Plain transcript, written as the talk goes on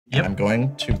and I'm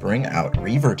going to bring out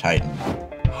Reaver Titan.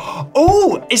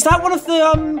 Oh, is that one of the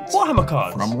Warhammer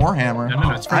cards? From Warhammer.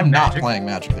 No, it's from I'm Magic. not playing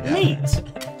Magic the Gathering. Neat.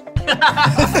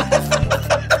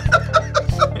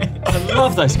 I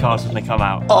love those cards when they come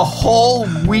out. A whole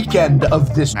weekend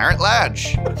of this. Merit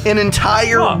Ladge. An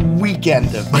entire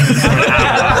weekend of this.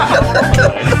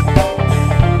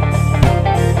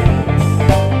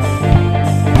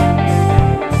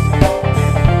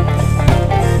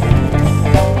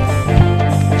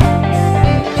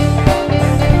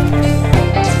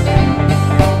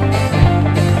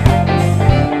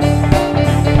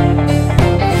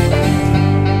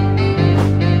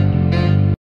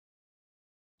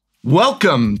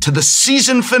 Welcome to the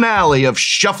season finale of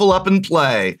Shuffle Up and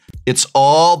Play. It's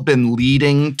all been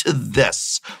leading to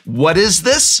this. What is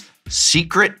this?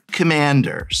 Secret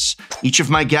Commanders. Each of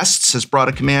my guests has brought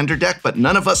a commander deck, but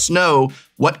none of us know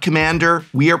what commander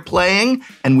we are playing,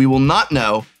 and we will not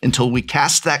know until we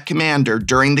cast that commander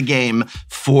during the game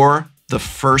for the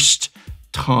first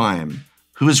time.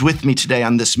 Who is with me today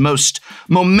on this most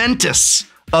momentous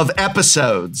of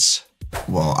episodes?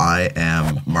 Well, I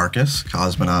am Marcus,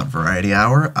 Cosmonaut Variety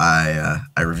Hour. I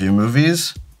review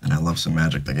movies, and I love some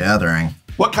Magic the Gathering.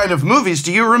 What kind of movies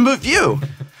do you review?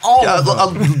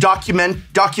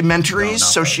 Documentaries,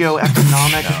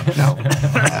 socioeconomic? No.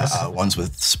 Ones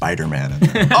with Spider-Man in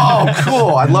them. Oh,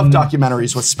 cool. I love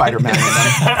documentaries with Spider-Man in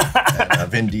them. And,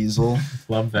 Vin Diesel.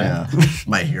 Love that. Yeah,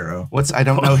 my hero. I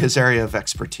don't know his area of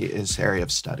expertise, his area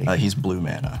of study. He's blue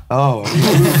mana. Oh,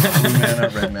 Blue mana,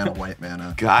 red mana, white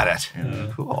mana. got it.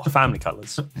 Cool. Family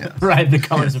colors. Yeah. Right, the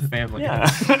colors of family. Yeah.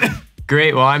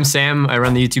 Great. Well, I'm Sam. I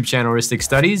run the YouTube channel Rhystic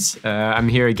Studies. I'm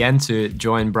here again to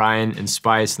join Brian and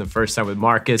Spice the first time with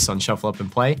Marcus on Shuffle Up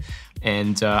and Play.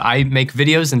 And I make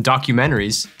videos and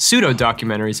documentaries,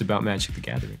 pseudo-documentaries about Magic the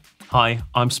Gathering. Hi,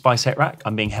 I'm Spice Hetrack.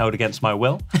 I'm being held against my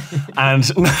will. and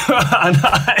sorry.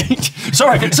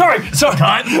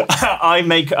 I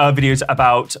make videos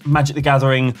about Magic the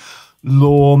Gathering,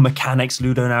 lore, mechanics,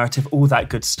 ludonarrative, all that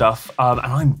good stuff. And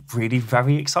I'm really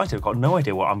very excited. I've got no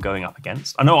idea what I'm going up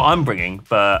against. I know what I'm bringing,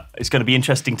 but it's going to be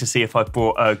interesting to see if I've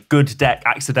brought a good deck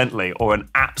accidentally or an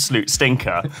absolute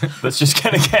stinker that's just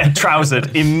going to get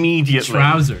trousered immediately.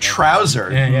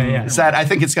 Trouser. Yeah. Is that? I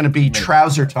think it's going to be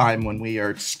trouser time when we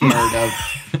are scared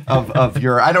of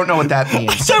your. I don't know what that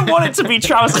means. I don't want it to be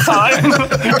trouser time.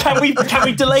 Can we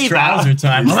delay Trouser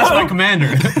time. Well, that's my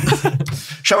commander.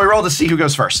 Shall we roll to see who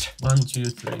goes first? 1, 2,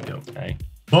 3, go. Okay.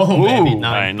 Oh, baby,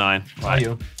 9. 9. How Right.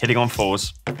 you? Hitting on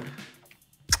 4s.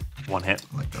 1 hit.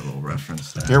 I like that little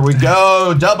reference there. Here we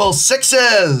go. Double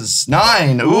sixes.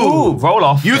 9. Ooh. Roll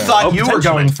off. You thought Oh, you were potentially.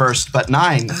 going first, but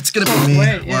 9. That's gonna be me.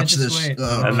 Wait, yeah, Watch just this. wait.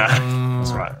 No,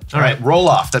 that's right. All right, roll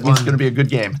off. That means it's going to be a good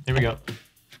game. Here we go.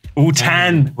 Ooh,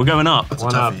 10. We're going up. That's a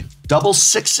 1 up. toughie. Double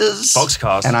sixes.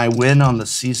 Boxcars. And I win on the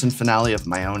season finale of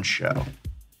my own show.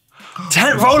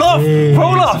 10. Roll off.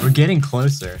 Roll off. We're getting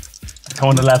closer. Come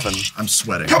on, 11. I'm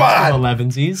sweating. Come on.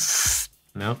 11sies.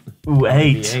 Nope. Ooh,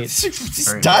 8.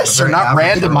 These dice are not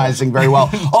randomizing very well.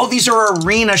 Oh, these are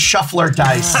arena shuffler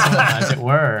dice. As it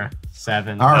were.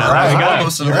 7. All right.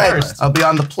 Almost in the All right. first. I'll be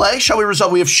on the play. Shall we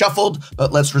resolve? We have shuffled,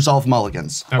 but let's resolve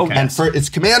mulligans. Okay. And for it's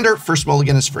commander, first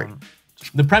mulligan is free.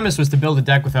 The premise was to build a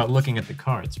deck without looking at the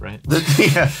cards, right?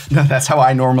 Yeah, no, that's how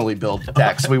I normally build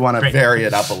decks. We want to Great. vary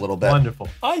it up a little bit. Wonderful.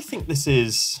 I think this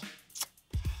is...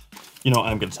 You know what?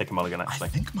 I'm going to take a mulligan, I actually.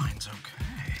 think mine's okay.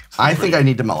 I think I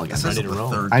need to mulligan. This is Ready to the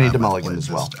roll. third I need time to I've mulligan played as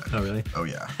this well. deck. Oh, really? Oh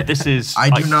yeah. This is... I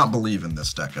do not believe in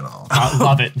this deck at all, I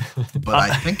love it. but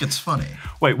I think it's funny.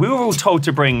 Wait, we were all told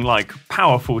to bring, like,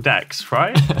 powerful decks,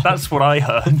 right? That's what I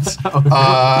heard.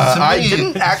 I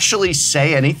didn't actually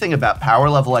say anything about power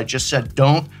level. I just said,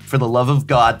 don't, for the love of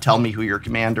God, tell me who your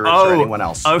commander is or anyone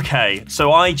else. Okay.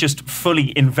 So I just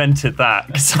fully invented that.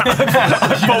 'Cause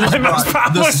I bought my most The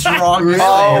powerful strongest you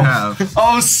have.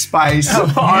 Oh, Spice,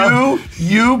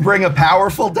 you bring a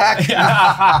powerful deck?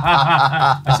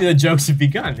 I see the jokes have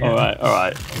begun. Yeah. All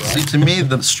right. See, to me,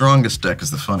 the strongest deck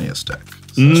is the funniest deck.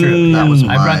 So True. That was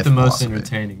my I brought the most philosophy.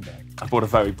 entertaining deck. I bought a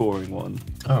very boring one.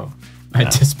 Oh, I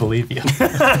disbelieve you.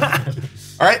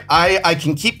 All right, I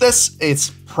can keep this.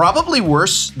 It's probably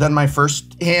worse than my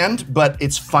first hand, but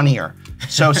it's funnier.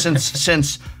 So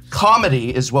since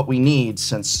comedy is what we need,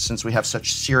 since we have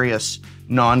such serious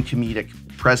non-comedic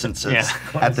presences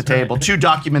at the table, 2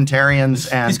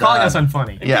 documentarians and He's calling us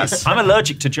unfunny. yes, I'm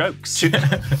allergic to jokes. 2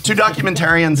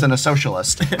 documentarians and a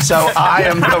socialist. So I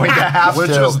am going to have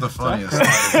Which to. was the funniest?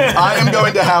 I am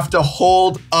going to have to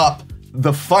hold up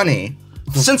the funny.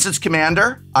 Since it's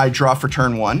commander, I draw for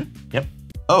turn 1. Yep.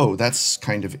 Oh, that's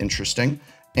kind of interesting.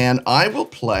 And I will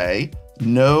play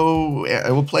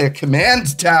a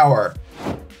command tower.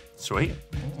 Sweet.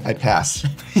 I pass.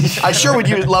 I sure would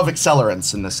you love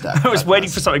accelerants in this deck. I was waiting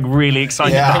for something really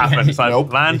exciting Yeah. to happen. It's like,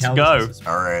 Nope. land to go.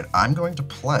 All right, I'm going to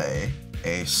play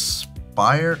a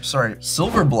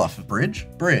Silver Bluff Bridge.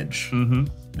 Mm-hmm.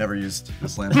 Never used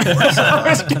this land before,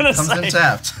 so comes in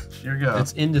tapped. Here we go.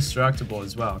 It's indestructible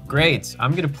as well. Great.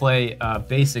 I'm gonna play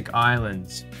Basic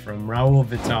Islands from Raul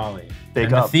Vitali. Big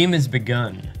and up. the theme has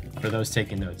begun. For those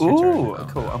taking notes. Your Ooh, turn.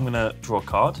 cool. I'm gonna draw a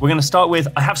card. We're gonna start with,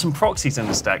 I have some proxies in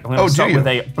this deck. I'm gonna Oh, do start you? with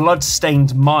a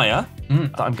Bloodstained Maya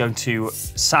that I'm going to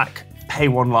sack, pay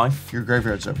 1 life. Your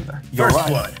graveyard's over there. You're First right.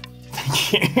 blood.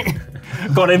 Thank you.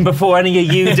 Got in before any of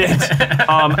you did. And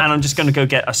I'm just gonna go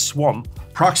get a swamp.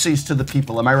 Proxies to the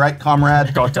people. Am I right,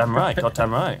 comrade? Goddamn right,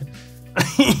 goddamn right.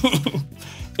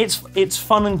 It's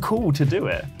fun and cool to do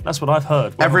it. That's what I've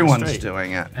heard. Word on the Everyone's street.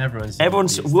 doing it.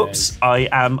 Everyone's Whoops,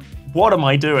 what am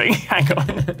I doing? Hang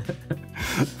on.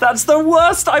 That's the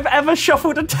worst I've ever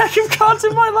shuffled a deck of cards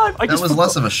in my life. That was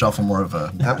less of a shuffle, more of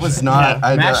a. That was not.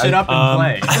 Mash it up and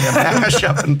play. Yeah, mash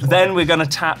up and play. Then we're gonna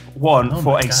tap 1 Oh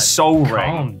for my a God. soul ring.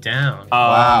 Calm down.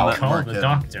 Wow. Call the Market.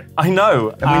 doctor. I know.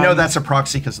 And we know that's a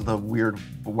proxy because of the weird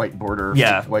white border.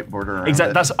 Yeah. White border. around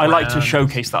Exactly. it. That's. I like to Wow.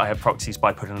 showcase that I have proxies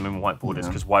by putting them in white borders,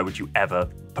 because why would you ever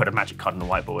put a magic card in a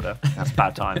white border? That's a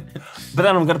bad time. But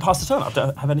then I'm gonna pass the turn. I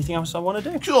don't have anything else I want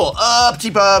to do. Cool.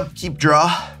 Keep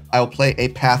draw. I'll play a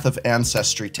Path of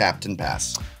Ancestry tapped and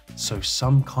pass. So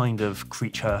some kind of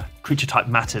creature type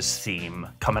matters theme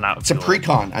coming out of It's a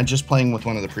precon. I'm just playing with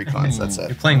one of the precons. That's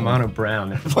You're it. playing mono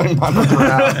brown. Playing mono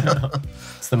brown.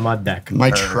 It's the mud deck.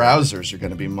 My trousers are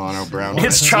going to be mono brown.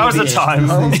 It's trouser time.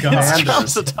 Oh, It's God.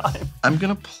 trouser time. I'm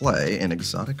gonna play an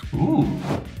exotic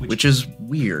which is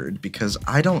weird because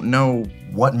I don't know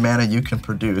what mana you can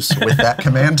produce with that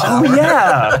command tower. Oh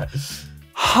yeah.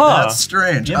 Huh. That's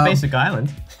strange. You have Basic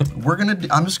Island.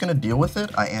 I'm just gonna deal with it.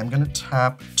 I am gonna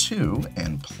tap 2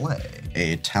 and play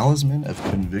a Talisman of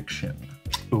Conviction,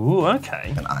 Ooh,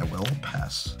 okay. and I will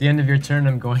pass. At the end of your turn,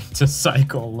 I'm going to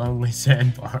cycle Lonely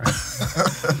Sandbar.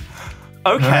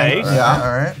 Okay. Yeah.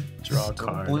 All right. Draw a Still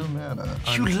card. blue mana.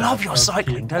 You love your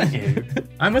cycling, don't you?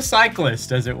 I'm a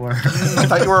cyclist, as it were. I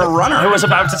thought you were a runner. I was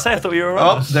about to say, I thought you were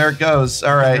Oh, right. there it goes.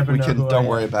 All right, never we know can. who I Don't am.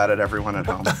 worry about it, everyone at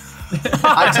home.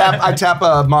 I tap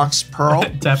a Mox Pearl.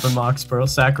 Tap a Mox Pearl,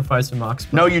 sacrifice a Mox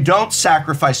Pearl. No, you don't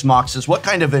sacrifice Moxes. What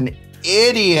kind of an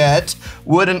idiot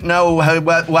wouldn't know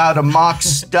what a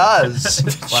Mox does?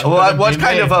 what be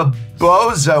kind me? of a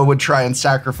bozo would try and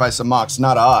sacrifice a Mox?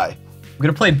 Not I. I'm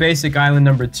gonna play Basic Island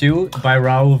number 2 by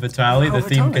Raul Vitali. Raul The theme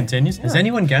Vitali, continues. Has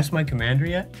anyone guessed my commander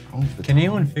yet? Can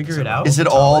anyone figure it out? Is it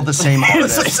all the same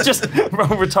It's artist? just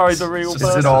retire the real Is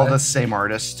person. it all the same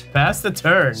artist? Pass the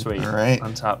turn. Sweet. All right.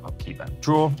 Untap, upkeep, and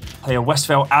draw. Play a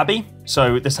Westvale Abbey.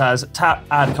 So this has tap,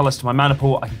 add colors to my mana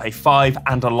pool. I can pay 5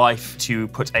 and a life to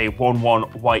put a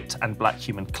 1/1 white and black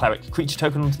human cleric creature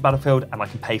token onto the battlefield, and I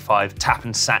can pay 5, tap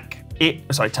and sack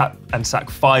tap and sack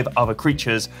 5 other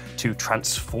creatures to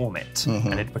transform it,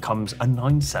 and it becomes a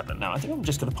 9/7. Now I think I'm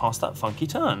just gonna pass that funky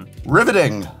turn.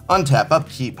 Riveting. Untap,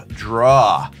 upkeep,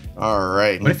 draw. All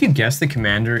right. What if you guess the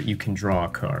commander, you can draw a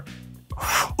card?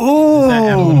 Ooh! That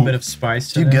add a little bit of spice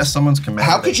to Do you this? guess someone's command?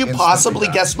 How could you they possibly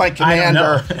instantly guess my don't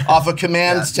commander off a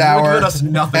command tower You're giving us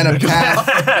nothing and a to path?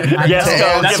 Yes, to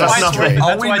go, That's give us why it's nothing. worth, All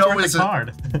that's we why it's know worth is a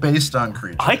card. based on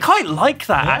creature? I quite like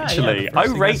that actually. First I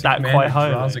thing rate that's that a quite commander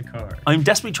highly. draws a card. I'm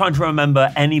desperately trying to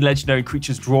remember any legendary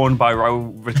creatures drawn by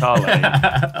Raul Vitali.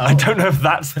 I don't know if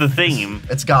that's the theme.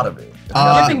 It's gotta be.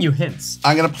 I'm giving you hints.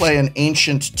 I'm going to play an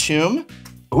Ancient Tomb,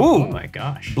 Oh Ooh. my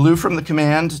gosh. blue from the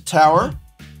command tower,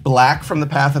 black from the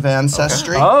Path of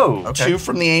Ancestry. Oh. Okay. 2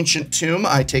 from the Ancient Tomb.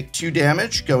 I take 2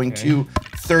 damage, going to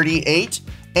 38.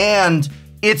 And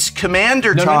it's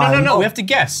commander No, time. no. We have to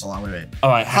guess. Hold on, wait. All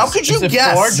right. How could you It's a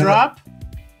guess? 4-drop.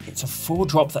 It's a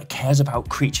 4-drop that cares about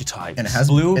creature types. And it has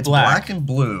Blue, it's black. and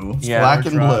blue. Yeah. Black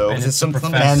and 4-drop, blue. and Is it it's a something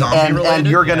professor. that's zombie And related?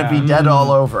 you're going to be Yeah. dead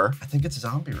all over. I think it's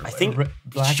zombie related. I think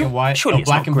Black Sure- and white. surely Oh, it's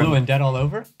black not and Grim. blue and dead all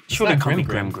over? It's Surely not it can't be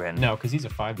Grim Grim. No, because he's a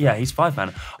 5. Yeah, he's 5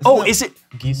 mana. Oh, is it?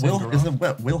 Geese Will and is the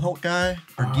Wilhelt guy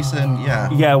or Gisa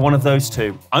and Yeah, one of those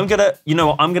two. I'm gonna, you know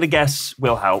what? I'm gonna guess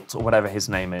Wilhelt or whatever his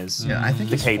name is. Yeah, I think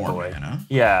the it's Cade 4 boy. mana.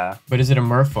 Yeah. But is it a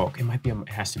merfolk? It might be. It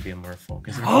has to be a merfolk.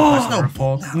 Is it a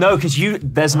merfolk? No, because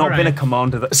there's not been a right.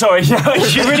 commander that. Sorry, you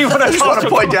really want I to just want to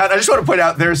point out. I just want to point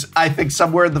out. There's, I think,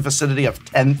 somewhere in the vicinity of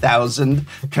 10,000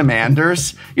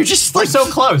 commanders. You're just like so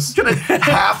close.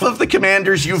 Half of the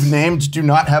commanders you've named do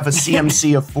not have have a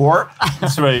CMC of 4.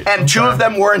 Sweet. And 2 of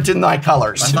them weren't in thy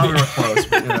colors. I thought we were close,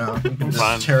 but you know, you can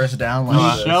just tear us down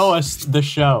like this. Show us the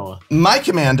show. My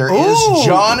commander is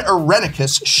John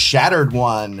Irenicus, Shattered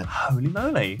One. Holy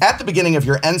moly. At the beginning of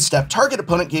your end step, target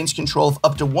opponent gains control of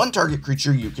up to 1 target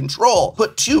creature you control.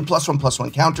 Put 2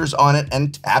 +1/+1 counters on it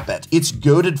and tap it. It's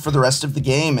goaded for the rest of the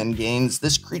game and gains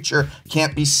this creature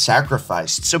can't be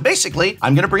sacrificed. So basically,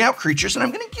 I'm gonna bring out creatures and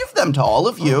I'm gonna give them to all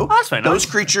of you. That's very nice. Those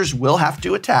creatures will have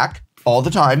to attack all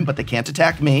the time, but they can't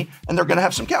attack me, and they're gonna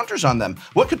have some counters on them.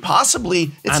 What could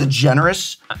possibly, it's a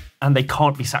generous... And they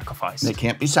can't be sacrificed. They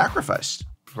can't be sacrificed.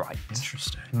 Right.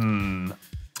 Interesting.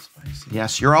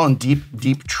 Yes, you're all in deep,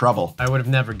 deep trouble. I would have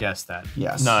never guessed that.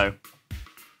 Yes. No.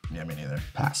 Yeah, me neither.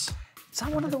 Pass. Is that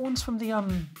one of the ones from the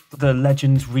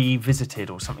Legends Revisited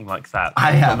or something like that?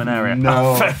 I have Dominaria?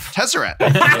 no... Tezzeret.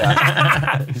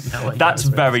 That's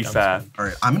very fair. All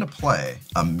right, I'm gonna play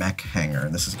a mech hanger,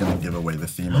 and this is gonna give away the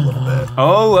theme a little bit.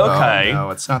 Oh, okay. Oh, no,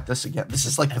 it's not this again. This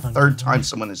is like the 3rd time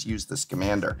someone has used this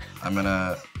commander. I'm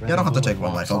gonna. Yeah, I don't have to take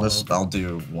 1 life. I'll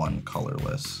do 1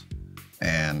 colorless,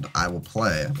 and I will play.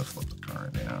 I have to flip the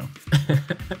card. You know.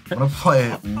 I'm gonna play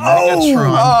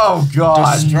Megatron. Oh,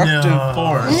 God. Destructive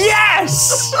Force.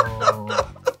 Yes!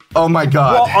 Oh, my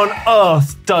God. What on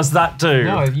earth does that do?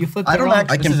 No, you flipped I it don't. wrong.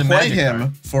 I This can is a play magic him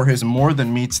card. for his more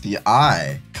than meets the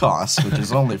eye cost, which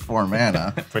is only 4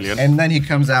 mana. Brilliant. And then he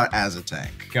comes out as a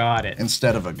tank Got it.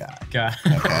 instead of a guy. Got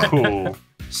it. Okay. Cool.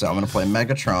 So I'm gonna play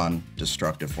Megatron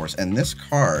Destructive Force, and this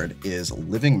card is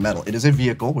Living Metal. It is a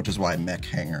vehicle, which is why Mech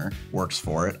Hanger works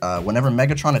for it. Whenever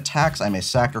Megatron attacks, I may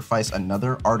sacrifice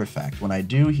another artifact. When I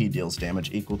do, he deals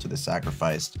damage equal to the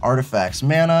sacrificed artifact's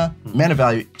mana. Mana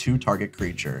value to target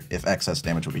creature. If excess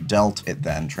damage will be dealt, it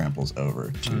then tramples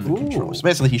over to the controller. So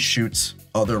basically, he shoots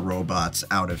other robots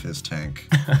out of his tank.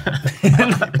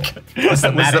 Was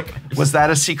that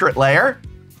a secret layer?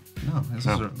 No,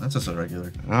 that's just a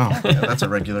regular. Oh. Yeah, that's a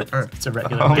regular card. It's a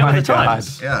regular. Oh, Give my it a time. God.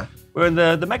 Yeah. We're in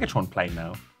the Megatron plane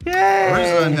now. Yay.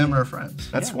 Urza and him are friends.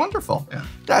 That's wonderful. Yeah.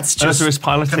 That's just... Ursa is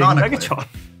piloting canonically. Megatron.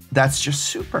 That's just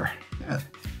super. Yeah.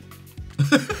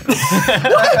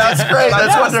 That's great.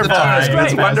 That's wonderful. That's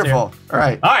That's great. wonderful. All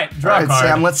right. All right, draw All a right, card.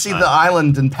 Sam, let's see the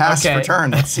island and pass Okay. for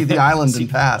turn. Let's see the island and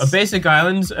pass. A Basic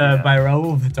Islands by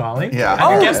Raul Vitali. Yeah.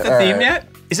 Have you Oh, guessed the all theme right. yet?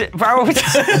 Is it Barrel?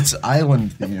 It's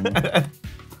island theme.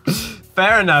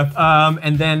 Fair enough.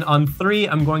 And then on 3,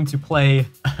 I'm going to play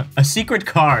a secret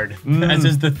card, as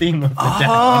is the theme of the deck.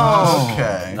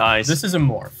 Okay. Nice. This is a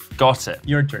morph. Got it.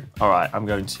 Your turn. All right, I'm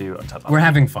going to untap that. We're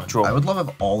having fun. Draw. I would love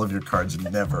if all of your cards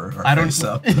never are I don't face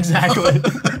up. exactly.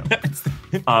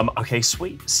 Okay,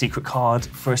 sweet. Secret card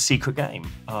for a secret game.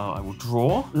 I will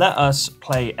draw. Let us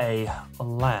play a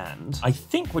land. I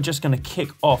think we're just going to kick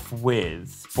off with,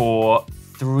 for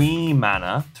 3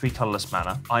 mana, 3 colorless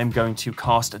mana, I'm going to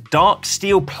cast a Dark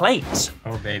Steel Plate.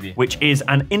 Oh, baby. Which is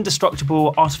an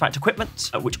indestructible artifact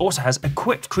equipment, which also has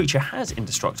equipped creature has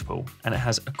indestructible, and it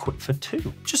has equipped for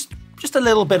 2. Just a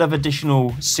little bit of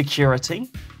additional security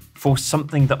for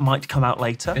something that might come out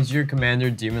later. Is your commander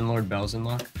Demon Lord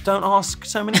Belzenlock? Don't ask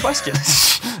so many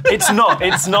questions. It's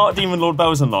not Demon Lord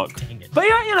Belzenlock. Dang it. But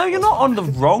yeah, you know, you're not on the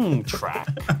wrong track.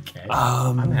 Okay.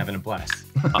 I'm having a blast.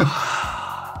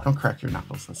 Don't crack your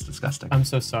knuckles. That's disgusting. I'm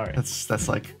so sorry. That's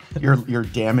like you're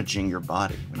damaging your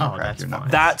body when you Oh, crack that's your fine.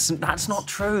 knuckles. That's not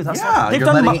true. That's Yeah, not, they've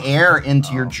you're done letting air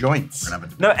into your joints.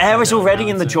 No, air is already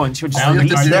in the joints. You're just Now you have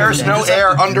to releasing do it. There's no just have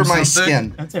air to do under my something.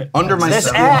 skin. That's it. Under my There's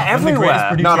skin. air I'm the greatest everywhere.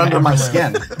 producer Not under my ever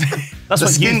skin. That's The what you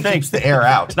skin think. keeps the air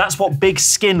out. That's what big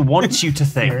skin wants you to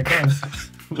Here it think. goes.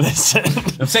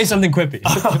 Listen, Say something quippy.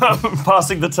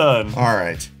 passing the turn. All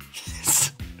right.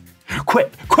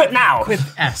 Quit now.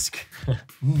 Quip-esque.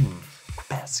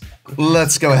 Best.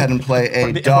 Let's go ahead and play a Or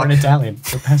in dark. Italian.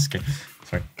 Quip-esque.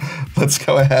 Sorry. Let's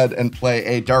go ahead and play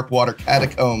a Dark Water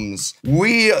Catacombs.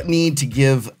 We need to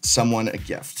give someone a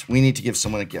gift. We need to give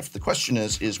someone a gift. The question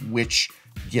is which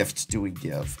gift do we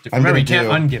give? Remember, you can't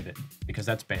ungive it, because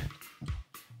that's banned.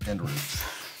 And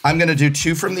I'm going to do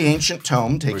 2 from the Ancient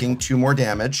Tome, taking 2 more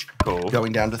damage, Cool.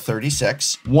 going down to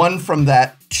 36. 1 from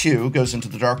that 2 goes into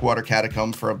the Dark Water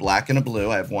Catacomb for a black and a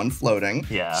blue. I have 1 floating.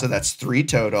 Yeah. So that's 3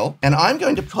 total. And I'm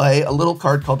going to play a little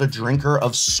card called a Drinker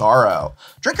of Sorrow.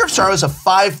 Drinker of Sorrow is a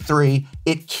 5/3.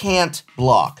 It can't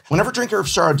block. Whenever Drinker of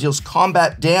Sorrow deals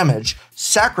combat damage,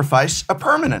 sacrifice a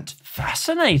permanent.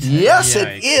 Fascinating. Yes,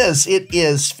 Yikes. it is. It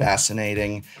is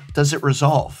fascinating. Does it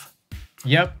resolve?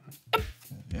 Yep.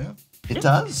 yeah. It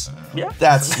does? Yeah.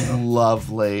 That's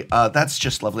lovely. That's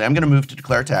just lovely. I'm going to move to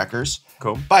declare attackers.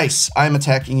 Cool. Bice, I'm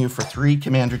attacking you for 3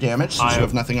 commander damage since I- you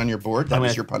have nothing on your board. That I'm is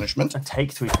gonna- your punishment.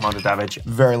 Take 3 commander damage.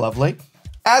 Very lovely.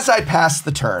 As I pass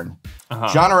the turn,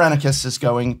 John Arenicus is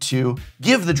going to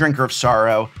give the Drinker of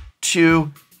Sorrow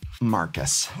to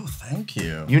Marcus. Oh, thank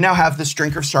you. You now have this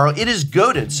Drinker of Sorrow. It is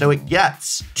goaded, so it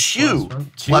gets two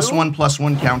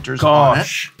 +1/+1 counters on it.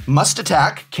 Must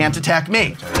attack, can't attack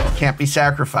me. Can't be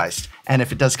sacrificed. And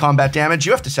if it does combat damage,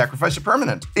 you have to sacrifice a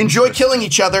permanent. Enjoy killing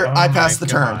each other. I pass the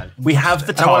turn. We have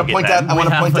the And I want target.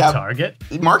 to point out,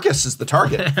 target. Marcus is the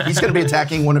target. He's going to be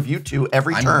attacking one of you two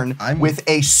every turn with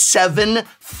a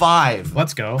 7/5.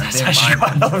 Let's go. That's actually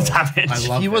quite a lot of damage. I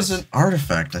love He was an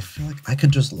artifact. I feel like I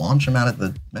could just launch him out at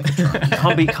the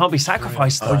Megatron. Can't be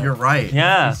sacrificed though. Oh, you're right.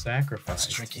 Yeah. Sacrifice.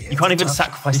 Tricky. You can't even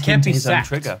sacrifice him Can't to be his own sacked.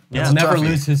 trigger. He'll Yeah. never toughie.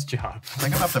 lose his job. I think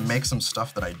I'm gonna have to make some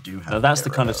stuff that I do have. Now that's to the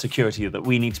get kind rid of security that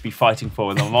we need to be fighting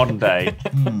for in the modern day.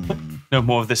 No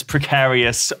more of this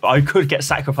precarious, I could get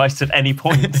sacrificed at any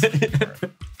point.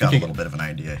 Got a little bit of an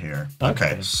idea here.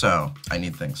 Okay, so I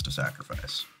need things to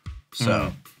sacrifice.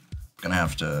 So gonna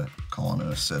have to call in an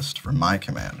assist from my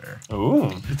commander. Ooh.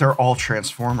 They're all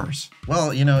Transformers.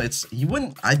 Well, you know, you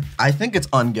wouldn't, I think it's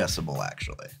unguessable,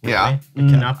 actually. Yeah. It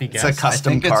cannot be It's guessed. a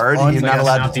custom think it's card. on- You're not Yes,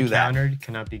 allowed cannot to be do that. countered,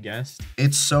 cannot be guessed.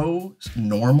 It's so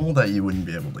normal that you wouldn't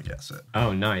be able to guess it.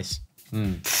 Oh, nice.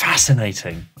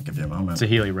 Fascinating. I'll give you a moment. It's a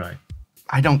Healy Rye.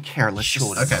 I don't care. Let's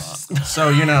just... Okay, so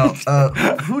you know,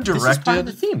 who is part of directed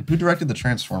the theme. Who directed the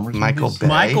Transformers? Michael movies? Bay.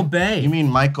 Michael Bay. You mean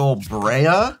Michael Brea?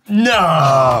 No.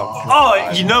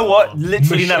 Oh, you know what?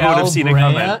 Literally never would have seen it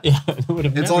coming. Yeah, would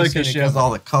have It's never only seen because it she has coming.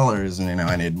 all the colors, and you know,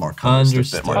 I need more colors to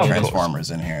fit more Understood. Transformers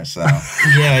in here. So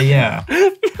Yeah.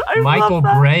 Michael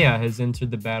Brea has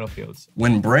entered the battlefields.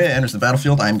 when Brea enters the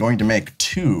battlefield, I'm going to make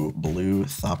 2 blue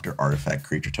Thopter artifact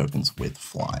creature tokens with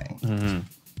flying.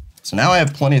 So now I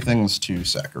have plenty of things to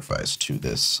sacrifice to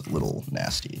this little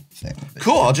nasty thing.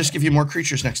 Cool. I'll just give you more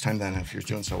creatures next time then if you're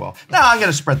doing so well. No, I'm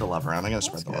going to spread the love around. I'm going to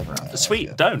spread the love around.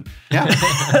 Sweet, don't. Yeah.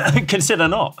 Consider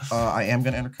not. I am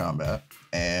going to enter combat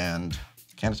and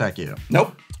can't attack you.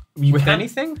 Nope. With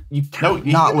anything? You No, can't.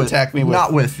 you Not can with attack me with.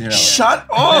 Not with you know. Shut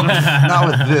up. Not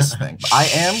with this thing. But I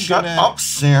am Shut gonna. up,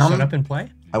 Sam. Shut up and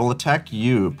play? I will attack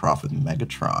you, Prophet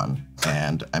Megatron,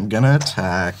 and I'm gonna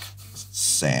attack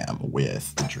Sam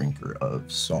with the Drinker of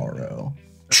Sorrow.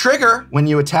 Trigger, when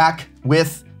you attack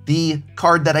with the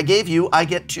card that I gave you, I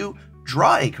get to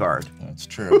draw a card. That's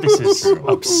true. This is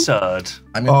absurd.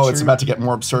 I'm Oh, it's about to get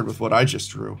more absurd with what I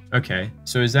just drew. Okay,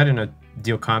 so is that in a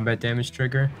deal combat damage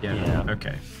trigger? Yeah.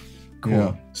 Okay. cool.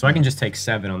 Yeah. So I can just take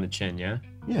 7 on the chin, yeah?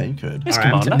 Yeah, you could. Yes, All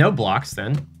right, Commander. no blocks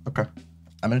then. Okay.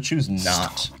 I'm gonna choose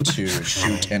not to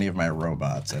shoot any of my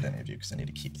robots at any of you because I need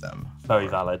to keep them Very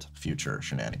for valid. future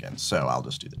shenanigans. So I'll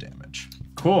just do the damage.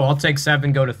 Cool, I'll take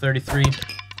 7, go to 33.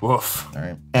 Woof. All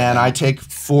right. And I take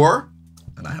 4.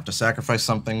 And I have to sacrifice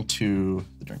something to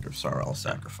the Drinker of Sorrow. I'll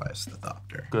sacrifice the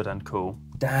Thopter. Good and cool.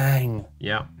 Dang.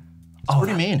 Yeah. It's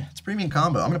pretty mean. It's a pretty mean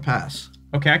combo. I'm gonna pass.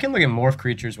 Okay, I can look at morph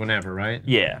creatures whenever, right?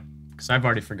 Yeah. Because I've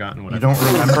already forgotten what You don't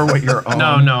remember what your own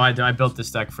No, I built this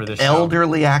deck for this show.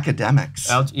 elderly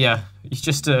academics. Yeah, it's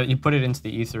just you put it into the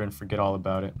ether and forget all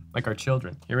about it, like our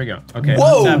children. Here we go. Okay,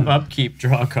 Whoa! tap upkeep,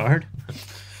 draw a card.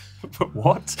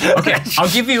 What? Okay, I'll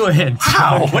give you a hint.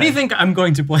 How? What do you think I'm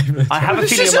going to play with? I have a This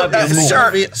feeling is it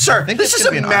might be a more. sir, think this it's is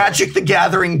gonna a be an Magic the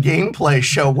Gathering gameplay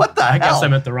show. What the hell? I guess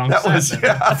I'm at the wrong That set was, then.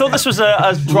 yeah. I thought this was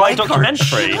a dry Light card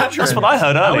documentary. children. That's what I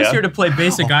heard I earlier. was here to play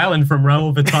Basic Island from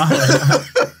Raul Vitale.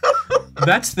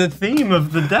 That's the theme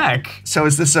of the deck. So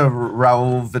is this a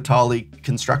Raul Vitali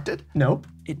constructed? Nope.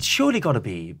 It's surely got to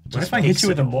be. What if I hit you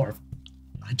with a morph?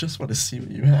 I just want to see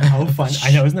what you have. Oh, fun.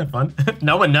 I know, isn't that fun?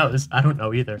 No one knows. I don't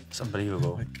know either. It's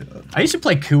unbelievable. I used to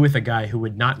play coup with a guy who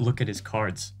would not look at his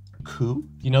cards. Coup?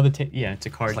 You know the yeah, it's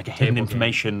a card. Like a hidden table game.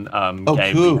 information Oh,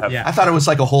 game. coup. you have- Yeah. I thought it was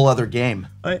like a whole other game.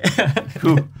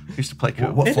 Coup. Used to play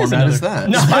coup. What It is format is another-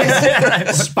 that?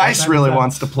 No. Spice really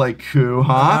wants to play coup,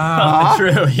 huh?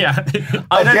 True, yeah.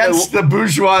 I don't know. Against the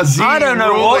bourgeoisie. I don't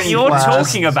know what ruling you're class.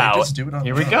 talking about. Just do it on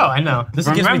Here we go. I know. This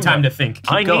gives me Remember, time to think.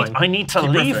 Keep going. I need to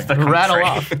leave the country. Rattle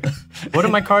off. What do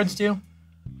my cards do?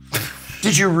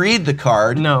 Did you read the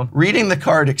card? No. Reading the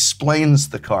card explains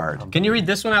the card. Can you read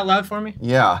this one out loud for me?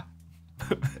 Yeah.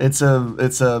 It's a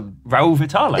Raul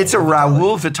Vitale.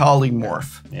 Raul Vitali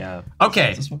morph. Yeah.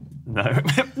 Okay. No.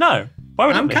 No. Why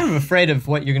would I'm it be? kind of afraid of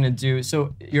what you're gonna do.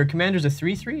 So your commander's a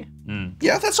 3/3.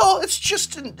 Yeah, that's all. It's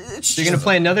just You're gonna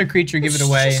play another creature, give it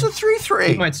away. Just a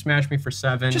 3/3. You might smash me for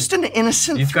 7. Just an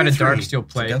innocent. You've got a 3/3. Darksteel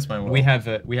play. against my will. We have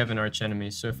an arch enemy.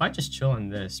 So if I just chill on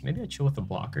this, maybe I chill with the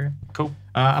blocker. Cool.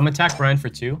 I'm attack Brian for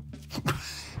 2.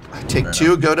 Take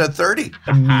 2, go to 30.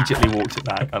 Immediately walked it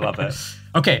back. I love it.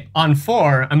 Okay, on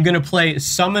 4, I'm gonna play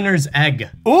Summoner's Egg.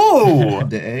 Ooh!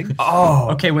 The egg? Oh.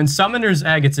 Okay, when Summoner's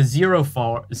Egg, it's a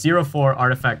 0/4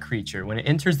 artifact creature. When it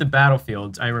enters the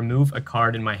battlefield, I remove a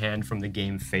card in my hand from the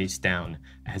game face down,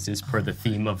 as is per the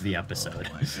theme of the episode.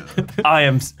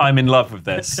 I'm in love with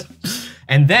this.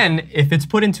 And then, if it's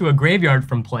put into a graveyard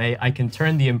from play, I can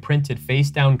turn the imprinted face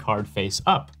down card face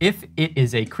up. If it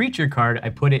is a creature card, I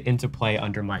put it into play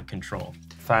under my control.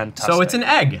 Fantastic. So it's an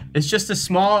egg. It's just a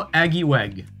small eggy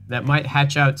weg that might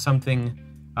hatch out something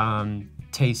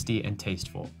tasty and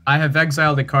tasteful. I have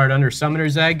exiled a card under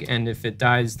Summoner's Egg, and if it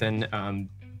dies, then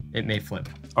it may flip.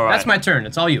 All right. That's my turn.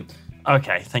 It's all you.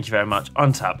 Okay, thank you very much.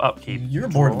 Untap, upkeep. Your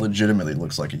board legitimately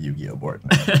looks like a Yu-Gi-Oh board.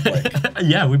 Like,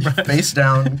 Yeah, we brought face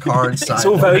down, card side. It's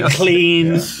all very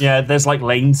clean. Yeah, there's like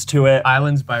lanes to it.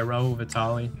 Islands by Raoul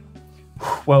Vitali.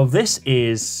 Well, this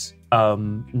is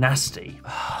nasty.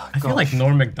 I feel like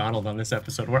Norm Macdonald on this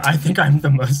episode, where I think I'm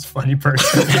the most funny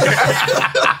person.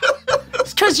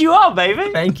 It's because you are,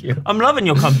 baby. Thank you. I'm loving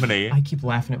your company. I keep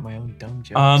laughing at my own dumb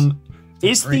jokes.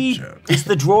 Is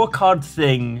the draw card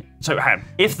thing? So, hang on.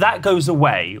 If that goes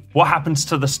away, what happens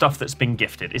to the stuff that's been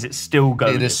gifted? Is it still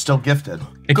going? It is still gifted.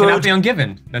 It cannot be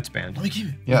ungiven. That's banned.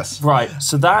 Yes. Right.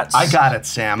 So that's. I got it,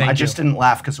 Sam. Thank I just you. didn't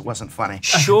laugh because it wasn't funny.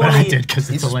 Surely. I did because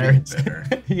it's He's hilarious. bitter.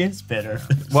 He is bitter.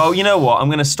 Well, you know what? I'm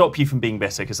going to stop you from being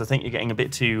bitter because I think you're getting a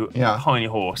bit too high on your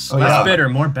horse. Less Yeah. bitter,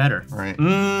 more better. Right.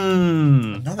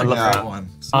 Another love great one.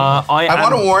 I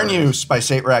want to warn you, Spice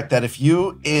 8 Rack, that if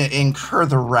you incur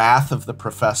the wrath of the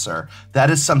professor, that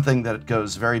is something that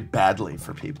goes very badly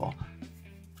for people.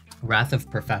 Wrath of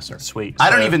Professor. Sweet. I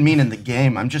don't So- even mean in the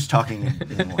game. I'm just talking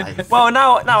in life. Well,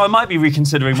 now I might be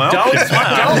reconsidering my options.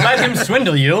 Don't let him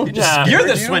swindle you. Yeah. You're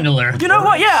the swindler. You know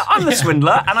what? Yeah, I'm the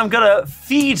swindler, and I'm gonna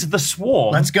feed the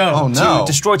swarm. Let's go. Oh, no.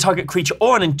 Destroy target creature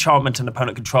or an enchantment an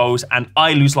opponent controls, and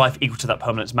I lose life equal to that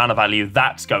permanent's mana value.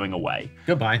 That's going away.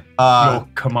 Goodbye. Your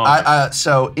command.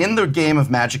 So in the game of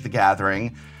Magic the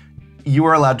Gathering, you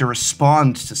are allowed to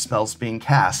respond to spells being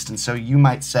cast. And so you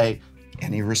might say,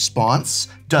 any response?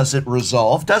 Does it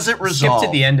resolve? Does it Skip resolve? to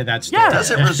the end of that story. Yeah. Does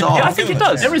it resolve? Yeah, I think it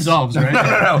does. It resolves, right?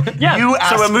 No. Yeah. You So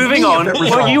asked we're moving me on. if it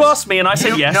Well, you resolves. asked me, and I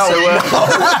said yes. No,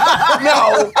 So,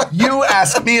 no. You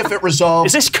asked me if it resolves.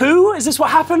 is this coup? Is this what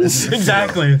happens?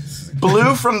 Exactly.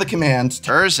 Blue from the command,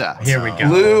 Terza. Here we go.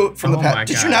 Blue from the Oh my past.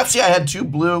 Did God. you not see I had 2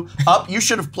 blue up? You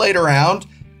should have played around.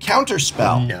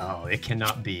 Counterspell. No, it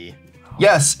cannot be.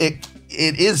 Yes, it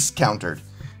is countered.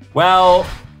 Well,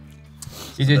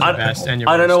 You did your best and your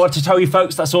I don't know worst. what to tell you,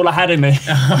 folks. That's all I had in me.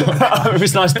 It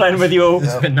was nice playing with you all.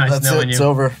 It's been nice That's knowing it. It's you.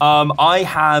 over.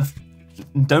 I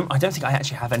don't think I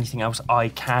actually have anything else I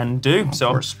can do. Of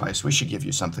course, Spice. We should give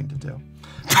you something to do.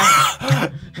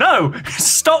 No,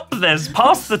 stop this.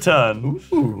 Pass the turn.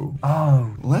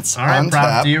 Let's All right, Prop,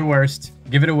 untap. do your worst.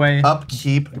 Give it away.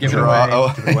 Upkeep. Give it draw. away.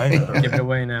 Oh, Give it away. Give it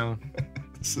away now.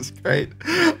 this is great.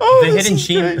 Oh, The this hidden is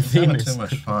great. theme Not is too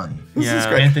much fun. Yeah.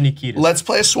 great. Anthony Kiedis. Let's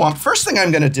play a swamp. First thing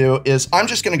I'm going to do is I'm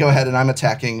just going to go ahead and I'm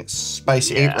attacking Spice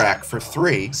 8 Rack for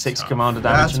 3. 6 commander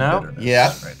damage That's now. bitterness Yeah.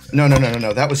 right there.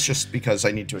 No. That was just because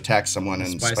I need to attack someone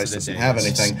and Spice Spice of the doesn't day. have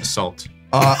anything. Salt.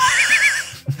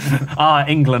 Ah,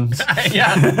 England.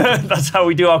 yeah. That's how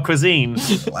we do our cuisine.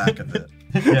 Lack of it.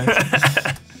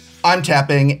 I'm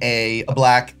tapping a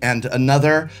black and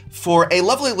another for a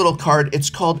lovely little card. It's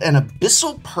called an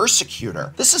Abyssal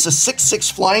Persecutor. This is a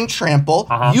 6/6 flying trample.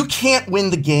 You can't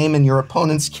win the game and your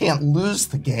opponents can't lose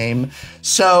the game.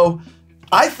 So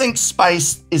I think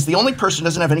Spice is the only person who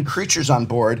doesn't have any creatures on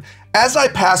board. As I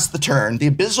pass the turn, the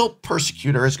Abyssal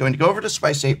Persecutor is going to go over to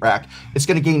Spice 8 Rack. It's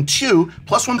going to gain 2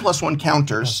 +1/+1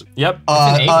 counters. Yep.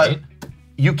 It's an 8/8.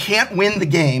 You can't win the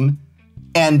game,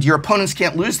 and your opponents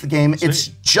can't lose the game. It's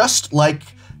just like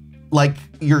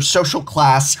your social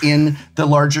class in the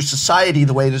larger society,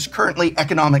 the way it is currently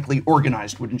economically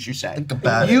organized, wouldn't you say? Think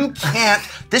about it. You can't.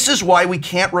 This is why we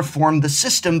can't reform the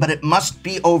system, but it must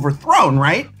be overthrown,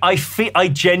 right? I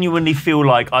genuinely feel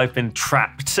like I've been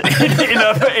trapped in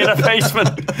a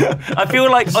basement. I feel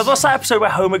like what's that episode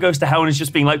where Homer goes to hell and is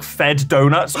just being like fed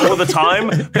donuts all the time?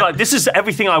 You're like, this is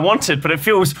everything I wanted, but it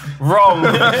feels wrong.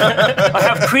 I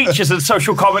have creatures and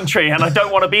social commentary, and I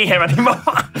don't want to be here anymore.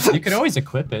 You can always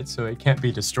equip it so it can't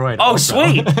be destroyed. Oh, also.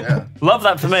 sweet! Love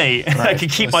that for me. I can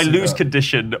keep my Let's lose suit up.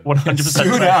 condition 100%.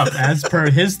 Suit up, as per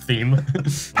his theme.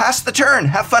 Pass the turn.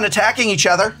 Have fun attacking each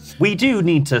other. We do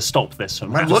need to stop this.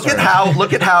 From Look at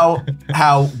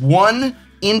how one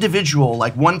individual,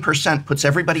 like 1%, puts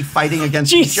everybody fighting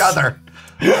against each Jeez. other.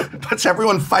 puts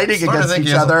everyone fighting Starting to against think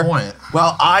each he has a other. point.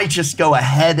 Well, I just go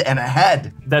ahead and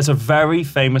ahead. There's a very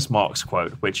famous Marx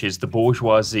quote, which is the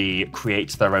bourgeoisie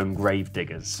creates their own grave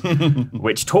diggers,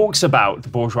 which talks about the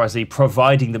bourgeoisie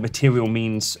providing the material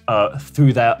means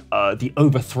through the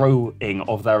overthrowing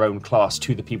of their own class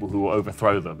to the people who will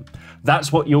overthrow them.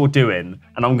 That's what you're doing,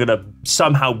 and I'm gonna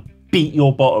somehow beat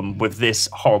your bottom with this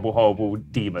horrible, horrible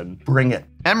demon. Bring it.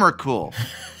 Emrakul.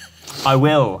 I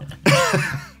will.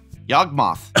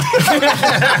 Yawgmoth.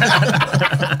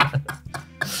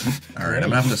 All right, I'm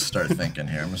gonna have to start thinking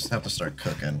here. I'm gonna have to start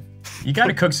cooking. You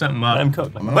gotta cook something up. Let him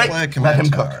cook. I'm gonna Wait, play a let command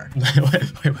him cook. tower.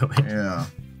 wait. Yeah.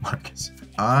 Marcus.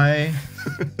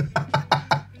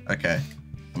 Okay.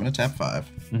 I'm gonna tap 5,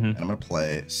 and I'm gonna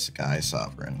play Sky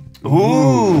Sovereign.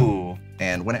 Ooh.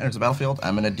 And when it enters the battlefield,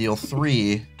 I'm gonna deal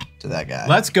 3 to that guy.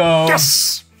 Let's go.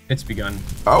 Yes. It's begun.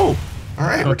 Oh, all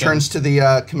right. Okay. Returns to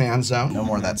the command zone. No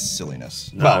more of that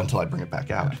silliness. Well, until I bring it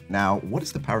back out. Now, what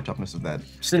is the power toughness of that?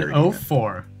 It's an scary demon?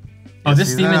 04. Oh, this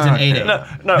see demon's that? an 8-8. No,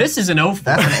 no. This is an 04.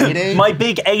 That's an 8-8? My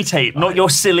big 8-8, not your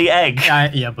silly egg.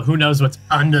 Yeah, but who knows what's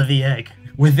under the egg?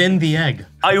 Within the egg.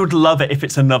 I would love it if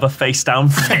it's another face down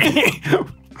thing.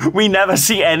 We never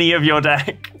see any of your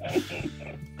deck.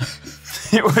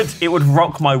 It would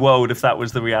rock my world if that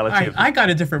was the reality of it. I got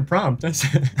a different prompt. That's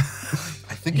it.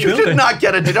 I think You did not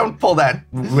get it. Don't pull that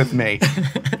with me.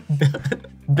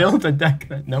 Build a deck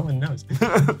that no one knows.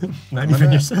 Not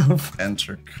even yourself.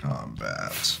 enter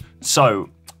combat. So,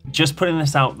 just putting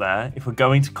this out there, if we're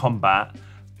going to combat,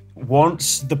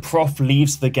 once the prof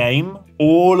leaves the game,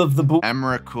 all of the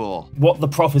Emrakul. what the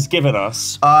prof has given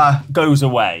us goes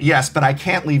away. Yes, but I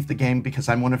can't leave the game because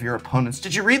I'm one of your opponents.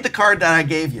 Did you read the card that I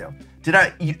gave you?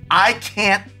 I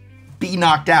can't be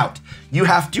knocked out. You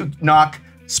have to knock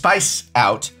Spice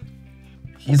out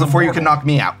before you can knock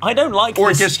me out. I don't like Or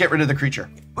this. just get rid of the creature.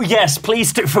 Yes,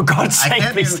 please do, for God's I sake.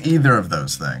 can't Please. do either of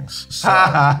those things. So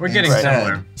We're getting instead,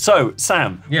 somewhere. So,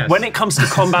 Sam, Yes. when it comes to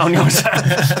combat on your turn,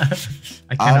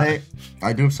 I cannot.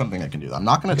 I do have something I can do. I'm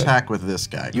not going to attack with this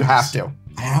guy. You have to.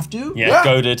 I have to? yeah,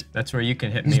 goaded. That's where you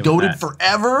can hit He's me goaded with that.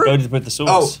 forever? Goaded with the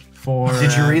swords. Oh, For,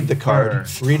 did you read the card?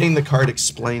 for- Reading the card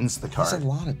explains the That's a card.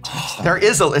 lot of text. There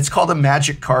is it's called a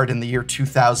magic card in the year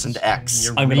 2000X.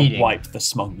 You're I'm going to reading. wipe the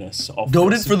smugness of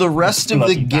Goaded this for the rest of the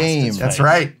bloody game. bastard's That's face.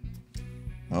 right.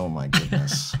 Oh my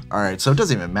goodness. All right, so it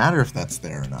doesn't even matter if that's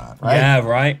there or not, right? Yeah,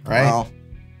 right. Right. Well,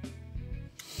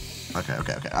 okay.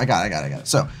 I got it.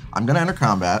 So I'm gonna enter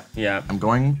combat. Yeah. I'm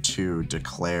going to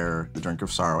declare the Drink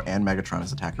of Sorrow and Megatron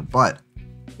as attacker, but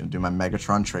I'm gonna do my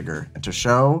Megatron trigger. And to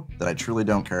show that I truly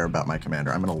don't care about my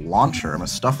commander, I'm gonna launch her, I'm gonna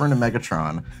stuff her into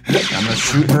Megatron, and I'm gonna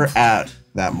shoot her at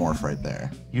that morph right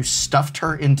there. You stuffed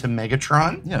her into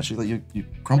Megatron? Yeah, you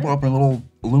crumple up a little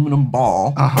aluminum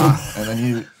ball, and then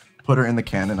you put her in the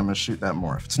cannon. I'm gonna shoot that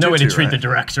morph. It's No way to 2/2, treat the right?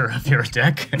 director of your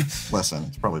deck. Listen,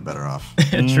 it's probably better off.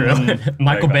 True.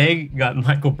 Michael There Bay got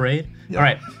Michael Braid. All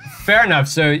right, fair enough.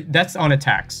 So that's on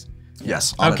attacks.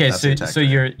 Yes. Okay, that's the so attack so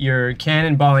trigger. you're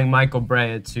cannonballing Michael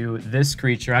Bray to this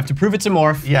creature. I have to prove it's a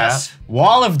morph. Yes.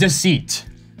 Wall of Deceit.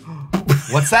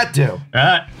 What's that do?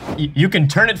 You can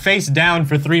turn it face down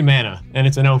for 3 mana, and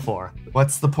it's an 0/4.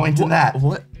 What's the point in that?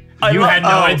 What? You had no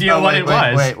idea what it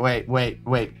was.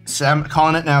 Wait. Sam,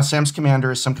 calling it now. Sam's commander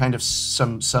is some kind of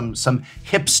some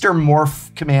hipster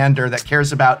morph commander that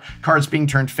cares about cards being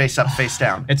turned face up, face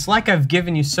down. It's like I've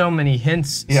given you so many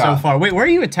hints Yeah. so far. Wait, where are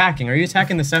you attacking? Are you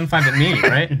attacking the 7/5 at me,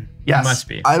 right? Yes. You must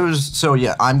be.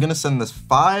 I'm gonna send this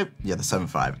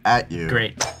 7/5 at you.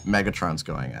 Great. Megatron's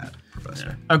going at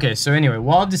Professor. Okay, so anyway,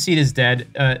 Wall of Deceit is dead.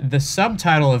 The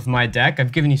subtitle of my deck,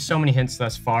 I've given you so many hints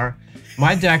thus far.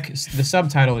 My deck, the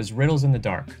subtitle is Riddles in the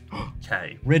Dark.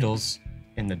 Okay. Riddles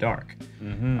in the Dark.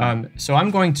 So I'm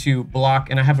going to block,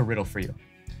 and I have a riddle for you.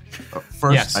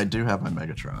 First, Yes. I do have my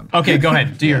Megatron. Okay, go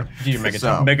ahead. Do your Megatron.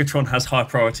 So- Megatron has high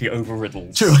priority over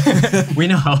riddles. We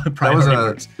know how That priority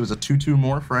works. it was a 2/2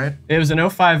 morph, right? It was an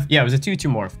 05. Yeah, it was a 2/2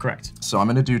 morph. Correct. So I'm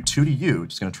gonna do 2 to you,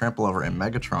 just gonna trample over, and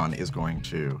Megatron is going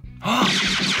to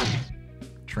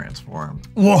transform.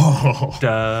 Whoa.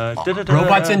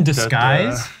 Robots in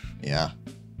disguise. Yeah.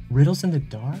 Riddles in the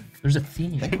Dark. There's a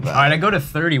theme. Think All about right, it. I go to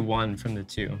 31 from the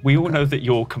 2. We all know that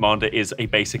your commander is a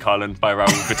basic island by Raoul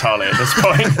Vitale at this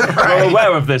point. We're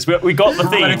aware of this. We got the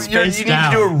theme. it's- You need Face to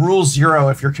down. do a rule 0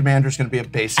 if your commander's going to be a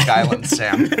basic island,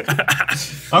 Sam.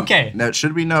 Okay. Now it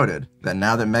should be noted that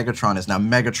now that Megatron is now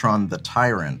Megatron the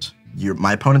Tyrant,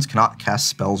 my opponents cannot cast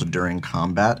spells during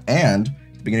combat, and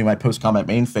at the beginning of my post-combat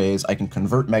main phase, I can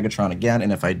convert Megatron again,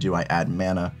 and if I do, I add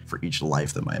mana for each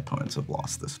life that my opponents have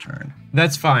lost this turn.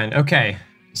 That's fine. Okay.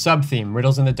 Sub-theme,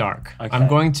 Riddles in the Dark. Okay. I'm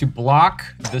going to block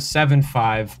the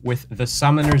 7/5 with the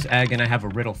Summoner's Egg, and I have a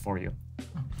riddle for you.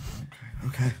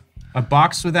 Okay. A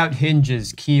box without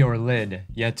hinges, key, or lid,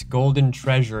 yet golden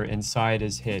treasure inside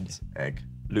is hid. Egg.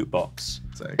 Loot box.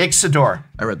 It's egg. Ixodor.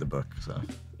 I read the book, so.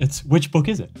 It's which book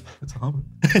is it? It's a hobbit.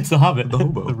 It's The Hobbit. The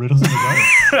hobo. The riddles in the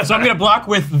garden. So I'm gonna block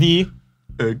with the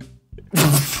Egg.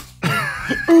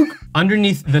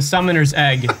 underneath the summoner's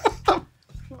egg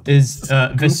is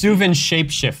Vesuvian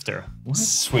Shapeshifter.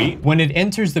 Sweet. When it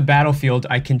enters the battlefield,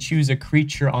 I can choose a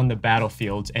creature on the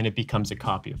battlefield and it becomes a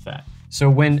copy of that. So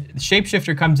when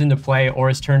Shapeshifter comes into play or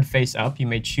is turned face up, you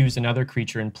may choose another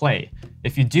creature in play.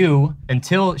 If you do,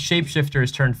 until Shapeshifter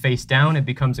is turned face down, it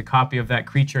becomes a copy of that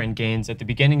creature and gains. At the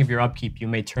beginning of your upkeep, you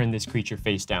may turn this creature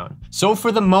face down. So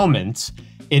for the moment,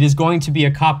 it is going to be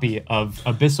a copy of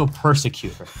Abyssal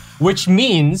Persecutor, which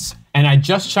means, and I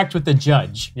just checked with the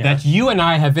judge, that you and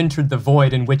I have entered the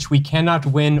void in which we cannot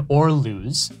win or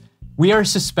lose. We are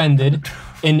suspended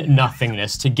in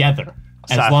nothingness together,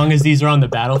 as Sad. long as these are on the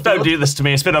battlefield. Don't do this to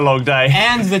me. It's been a long day.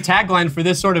 And the tagline for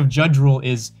this sort of judge rule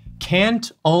is,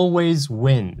 can't always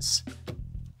wins.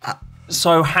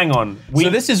 So hang on. So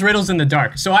this is Riddles in the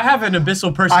Dark. So I have an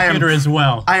Abyssal Persecutor as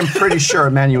well. I am pretty sure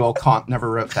Immanuel Kant never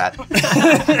wrote that.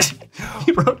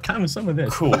 He wrote kind of some of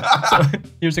this. Cool. So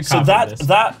here's a copy of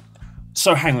this.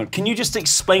 So hang on. Can you just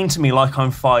explain to me like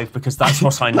I'm 5 because that's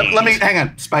what I need? Let me, hang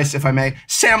on, Spice, if I may.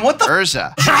 Sam, what the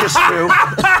Urza just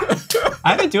do?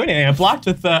 I didn't do anything. I blocked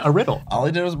with a riddle. All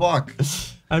he did was block.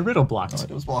 I riddle blocked.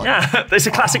 It was block. Yeah, it's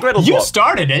a classic riddle. You block.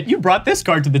 started it. You brought this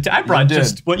card to the I brought did.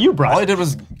 just what you brought. All I did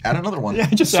was add another one. I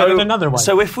just added another one.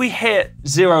 So if we hit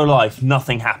 0 life,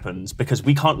 nothing happens because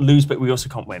we can't lose, but we also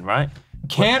can't win, right?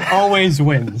 can't always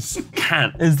wins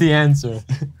Can't. is the answer.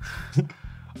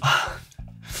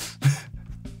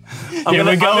 I'm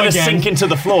gonna sink into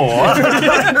the floor.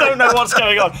 I don't know what's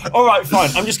going on. All right, fine.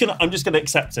 I'm just gonna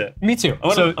accept it. Me too. I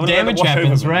wanna- So I wanna damage wash over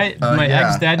happens, me. right? My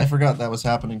egg's dead. I forgot that was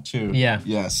happening too. Yeah.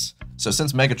 Yes. So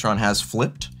since Megatron has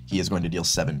flipped, he is going to deal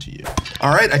 7 to you.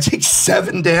 All right, I take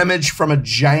 7 damage from a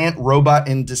giant robot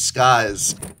in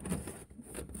disguise.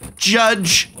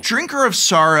 Judge, Drinker of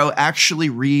Sorrow actually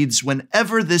reads,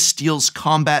 whenever this deals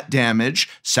combat damage,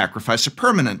 sacrifice a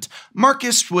permanent.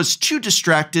 Marcus was too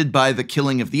distracted by the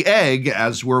killing of the egg,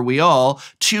 as were we all,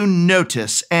 to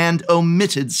notice and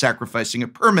omitted sacrificing a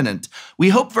permanent. We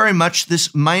hope very much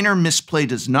this minor misplay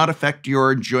does not affect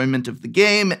your enjoyment of the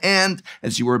game, and,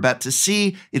 as you were about to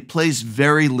see, it plays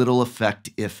very little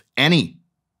effect, if any.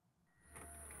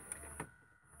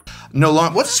 No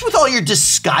longer. What's with all your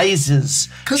disguises?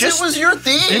 Because it was your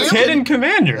theme. It's Hidden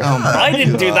Commander. I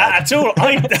didn't do that at all.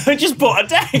 I just bought a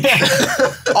deck.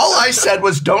 All I said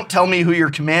was, don't tell me who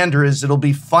your commander is. It'll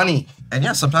be funny. And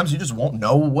yeah, sometimes you just won't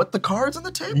know what the cards on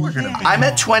the table are going to be. I'm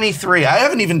at 23. I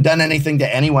haven't even done anything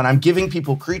to anyone. I'm giving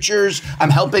people creatures. I'm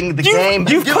helping the game.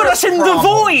 You've put us in the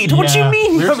void. What do you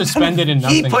mean? We're suspended in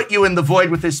He nothing. put you in the void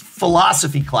with his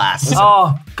philosophy class.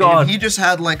 Oh And God. if he just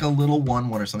had like a little 1/1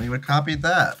 or something, you would have copied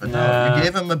that. But no, you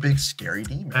gave him a big scary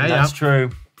demon. Yeah. That's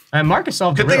true. Marcus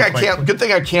solved Good the thing riddle I quite can't. Good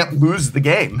thing I can't lose the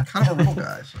game. Kind of a little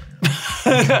guy. So,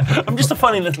 I'm just a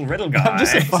funny little riddle guy. I'm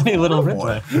just a funny little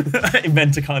riddler.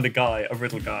 Invent a kind of guy, a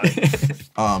riddle guy.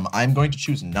 I'm going to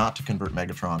choose not to convert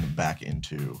Megatron back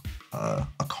into a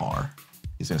car.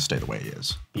 He's going to stay the way he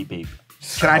is. Beep beep.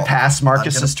 Can I pass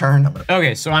Marcus's turn?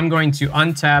 Okay, so I'm going to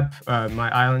untap my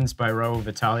Islands by Raul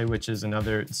Vitali, which is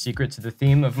another secret to the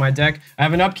theme of my deck. I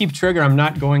have an upkeep trigger. I'm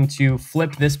not going to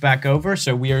flip this back over,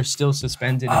 so we are still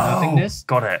suspended in nothingness.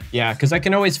 Got it. Yeah, because I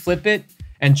can always flip it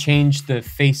and change the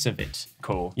face of it.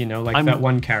 Cool. You know, like that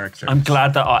one character. I'm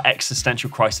glad that our existential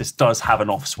crisis does have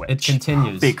an off switch. It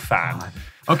continues. Big fan.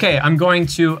 Okay, I'm going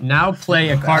to now play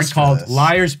a card best for called this.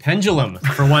 Liar's Pendulum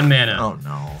for 1 mana. Oh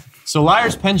no. So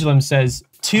Liar's Pendulum says,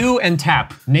 2 and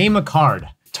tap, name a card.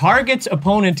 Target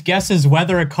opponent guesses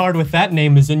whether a card with that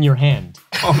name is in your hand.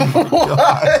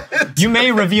 You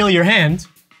may reveal your hand.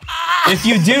 If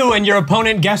you do and your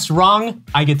opponent guessed wrong,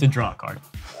 I get to draw a card.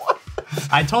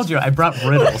 I told you, I brought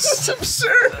riddles. It's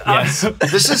absurd. Yes.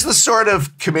 This is the sort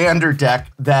of commander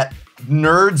deck that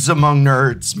nerds among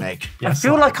nerds make. I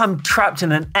feel like I'm trapped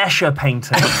in an Escher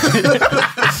painting.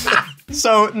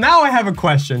 So now I have a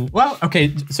question. Well,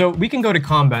 okay, so we can go to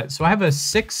combat. So I have a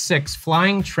 6/6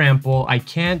 flying trample. I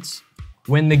can't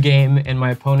win the game, and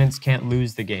my opponents can't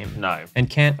lose the game. No. And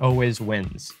can't always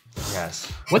wins. Yes.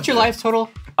 What's your life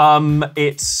total?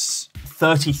 It's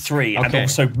 33 and Okay.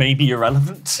 also maybe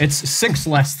irrelevant. It's 6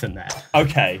 less than that.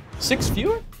 Okay. 6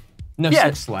 fewer? No, Yeah,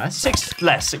 6 less. 6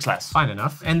 less. Fine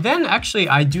enough. And then actually,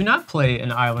 I do not play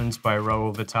an Islands by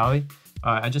Raul Vitali.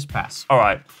 I just pass. All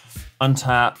right.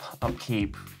 Untap,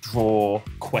 upkeep, draw,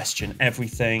 question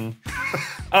everything.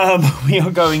 We are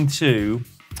going to...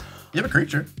 You have a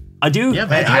creature. I do. Yeah,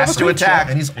 but It has to attack.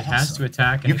 And he's It has to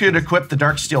attack. You could equip the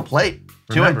dark steel plate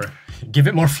to remember. it. Give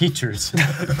it more features.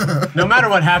 No matter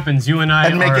what happens, you and I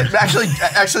And make are. it actually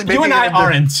make You and it I into-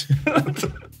 aren't.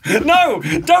 No,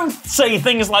 don't say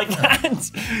things like that.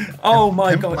 Oh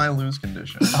my Pimp god. my lose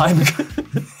condition. I'm.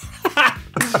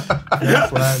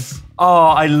 Lads. Oh,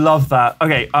 I love that.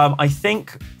 Okay, I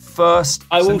think first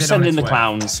I will Send it send on in the its way.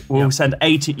 clowns. We'll Yep. send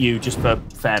 8 at you just for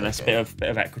fairness, Okay. bit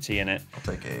of equity in it.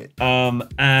 I'll take 8.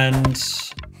 And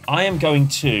I am going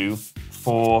to,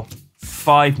 for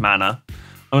 5 mana,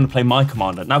 I'm going to play my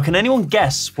commander. Now, can anyone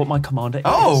guess what my commander is?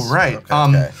 Oh, right.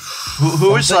 Okay.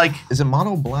 Who is like? Is it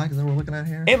mono black that we're looking at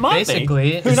here? It might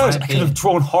Basically, be. it Who knows? might I could have be.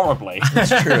 drawn horribly.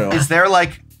 It's true. Is there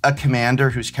like a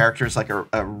commander whose character is like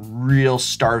a real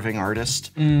starving artist,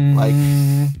 like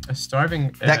A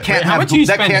starving. that can't wait, how have much are you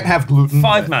that spending? can't have gluten?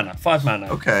 5 mana. 5 mana.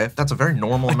 Okay, that's a very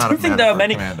normal I amount don't of think mana there are for a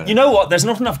many. commander. You know what? There's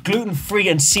not enough gluten-free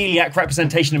and celiac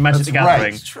representation in Magic the That's right,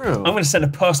 Gathering. it's true. I'm going to send a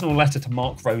personal letter to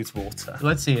Mark Rosewater.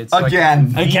 Let's see. It's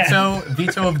Again. Like Again.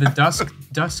 veto of the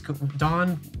dusk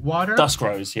dawn water. Dusk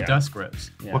Rose, yeah. Dusk rose.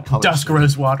 Yeah. What color? Dusk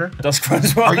rose water. Dusk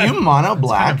Rosewater. Are you mono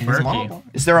black? kind of murky.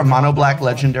 Is there a mono black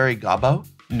legendary Gobbo?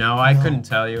 No, I couldn't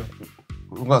tell you.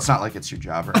 Well, it's not like it's your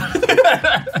job,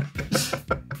 right?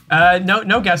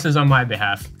 No guesses on my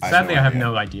behalf. Sadly, I have idea.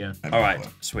 no idea. All right,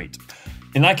 sweet.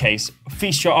 In that case,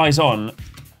 feast your eyes on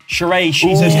Sheree,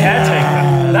 she's a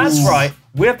caretaker. That's right,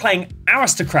 we're playing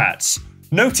aristocrats.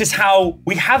 Notice how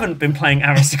we haven't been playing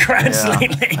aristocrats Yeah.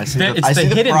 lately. I see It's I the see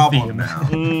the hidden problem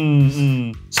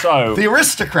theme. now. So, The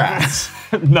aristocrats.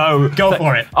 no. Go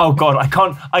for it. Oh god,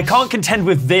 I can't contend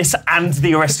with this and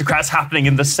the aristocrats happening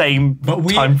in the same But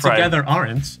we time frame. together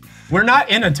aren't. We're not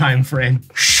in a time frame.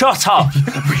 Shut up.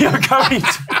 We are going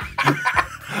to...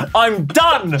 I'm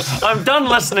done. I'm done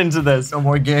listening to this. No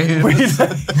more games.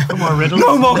 No more riddles.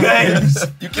 No more games.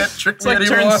 You can't trick It's me like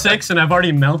anymore. turn 6 and I've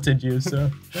already melted you,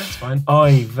 so that's fine.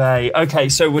 Oy vey. Okay,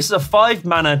 so this is a 5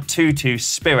 mana 2/2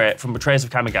 spirit from Betrayers of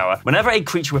Kamigawa. Whenever a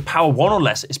creature with power 1 or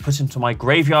less is put into my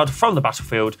graveyard from the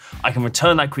battlefield, I can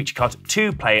return that creature card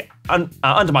to play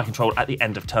under my control at the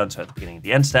end of turn, so at the beginning of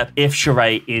the end step, if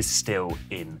Sheree is still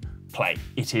in play.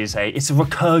 It's a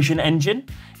recursion engine.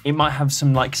 It might have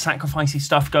some like sacrificey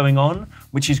stuff going on,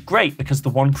 which is great because the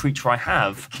one creature I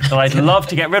have that I'd love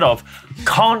to get rid of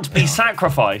can't be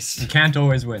sacrificed. Can't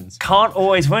always wins. Can't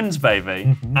always wins,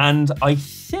 baby. And I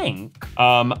think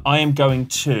I'm going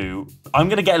to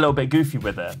get a little bit goofy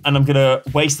with it, and I'm gonna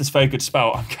waste this very good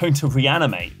spell. I'm going to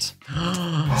reanimate.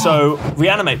 So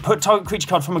reanimate, put target creature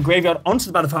card from a graveyard onto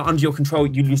the battlefield under your control.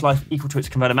 You lose life equal to its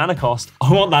converted mana cost.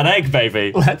 I want that egg,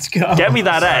 baby. Let's go. Get me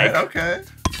that egg. Okay.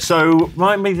 So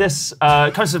remind me this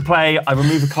comes into play. I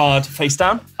remove a card face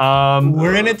down.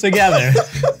 We're in it together.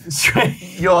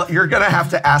 You're gonna have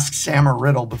to ask Sam a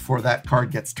riddle before that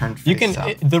card gets turned face You can.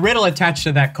 up. The riddle attached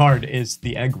to that card is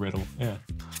the egg riddle. Yeah.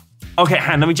 Okay,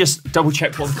 Han, let me just double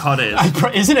check what the card is.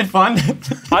 Isn't it fun?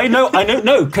 I know,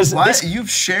 no, because Why? this, You've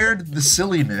shared the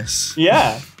silliness.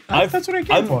 yeah. That's what I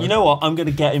came for. You know what? I'm going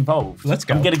to get involved. Let's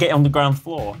go. I'm going to get on the ground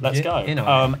floor. Let's Get go. in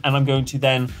on And I'm going to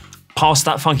then pass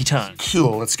that funky turn.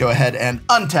 Cool. Let's go ahead and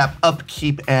untap,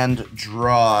 upkeep, and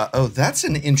draw. Oh, that's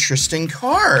an interesting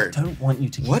card. I don't want you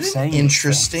to keep What saying an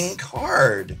interesting things.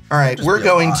 card. All right, Just we're be a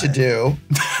going lie. to do.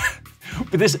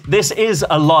 But this is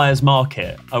a liar's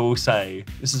market, I will say.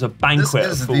 This is a This banquet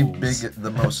is of the fools.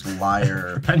 the most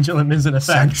liar Pendulum is in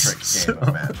effect. centric game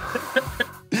of Magic.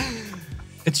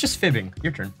 It's just fibbing.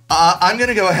 Your turn. I'm going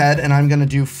to go ahead and I'm going to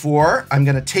do 4. I'm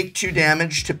going to take 2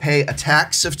 damage to pay a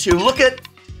tax of 2. Look at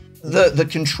the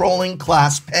controlling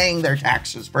class paying their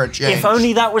taxes for a change. If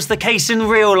only that was the case in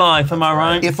real life, am I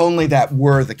right? If only that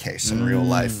were the case in real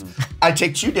life. I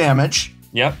take 2 damage.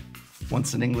 Yep.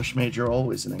 Once an English major,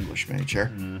 always an English major.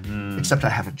 Except I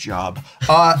have a job.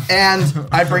 And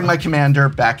I bring my commander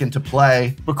back into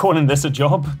play. We're calling this a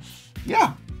job.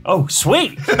 Yeah. Oh,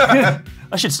 sweet.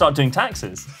 I should start doing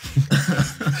taxes.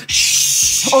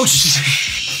 Oh,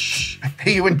 shh. I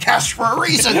pay you in cash for a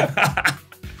reason.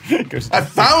 Goes I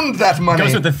found that money.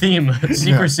 Goes with the theme.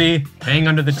 Secrecy, paying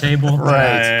under the table.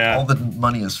 Right. All the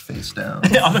money is face down.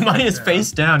 All the money is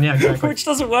face down. Yeah, exactly. Which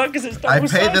doesn't work because it's I pay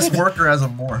double-sided. this worker as a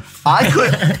morph.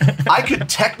 I could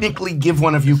technically give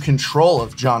one of you control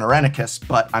of John Arenicus,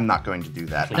 but I'm not going to do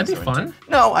that. That'd be fun.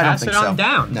 No, I don't Pass think it so. on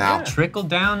down. No. Trickle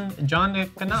down John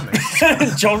economics.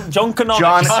 John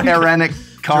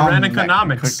Canonics. John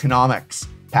Economics. Economics.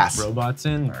 Pass. Robots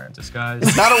in disguise.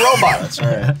 It's not a robot. That's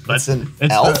right. It's an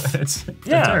elf. It's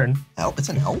Yeah. turn. It's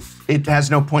an elf? It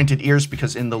has no pointed ears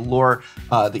because in the lore,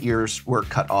 the ears were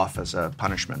cut off as a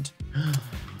punishment.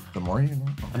 The more you know.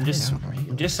 I'm just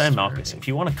saying, Marcus, if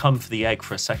you want to come for the egg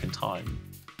for a second time,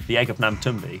 The egg of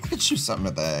Namtumbi. I could shoot something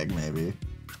at the egg, maybe.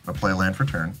 I'll play a land for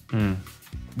turn.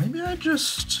 Maybe I get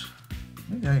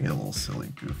a little silly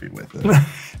goofy with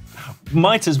it.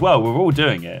 Might as well. We're all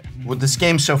doing it. Well, this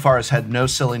game so far has had no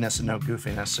silliness and no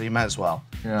goofiness, so you might as well.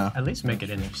 Yeah. At least make it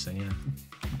interesting, yeah.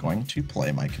 I'm going to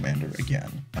play my commander again,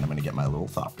 and I'm going to get my little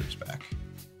Thopters back.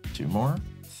 2 more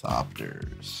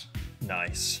Thopters.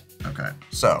 Nice. Okay,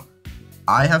 so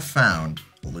I have found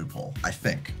a loophole, I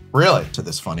think, Really? to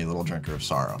this funny little drinker of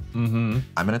sorrow. I'm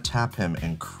going to tap him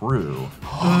and crew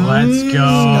Let's go.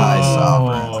 Sky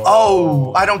Sovereign.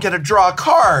 Oh, I don't get to draw a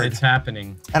card, It's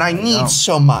happening. and I need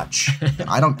so much.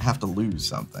 I don't have to lose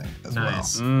something as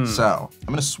Nice. well. So I'm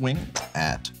going to swing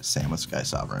at Sam with Sky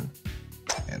Sovereign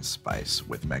and Spice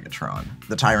with Megatron.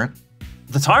 The Tyrant,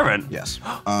 The Tyrant? yes.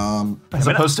 As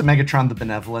opposed to Megatron the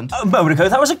Benevolent. A moment ago,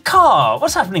 that was a car.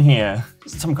 What's happening here?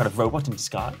 Is it some kind of robot in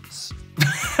disguise?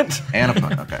 And a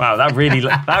pun, okay. Wow, that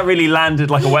really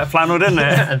landed like a wet flannel, didn't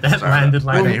it? That landed I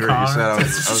like didn't a hear what you said. car. I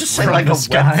was Just right like in a the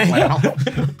sky.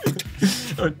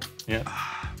 flannel. Yeah.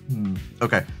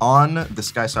 Okay, on the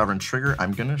Sky Sovereign trigger,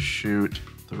 I'm gonna shoot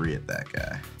 3 at that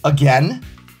guy. Again?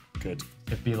 Good.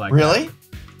 It'd be like Really?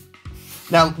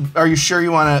 Now, are you sure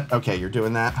you want to? Okay, you're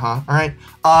doing that, huh? All right.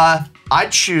 I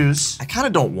choose. I kind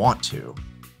of don't want to,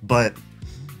 but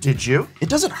Did you? it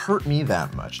doesn't hurt me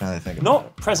that much now that I think about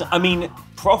Not present. I mean,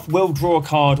 Prof will draw a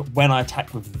card when I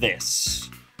attack with this.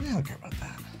 it. Yeah, I don't care about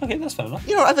that. Okay, that's fair enough.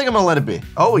 You know, I think I'm gonna let it be.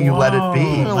 Oh, you let it I'm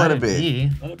be. gonna let it be.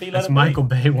 Let it be. As Michael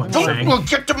Bay once sang. We'll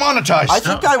get demonetized. I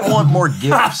think I want more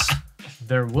gifts.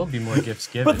 There will be more gifts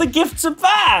given. But the gifts are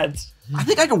bad. I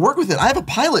think I can work with it. I have a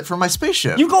pilot for my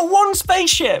spaceship. You've got 1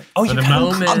 spaceship. Oh, you the can.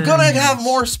 moment. I'm gonna have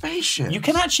more spaceships. You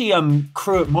can actually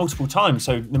crew it multiple times.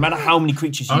 So no matter how many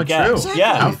creatures you Oh, get, true. Exactly.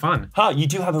 yeah, How fun. Huh, you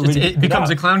do have a really. It good becomes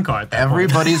a app. clown car at that point.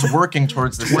 Everybody's working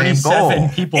towards the same 27 goal.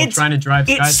 people trying to drive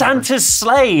It's skyscrapers. Santa's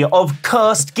sleigh of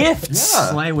cursed gifts. Yeah.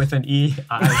 Sleigh with an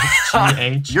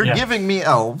E-I-G-H. You're Yeah. giving me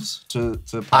elves to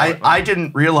pilot. I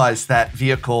didn't realize that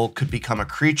vehicle could become a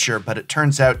creature, but it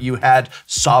turns out you had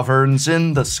sovereigns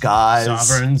in the skies.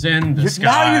 Sovereigns in the skies.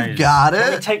 Now you've got Can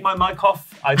we it. take my mic off?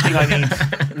 I think I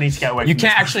need to get away. You from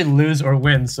can't this. actually lose or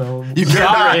win, so You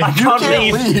sorry. I You can't can't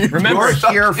leave. leave. Remember,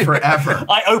 You're here forever.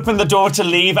 I open the door to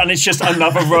leave, and it's just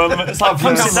another room. It's like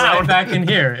come punch it right down. back in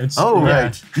here. It's Oh, yeah.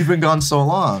 right. You've been gone so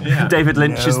long. Yeah. David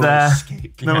Lynch is No there.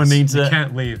 escape. No one needs You it.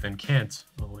 can't leave and can't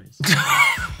always.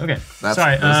 Okay, That's-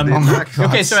 sorry. that's the exact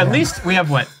Okay, so at concept. least we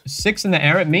have what 6 in the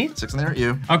air at me. 6 in there at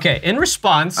you. Okay, in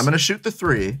response. I'm gonna shoot the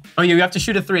 3. Oh, you have to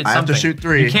shoot a 3 at I have something. to shoot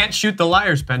 3. You can't shoot the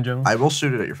liar's pendulum. I will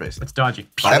shoot it at your face. It's dodgy.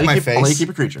 I'll At let my you keep- I'll let you face. keep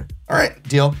a creature. All right,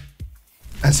 deal.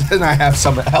 And then I have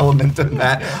some element in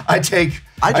that. I take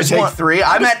I just take want- 3.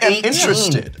 I I'm just at am 18.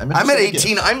 interested. I'm I'm at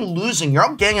interested in 18. I'm losing. You're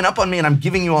all ganging up on me, and I'm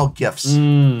giving you all gifts.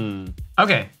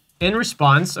 Okay, in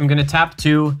response, I'm gonna tap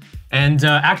 2 and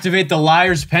activate the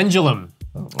liar's pendulum.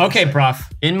 Okay, Prof.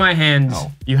 In my hand,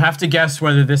 Oh. you have to guess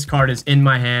whether this card is in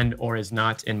my hand or is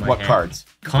not in my What hand. card?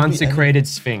 Consecrated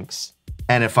Sphinx.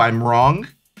 And if I'm wrong,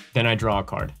 Then I draw a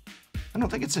card. I don't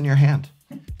think it's in your hand.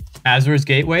 Azur's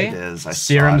Gateway. It is. I saw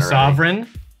Serum it already. Sovereign.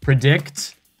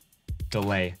 Predict.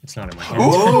 Delay. It's not in my hand.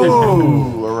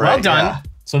 Ooh, all right, Well done. yeah.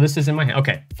 So this is in my hand.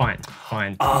 Okay, fine.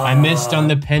 I missed on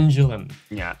the pendulum.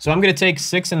 Yeah. So I'm gonna take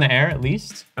 6 in the air at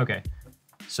least. Okay.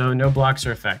 So no blocks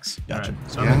or effects. Gotcha.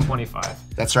 Alright, so I'm at 25.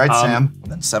 That's right, Sam.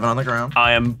 And then 7 on the ground.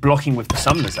 I am blocking with the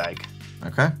Summoner's Egg.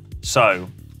 Okay. So,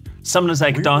 Summoner's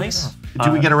Egg dice.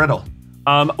 Do we get a riddle?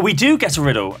 We do get a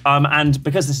riddle, and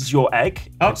because this is your egg,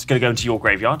 Oh. it's going to go into your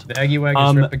graveyard. The Eggy Wag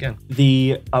is rip again.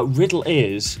 The riddle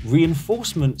is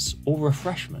reinforcements or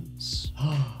refreshments.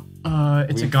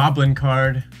 It's a goblin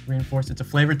card. Reinforced. It's a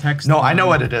flavor text. No, I know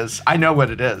what it is. I know what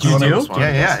it is. You do?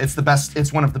 Yeah. It's the best.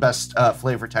 It's one of the best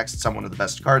flavor texts on one of the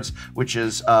best cards, which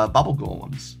is bubble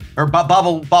golems or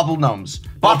bubble gnomes.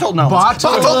 Bottle gnomes.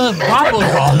 Bottle golems.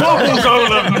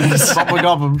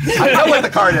 I know what the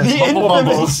card is. Bubble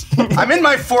bubbles. I'm in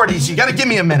my 40s. You got to give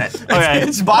me a minute. Okay.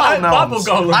 It's bottle Bubble gnomes.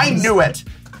 golems. I knew it.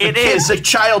 It The kid- is. The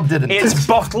child didn't. It's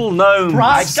Bottle Gnomes.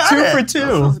 I got 2 it. for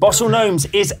 2. Bottle Gnomes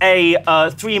is a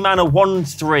 3-mana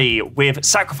 1/3 with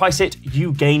sacrifice it,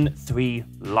 you gain 3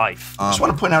 life. I just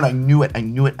want to point out I knew it. I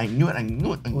knew it. I knew it. I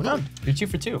knew it. I knew it. You're 2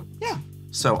 for 2. Yeah.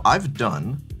 So I've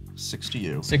done 6 to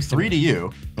you, 6 to 3 me. to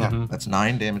you. Yeah. That's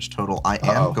 9 damage total. I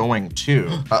Uh-oh. am going to,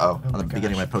 Uh-oh. on the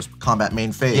beginning of my post-combat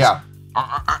main phase, Yeah.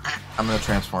 I'm going to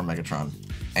transform Megatron.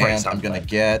 Great And stuff, I'm going to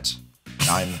get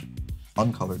 9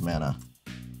 uncolored mana,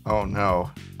 Oh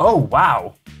no. Oh,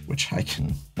 wow. which I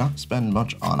can not spend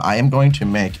much on. I am going to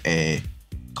make a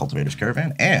Cultivator's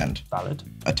Caravan and Valid.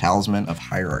 a Talisman of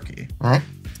Hierarchy. All right.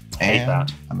 Hate And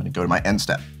that. I'm going to go to my end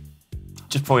step.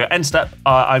 just before your end step,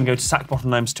 I'm going to sack bottom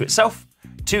gnomes to itself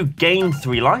to gain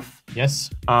 3 life. Yes.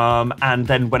 And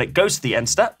then when it goes to the end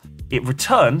step, it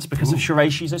returns because of Shirei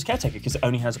Shizo's Caretaker, because it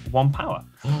only has 1 power.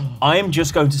 I am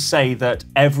just going to say that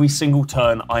every single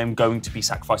turn I am going to be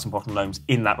sacrificing bottom gnomes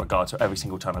in that regard, so every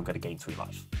single turn I'm going to gain 3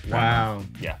 life. Wow.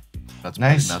 Yeah. That's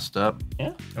Nice. pretty messed up.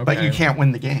 Yeah. But you can't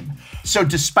win the game. So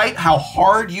despite how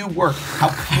hard you work, how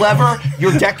clever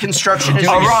your deck construction is,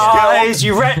 Arise,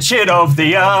 you wretched of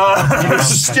the earth!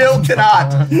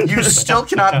 you still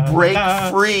cannot break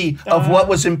free of what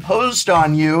was imposed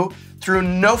on you through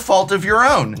no fault of your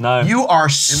own. No. You are a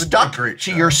stuck great to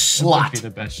show. your Be slot.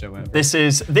 the best show ever. This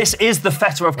is the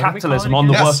fetter of do we call capitalism it on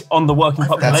the again? Yes. on the working That's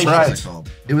population. right. what it's called.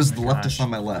 It was the leftist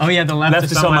on my left. Oh yeah, the left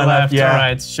is on my left. yeah. All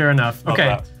right, sure enough. Okay,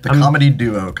 that. The comedy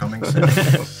duo coming soon.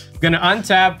 gonna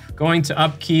untap, going to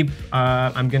upkeep.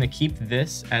 I'm gonna keep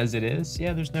this as it is.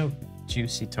 Yeah, there's no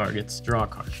juicy targets. Draw a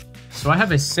card. So I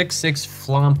have a 6/6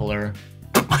 Flompler.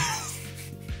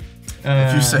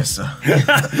 If you say so.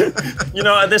 You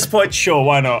know, at this point, sure,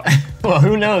 why not? Well,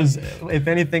 who knows if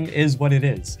anything is what it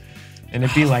is. And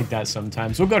it'd be like that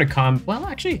sometimes. We'll go to well,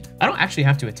 actually, I don't actually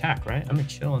have to attack, right? I'm gonna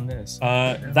chill on this.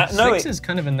 That 6 is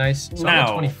kind of a nice, so I'm Now-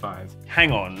 at 25.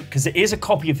 Hang on, because it is a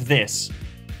copy of this.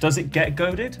 Does it get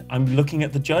goaded? I'm looking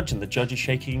at the judge, and the judge is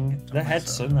shaking their head,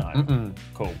 so no.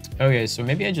 Cool. Okay, so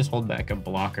maybe I just hold back a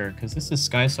blocker, because this is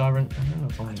Sky Sovereign. I don't know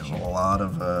if I'm gonna There's check. a lot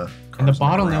of And the cars in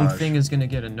bottle gnome garage. thing is gonna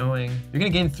get annoying. You're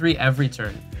gonna gain 3 every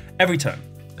turn. Every turn.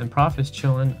 And Prof is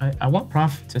chilling. I want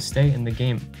Prof to stay in the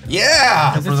game.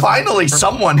 Yeah, finally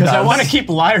someone does. Because I want to keep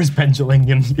Liar's Pendulum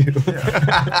in you.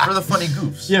 For the funny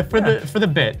goofs. Yeah, for the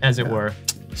bit, as it were.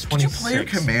 Did you play your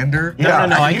commander? No,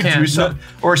 I you can't. do some-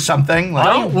 or something. Like,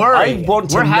 Don't worry. I want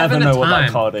to We're never having a know what that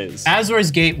time. card is. Azor's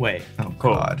Gateway. oh,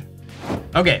 Cool. God.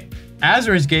 Okay.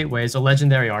 Azor's Gateway is a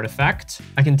legendary artifact.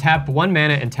 I can tap 1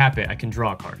 mana and tap it. I can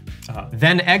draw a card.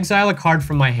 Then exile a card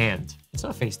from my hand. It's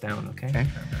not face down, okay?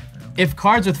 If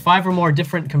cards with 5 or more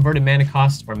different converted mana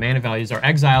costs or mana values are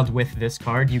exiled with this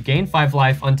card, you gain 5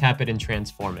 life, untap it, and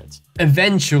transform it.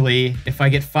 Eventually, if I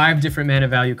get 5 different mana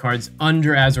value cards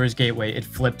under Azor's Gateway, it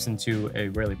flips into a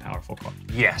really powerful card.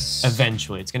 Yes.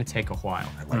 Eventually, it's gonna take a while.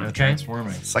 Okay?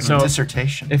 Transforming. It's like So- a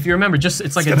dissertation. If you remember,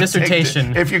 it's like a Gonna take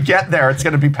dissertation. if you get there, it's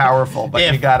going to be powerful, but you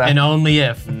If gotta. and only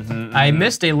if. I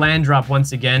missed a land drop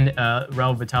once again,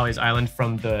 Rel Vitali's Island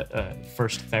from the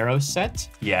first Theros set.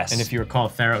 Yes. And if you recall,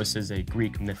 Theros is a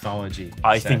Greek mythology.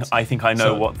 I set. think I know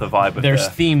So what the vibe of There's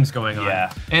the... themes going on.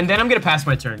 Yeah. And then I'm gonna pass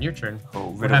my turn. Your turn.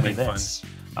 Cool, We're riddle me having fun. this.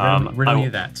 Riddle I me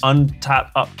will that.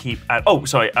 Untap, upkeep,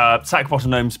 and sack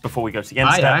bottom gnomes before we go to the end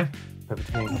Aye, step. aye.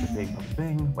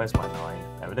 Bing. Where's my 9?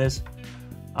 There it is.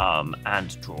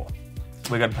 And draw.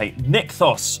 We're going to play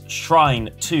Nykthos, Shrine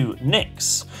to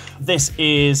Nyx. This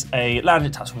is a land,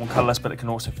 it taps for 1 colorless, but it can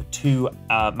also for 2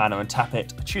 mana and tap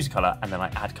it. I choose a color, and then I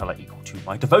add color equal to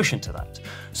my devotion to that.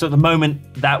 So at the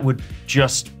moment, that would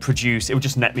just produce, it would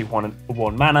just net me one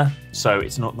mana, so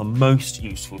it's not the most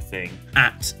useful thing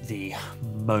at the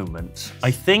moment.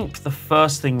 I think the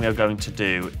first thing we are going to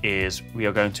do is we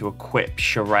are going to equip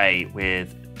Shirei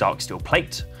with Dark Steel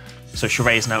Plate. So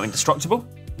Shirei is now indestructible.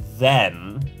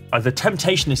 Then the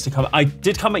temptation is to come. I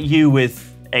did come at you with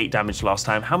 8 damage last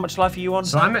time. How much life are you on?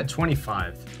 So I'm at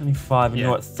 25. 25, and Yeah.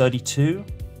 you're at 32.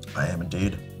 I am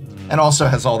indeed. and also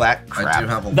has all that crap. I do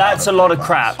have a That's a lot lot of of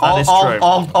crap. That all, is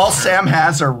all, true. all Sam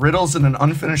has are riddles and an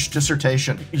unfinished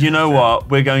dissertation. You know what?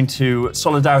 We're going to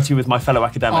solidarity with my fellow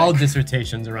academic. All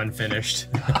dissertations are unfinished.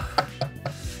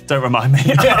 Don't remind me.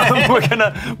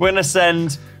 we're gonna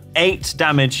send 8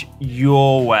 damage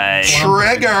your way.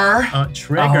 Trigger.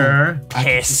 Trigger.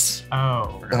 Piss.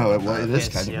 Oh. Oh, well, it is Yes,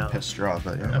 kind of yeah. a piss draw,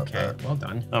 but yeah. Okay, well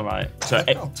done. All right. So I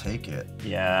think I'll take it.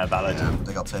 yeah, valid. Yeah, I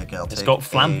think I'll take it. It's got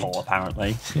flample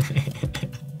apparently.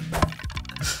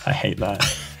 I hate that.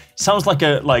 Sounds like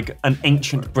an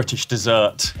ancient British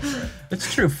dessert.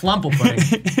 It's true, flumple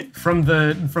pudding from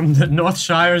the North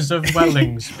Shires of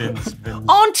Wellings.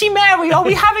 Auntie Mary, are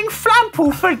we having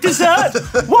flample for dessert?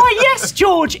 Why, yes,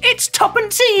 George. It's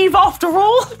Tuppence Eve after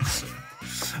all.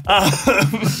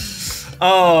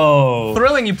 Oh.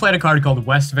 Thrilling, you played a card called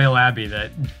Westvale Abbey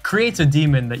that creates a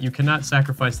demon that you cannot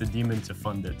sacrifice the demon to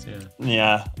fund it. Yeah.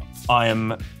 Yeah, I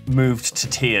am moved to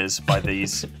tears by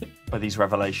these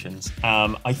revelations.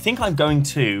 I think I'm going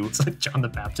to. It's like John the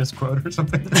Baptist quote or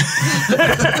something.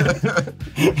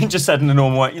 He just said in a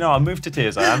normal way, I'm moved to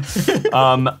tears, I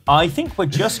am. I think we're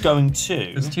just going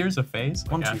to. Is tears a phase?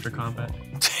 Like 1, 2, after 3, combat?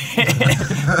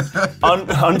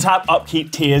 Untap,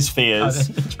 upkeep, tears, fears.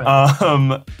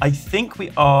 I think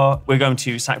we're going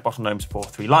to sack bottom gnomes for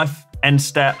 3 life. End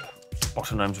step,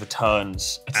 bottom gnomes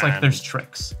returns. It's like there's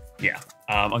tricks. Yeah.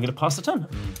 I'm going to pass the turn.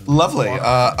 Lovely.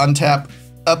 Untap,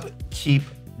 upkeep,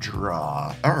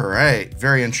 draw. All right.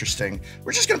 Very interesting.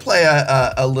 We're just going to play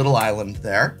a little island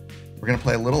there. We're going to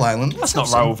play a little island. That's not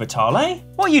Raoul Vitale.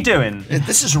 What are you doing?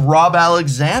 This is Rob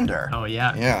Alexander. Oh,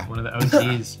 yeah. Yeah. One of the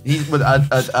OGs. He's with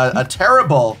a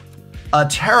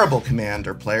terrible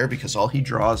commander player because all he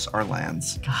draws are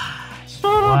lands.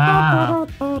 Wow.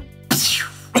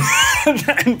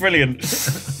 Brilliant.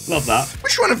 Love that.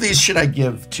 Which one of these should I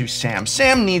give to Sam?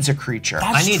 Sam needs a creature.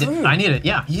 I need it.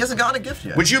 Yeah. He hasn't gotten a gift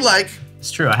yet. Would you like?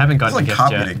 It's true. I haven't gotten a He gift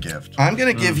copied a yet. gift. I'm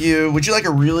gonna give you. Would you like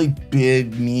a really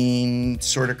big, mean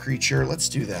sort of creature? Let's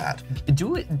do that.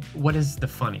 Do it. What is the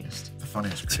funniest? The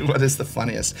funniest creature. What is the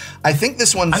funniest? I think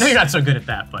this one's. I know you're not so good at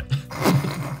that, but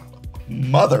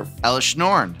Mother. Elish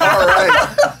Norn. All right.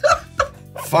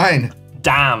 Fine.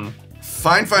 Damn.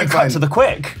 Fine. Cut to the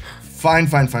quick. Fine.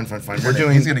 We're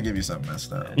doing. He's gonna give you something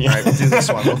messed up. All right, we'll do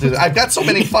this one. We'll do that. I've got so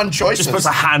many fun choices. Just puts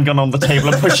a handgun on the table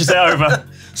and pushes it over.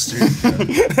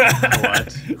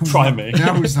 what? Try me.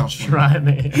 Now who's not Try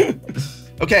me.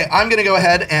 Okay, I'm gonna go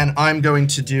ahead and I'm going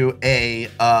to do a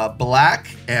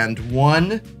black and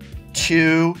 1,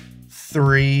 2,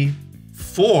 3,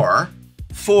 4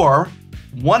 for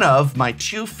one of my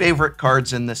 2 favorite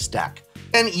cards in this deck.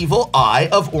 An Evil Eye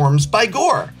of Orms by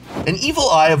Gore. An Evil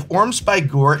Eye of Orms by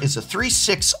Gore is a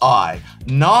 3/6 eye.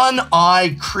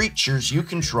 Non-eye creatures you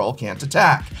control can't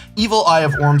attack. Evil Eye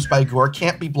of Orms by Gore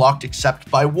can't be blocked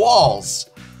except by walls.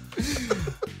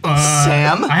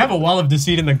 Sam? I have a wall of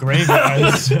deceit in the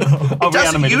graveyard. So.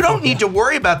 You don't need to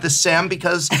worry about this, Sam,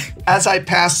 because as I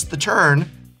pass the turn,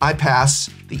 I pass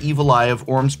the Evil Eye of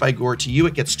Orms by Gore to you.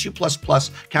 It gets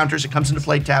 2/++ counters. It comes into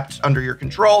play tapped under your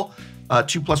control.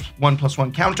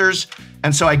 2+1/+1 counters.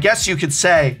 And so I guess you could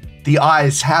say the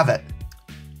eyes have it.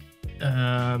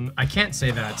 I can't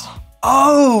say that.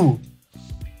 Oh!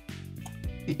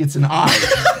 It's an eye.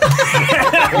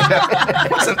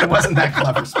 it wasn't that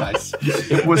clever, Spice.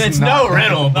 It was It's not. no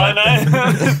riddle, but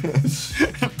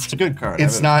It's a good card.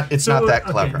 It's not that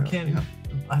clever. Okay,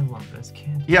 I love this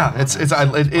candy. Yeah,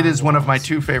 it is one of my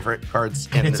 2 favorite cards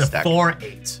in It's this a deck.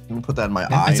 4/8. I'm gonna put that in my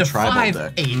eye It's a tribal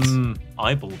deck. 5/8.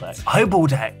 Eyeball deck. Eyeball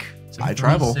deck. It's a Eye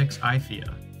tribal. 3/6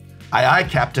 Ifia. Aye,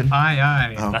 Captain.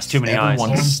 Aye. Oh, That's too many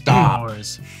everyone eyes. stop.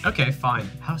 Yours. Okay, fine.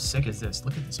 How sick is this?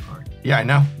 Look at this card. Yeah, I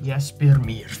know. Yes,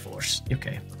 Mir Force.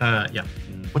 Okay. Yeah.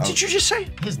 What did you just say?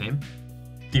 His name.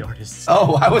 The artist's.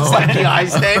 Oh, I was like the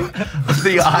eye's name.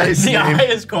 The eye's The name. eye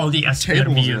is called Jesper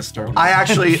Tables in Mir a store. I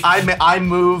actually, I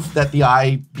move that the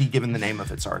eye be given the name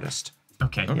of its artist.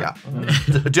 Okay. Yeah.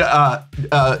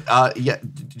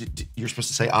 You're supposed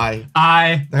to say I.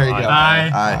 I. There you go.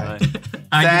 Aye.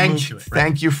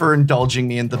 Thank you for indulging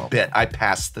me in the bit. I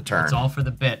passed the turn. It's all for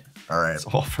the bit. All right. It's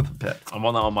all for the bit. I'm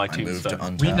on that on my I moved to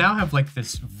tombstone. untap. We now have like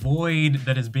this void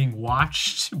that is being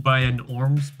watched by an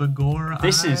Ormsbagor.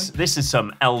 This is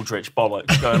some eldritch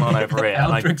bollocks going on over here.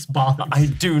 and Eldritch bollocks. I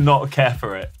do not care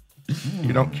for it.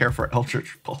 You don't care for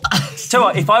Eldritch Bull. So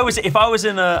what, if I was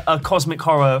in a cosmic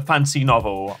horror fantasy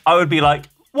novel, I would be like,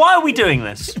 why are we doing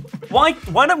this? Why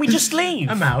don't we just leave?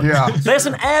 I'm out. Yeah. There's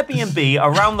an Airbnb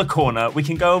around the corner. We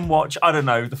can go and watch, I don't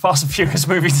know, the Fast and Furious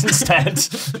movies instead.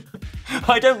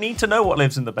 I don't need to know what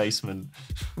lives in the basement.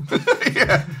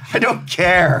 Yeah, I don't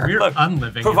care. We're Look,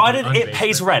 unliving. Provided in the it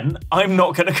pays unbasement. rent, I'm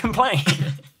not going to complain.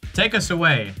 Take us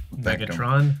away, Thank you.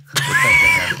 Megatron.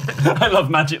 I love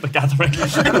Magic the Gathering.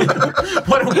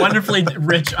 What a wonderfully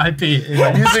rich IP.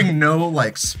 I'm using no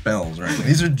like spells right now.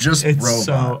 These are just It's robots.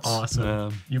 so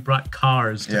awesome. You brought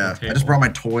cars to Yeah, the table. I just brought my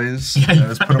toys. Yeah, and you I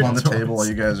just put them on the brought table while toys.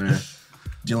 you guys are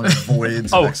dealing with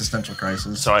voids Oh. and existential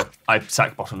crisis. So I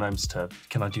sack bottom gnomes to,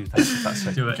 can I do that? If that's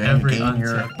okay? Do it Can every gain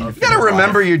your- untap. You gotta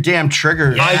remember your damn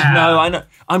triggers. Yeah. I know.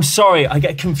 I'm sorry. I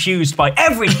get confused by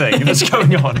everything that's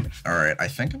going on. All right, I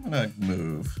think I'm gonna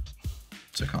move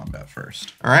to combat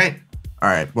first. All right. All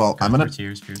right, well, I'm gonna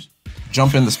Cheers.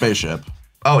 jump in the spaceship.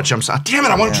 Oh, it jumps out. Damn it,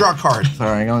 I want to draw a card.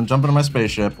 Sorry, I'm gonna jump into my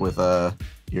spaceship with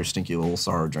your stinky little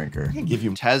sorrow drinker. I can give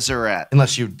you Tezzeret.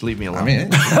 Unless you leave me alone. I mean,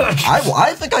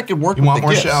 I think I could work you with want the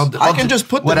more gifts. shell? I can just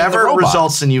put them in the whatever robots.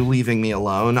 results in you leaving me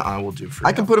alone, I will do for you.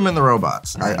 I can put them in the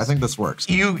robots. I think this works.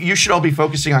 You should all be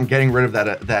focusing on getting rid of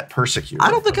that persecutor.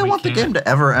 I don't think I we want the can't. game to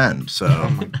ever end, so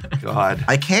God.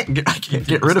 I can't get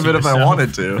do rid of this it to if I yourself.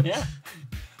 wanted to. Yeah.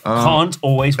 Can't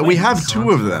always win. We have two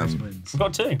of them. We've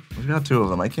got two. We've got two of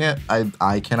them.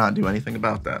 I cannot do anything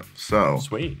about that. So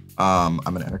Sweet. I'm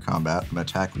gonna enter combat. I'm gonna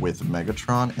attack with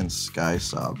Megatron and Sky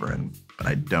Sovereign, but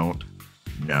I don't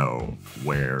know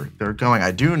where they're going.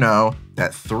 I do know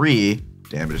that 3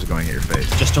 damage is going at your face.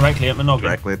 Just directly at the noggin.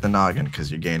 Directly at the noggin, because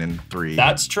you're gaining 3.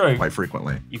 That's true. Quite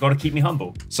frequently. You got to keep me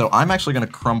humble. So I'm actually going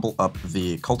to crumble up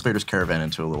the Cultivator's Caravan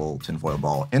into a little tinfoil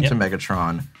ball into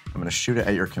Megatron. I'm going to shoot it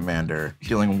at your commander,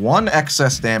 dealing 1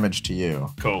 excess damage to you.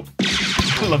 Cool.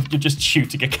 I love you just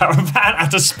shooting a caravan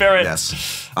at a spirit.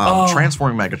 Yes.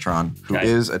 Transforming Megatron, who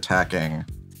is attacking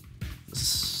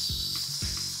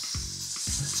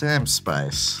Sam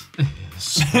Spice.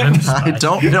 I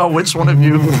don't know which one of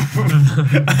you.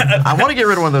 I want to get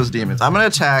rid of one of those demons. I'm going to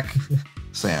attack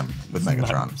Sam with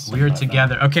Megatron. We're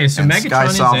together. Okay, so And Megatron Sky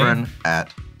is Sovereign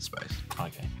at Spice.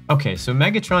 Okay. Okay, so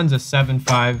Megatron's a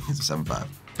 7/5. He's a 7/5.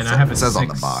 And I have a It says on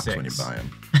the 6/6. box when you buy him.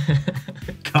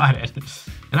 Got it.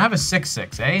 And I have a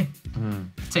 6/6, eh?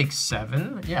 Take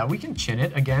 7. Yeah, we can chin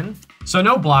it again. So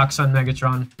no blocks on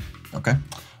Megatron. Okay.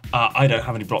 I don't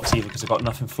have any blocks either because I've got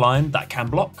nothing flying that can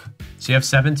block. So you have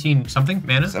 17 something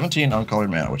mana? 17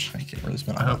 uncolored mana, which I can't really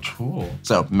spend on Oh, much. cool.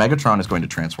 So Megatron is going to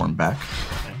transform back.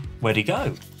 Where'd he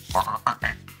go?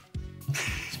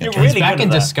 You're He's really back good in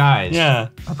at that. disguise. Yeah.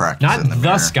 I practice Not in the the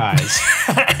mirror. skies,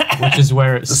 which is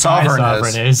where the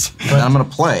Sovereign is. And I'm going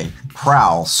to play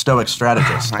Prowl, Stoic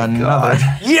Strategist. Another.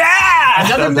 Yeah!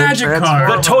 Another magic transform.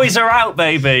 card. The toys are out,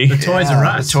 baby. The Toys R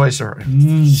Us. The toys are.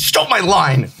 Stole my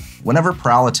line. Whenever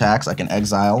Prowl attacks, I can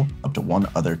exile up to 1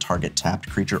 other target tapped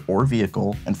creature or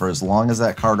vehicle, and for as long as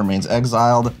that card remains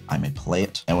exiled, I may play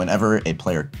it. And whenever a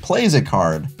player plays a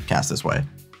card cast this way,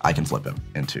 I can flip him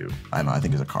into, I don't know, I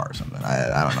think it's a car or something.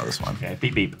 I don't know this one. Okay,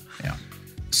 beep beep. Yeah.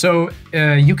 So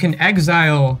you can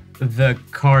exile the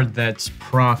card that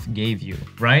Prof gave you,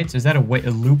 right? Is that a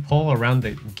loophole around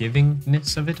the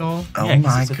givingness of it all? Oh Yeah, 'cause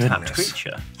my it's a tapped goodness.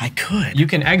 creature. I could. You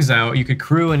can exile, you could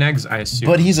crew an exile, I assume.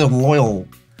 But he's a loyal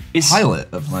Is, pilot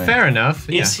of my. Fair enough.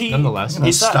 Is yeah, he- nonetheless.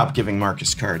 Is that- Stop giving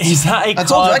Marcus cards. is that a I card?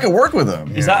 told you I could work with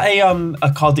him. Is that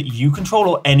a card that you control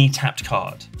or any tapped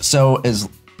card? So it's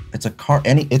a card.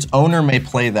 Its owner may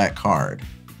play that card.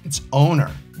 It's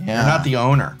owner. Yeah. You're not the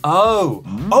owner. Oh.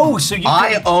 Oh, so you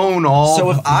I can, own all. So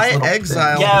of if these I little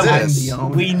exile things. Yeah, I'm this, the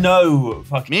owner. we know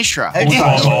fucking Mishra.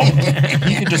 exile,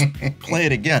 you can just play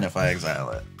it again if I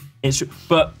exile it. it's true.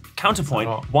 But counterpoint,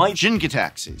 Oh. why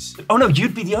Jin-Gitaxis. Oh no,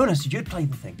 you'd be the owner, so you'd play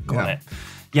the thing. Got Yeah. it.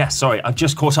 Yeah, sorry, I've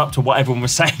just caught up to what everyone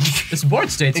was saying. This board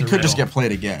state's It a could just riddle. get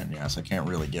played again. Yes, I can't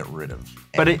really get rid of.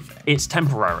 But anything. it's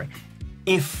temporary.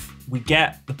 If we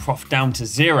get the prof down to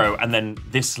 0 and then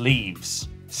this leaves,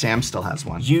 Sam still has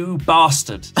one. you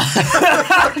bastard. I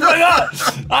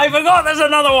forgot there's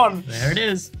another one. There it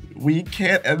is. We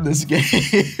can't end this game.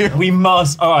 We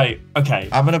must. All right, okay.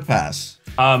 I'm gonna pass.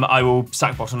 I will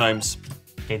sack Bottle Gnomes,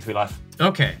 gain 3 life.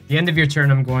 Okay, at the end of your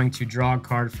turn, I'm going to draw a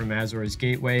card from Azor's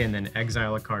Gateway and then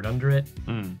exile a card under it.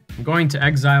 I'm going to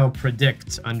exile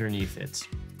Predict underneath it,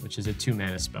 which is a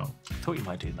 2-mana spell. I thought you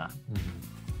might do that.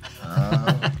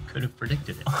 Could have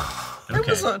predicted it. It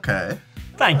Okay, was okay.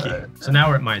 Thank you. so now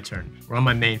we're at my turn. We're on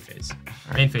my main phase.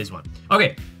 Main phase 1.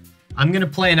 Okay, I'm gonna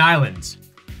play an island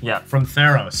Yeah. from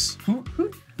Theros. Who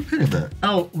did that?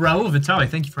 Oh, Raul Vitali,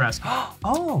 thank you for asking.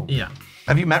 Oh. Yeah,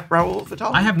 Have you met Raul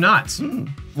Vitali? I have not.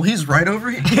 Well, he's right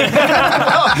over here.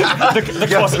 The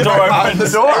closet door opens. the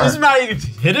door. He's my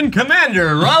hidden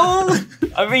commander, Raul.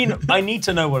 I mean, I need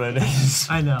to know what it is.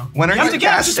 I know. When are you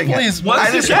casting it? please, once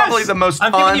That you is guess. probably the most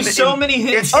I've given you so many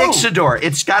hints. It's Ixidor.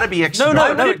 It's got to be Ixidor. No,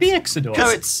 Why would it be Ixidor? No,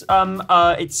 it's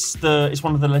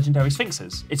one of the legendary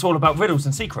sphinxes. It's all about riddles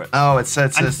and secrets. Oh, it's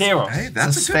and Theros. Hey, it's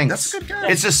that's a a sphinx. That's a good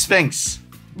guy. It's a sphinx.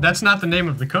 That's not the name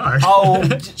of the card. Oh.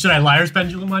 Should I Liar's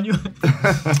Pendulum on you?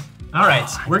 All right,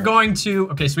 we're going to.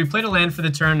 Okay, so we played a land for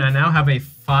the turn. I now have a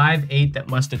 5/8 that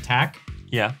must attack.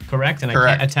 Yeah. Correct, and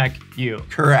Correct. I can't attack you.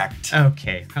 Correct.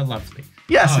 Okay, how lovely.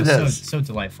 Yes, it so, is. So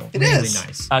delightful. It really is.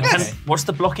 nice. Can, what's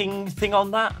the blocking thing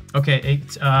on that? Okay,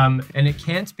 and it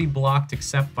can't be blocked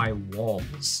except by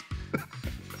walls.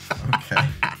 Okay.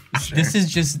 This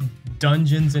is just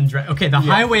Dungeons and Dragons. Okay, the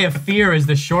Highway of Fear is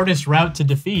the shortest route to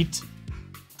defeat.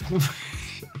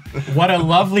 What a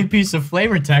lovely piece of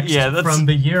flavor text from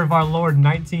the year of our Lord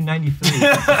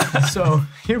 1993. So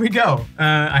here we go.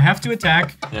 I have to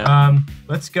attack. Yeah.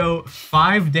 Let's go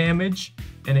 5 damage,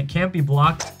 and it can't be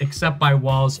blocked except by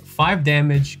walls. 5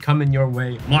 damage coming your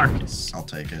way, Marcus. I'll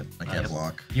take it. I can't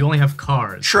block. You only have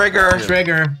cars. Trigger.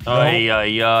 Trigger. Ay,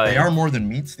 ay, ay. They are more than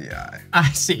meets the eye.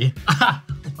 I see. Oh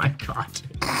my god.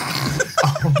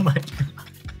 Oh my god.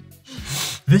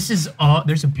 This is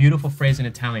there's a beautiful phrase in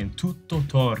Italian, tutto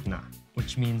torna,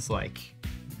 which means like,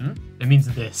 it means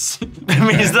this. It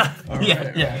means that.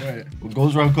 Yeah. What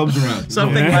goes around comes around.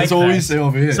 Something like That's all we that. say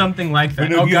over here. Something like that.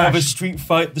 Whenever Oh you have a gosh, street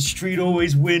fight, the street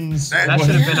always wins. that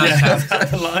should have been untapped.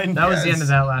 That line. That was the end of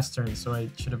that last turn, so I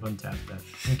should have untapped that.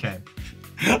 Okay.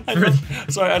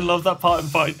 I love that part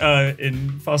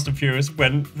in Fast and Furious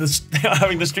when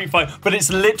having the street fight, but it's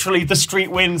literally the street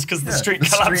wins because the street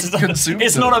collapses.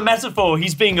 It's not a metaphor.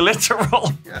 He's being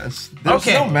literal. Yes. There's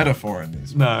no metaphor in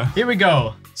these. No. Here we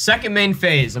go. Second main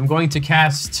phase. I'm going to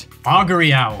cast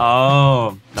Augury Owl.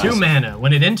 Oh. 2 mana.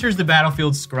 When it enters the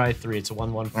battlefield, scry 3. It's a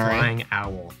 1/1 flying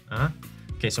owl.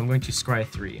 Okay, so I'm going to scry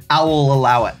 3. Owl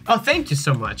allow it. Oh, thank you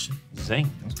so much. Zing.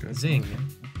 That's good. Zing.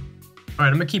 All right,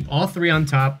 I'm gonna keep all 3 on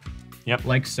top. Yep.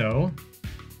 Like so.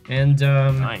 And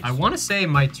Nice. I want to say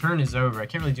my turn is over. I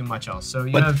can't really do much else. So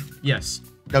you have yes.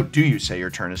 No, do you say your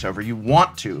turn is over? You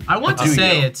want to. I want to Do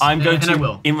say you? it's. I'm going and to, I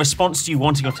will. in response to you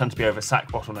wanting your turn to be over, sack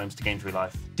bottle gnomes to gain 3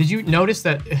 life. Did you notice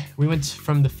that we went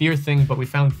from the fear thing, but we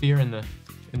found fear in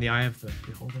the eye of the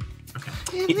beholder? Okay.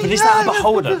 But is that a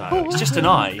beholder though? It's just an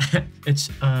eye. It's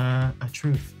a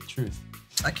truth.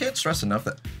 I can't stress enough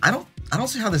that I don't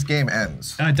see how this game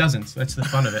ends. It doesn't. That's the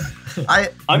fun of it.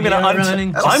 I'm gonna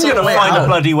running. find a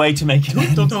bloody way to make it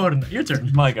end. Your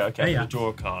turn. My go. Okay. Yeah. Draw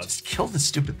a card. Kill the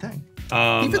stupid thing.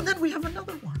 Even then, we have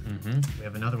another one. We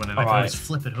have another one, and I All can always right.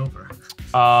 flip it over.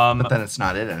 But then it's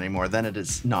not it anymore. Then it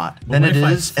is not. Well, Then what it if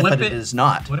I is, flip but it? it is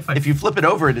not. What if I- If you flip it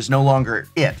over, it is no longer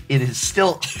it. It is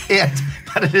still it,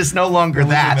 but it is no longer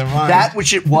that. their mind. That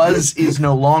which it was is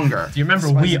no longer. Do you remember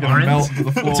we gonna melt aren't to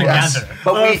the floor. together? Yes,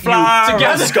 but we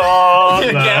Together,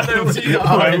 Together we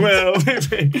I are. will.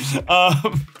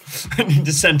 I need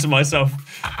to center myself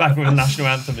back with the national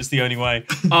anthem. It's the only way.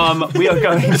 We are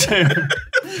going to.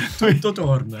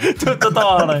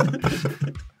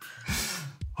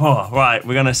 Oh, right.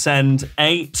 We're gonna send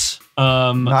 8.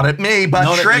 Not at me, but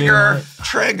Not at trigger. you.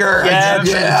 Trigger. Yeah,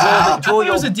 Yeah. I thought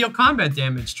it was a deal combat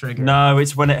damage trigger. No,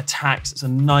 it's when it attacks. It's a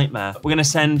nightmare. We're gonna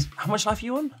send. How much life are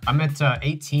you on? I'm at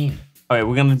 18 Okay,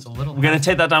 we're little gonna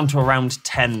take that down to around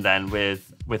 10 then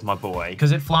with my boy.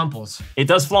 because it flomples, It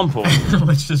does flumple.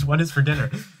 which is what is for dinner.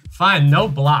 Fine, no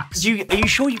blocks. Are you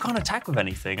sure you can't attack with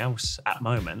anything else at the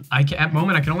moment? At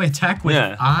moment I can only attack with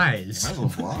Yeah. eyes. Might as well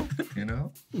flop, you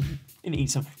know? You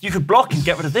eat some. You could block and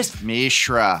get rid of this.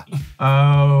 Mishra.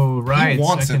 Oh right, He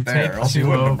wants so I can it there, take else he 2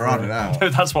 wouldn't have over. brought it out.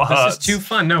 That's what This hurts. is too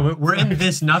fun. No, we're in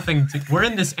this nothing. We're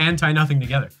in this anti-nothing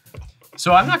together.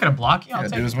 So I'm not gonna block you. I'll Yeah,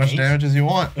 take do as much 8. damage as you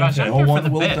want. Gosh, I'm no here for one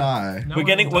the will bit. die. No We're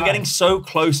one will die. getting so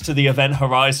close to the event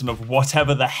horizon of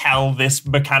whatever the hell this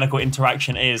mechanical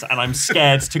interaction is, and I'm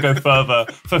scared to go further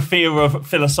for fear of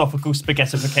philosophical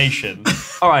spaghettification.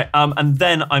 All right, and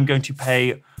then I'm going to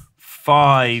pay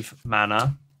 5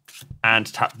 mana and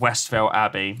tap Westvale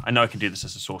Abbey. I know I can do this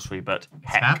as a sorcery, but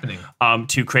heck. happening?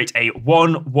 To create a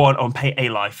 1/1 on pay a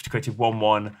life to create a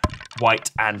 1/1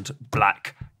 white and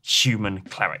black human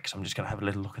cleric. So I'm just gonna have a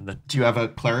little look in the. Do you have a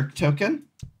cleric token?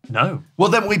 No. Well,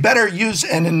 then we better use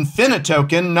an Infinite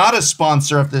token, not a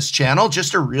sponsor of this channel,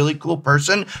 just a really cool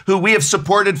person who we have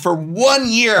supported for 1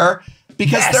 year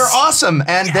because Yes. they're awesome.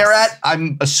 And they're at,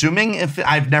 I'm assuming, if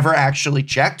I've never actually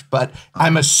checked, but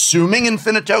I'm assuming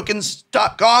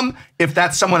infinitotokens.com. If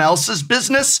that's someone else's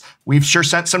business, we've sure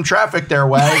sent some traffic their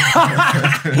way.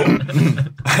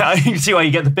 You can see why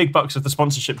you get the big bucks of the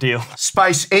sponsorship deal.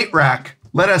 Spice 8-Rack,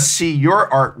 let us see your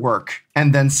artwork,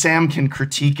 and then Sam can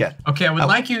critique it. Okay, I would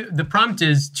like you. The prompt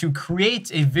is to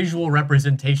create a visual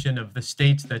representation of the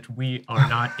state that we are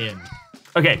not in,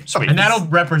 Okay, sweet. and that'll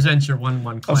represent your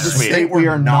 1/1 cleric. sweet. State We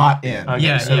are not in. Okay,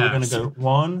 Yeah, so yeah. we're gonna go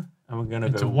 1, and we're gonna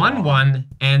It's go a 1/1,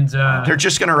 and They're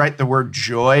just going to write the word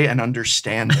joy and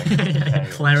understanding.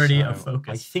 clarity So of I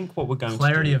focus, think what we're going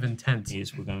clarity to of intent. do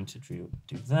is we're going to do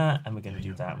that, and we're going to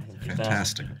do that, and we're going to do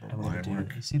Fantastic that, and we're going to line do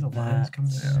work. You see the that, lines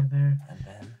coming together there? and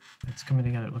then It's coming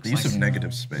together. It looks The use like of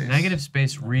negative space. negative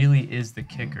space really is the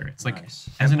kicker. It's like Nice.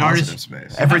 as an Positive artist,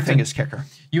 space. Everything is kicker.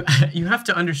 you you have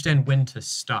to understand when to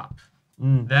stop.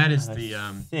 That is I the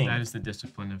think- that is the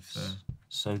discipline of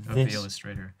so the this.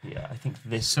 illustrator. Yeah, I think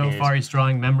this. So is, far, he's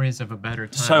drawing memories of a better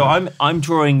time. So I'm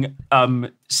drawing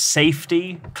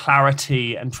safety,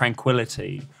 clarity, and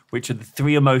tranquility, which are the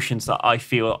 3 emotions that I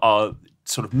feel are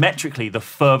sort of metrically the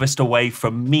furthest away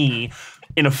from me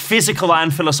in a physical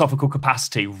and philosophical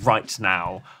capacity right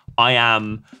now. I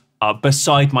am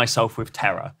beside myself with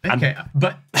terror. And okay,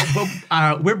 but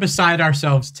we're beside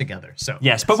ourselves together. So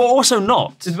yes, but we're also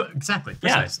not. exactly,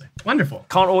 precisely. Wonderful.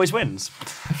 Can't always wins.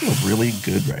 I feel really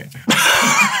good right now.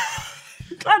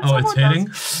 Oh, it's hitting.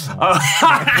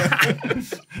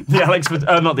 The Alex,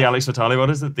 not the Alex Vitale. What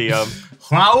is it? The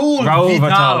Raul Raul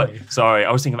Vitale. Vitale. Sorry,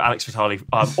 I was thinking of Alex Vitale,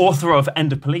 author of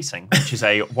End of Policing, which is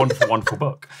a wonderful, wonderful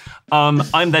book.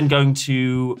 I'm then going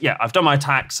to, I've done my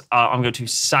attacks. I'm going to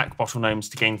sack Bottle Gnomes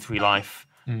to gain 3 life.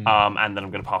 and then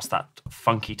I'm going to pass that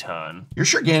funky turn. You're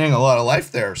sure gaining a lot of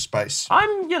life there, Spice.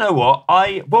 You know what?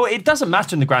 Well, it doesn't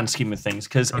matter in the grand scheme of things,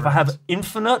 because if I have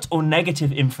infinite or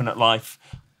negative infinite life,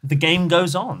 the game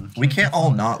goes on. We can't all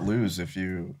not lose if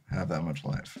you have that much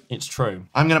life. It's true.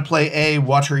 I'm going to play a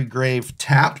Watery Grave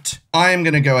tapped. I'm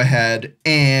going to go ahead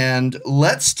and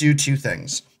let's do two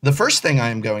things. The first thing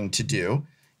I'm going to do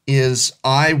is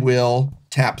I will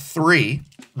tap 3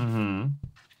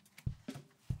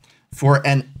 for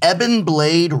an Ebon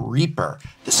Blade Reaper.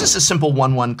 This is a simple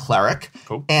 1/1 cleric.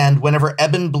 Cool. And whenever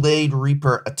Ebon Blade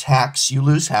Reaper attacks, you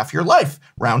lose half your life,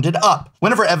 rounded up.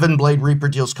 Whenever Ebon Blade Reaper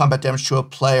deals combat damage to a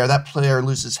player, that player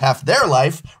loses half their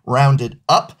life, rounded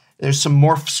up. There's some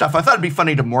morph stuff. I thought it'd be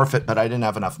funny to morph it, but I didn't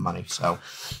have enough money, so,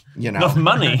 you know. Enough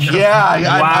money? Yeah,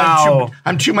 Wow.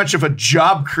 I'm too much of a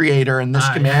job creator in this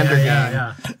commander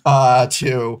game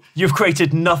to... You've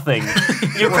created nothing.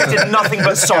 You've created nothing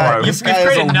but sorrow. You've guy is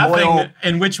created a nothing loyal-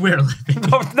 in which we're living.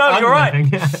 No, you're right.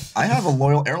 Unliving. I have a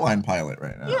loyal airline pilot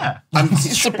right now. Yeah.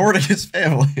 He's supporting his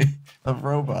family of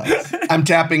robots. I'm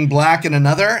tapping black in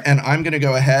another, and I'm going to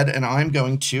go ahead and I'm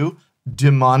going to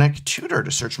Demonic Tutor to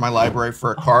search my library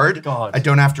for a card. God. I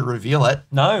don't have to reveal it.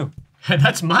 No.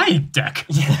 That's my deck.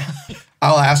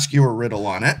 I'll ask you a riddle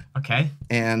on it, Okay.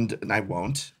 and I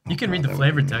won't. You can read the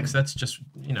flavor text. That's just,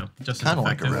 just as Kinda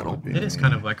like a effective. riddle. It is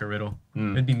kind of like a riddle.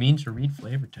 It'd be mean to read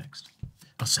flavor text.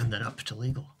 I'll send that up to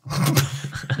legal.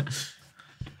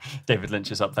 David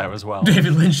Lynch is up there as well.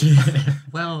 David Lynch.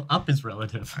 Well, up is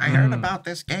relative. I heard about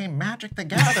this game, Magic the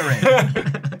Gathering.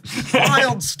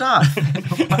 Wild stuff.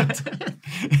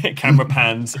 Camera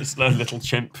pans. It's a little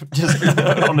chimp just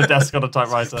on the desk on a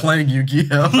typewriter. Playing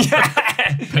Yu-Gi-Oh!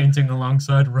 Painting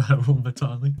alongside Raoul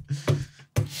Vitali.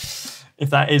 If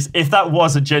that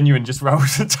was a genuine just Raoul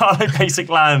Vitali basic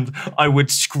land, I would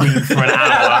scream for an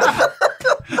hour.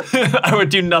 I would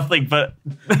do nothing but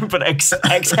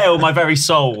exhale my very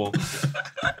soul.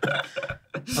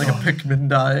 It's like a Pikmin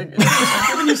dying. I'm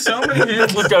giving you so many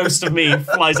hints. Little ghost of me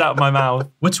flies out of my mouth.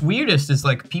 What's weirdest is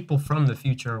like people from the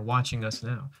future are watching us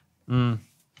now. And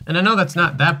I know that's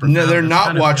not that profound. No, they're It's not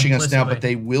kind of watching us now, implicitly- but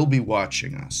they will be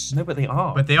watching us. No, but they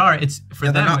are. But they are. It's for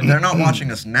Yeah, them. they're not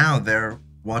watching us now. They're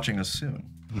watching us soon.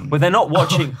 But they're not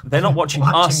watching. They're not watching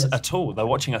us us. at all. They're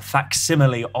watching a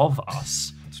facsimile of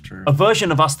us, It's true. a version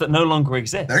of us that no longer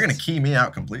exists. They're gonna key me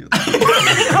out completely.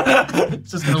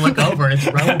 It's just gonna look over and it's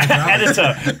Raoul Vitali.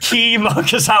 Editor, key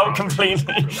Marcus out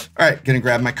completely. All right, gonna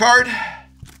grab my card,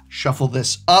 shuffle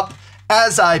this up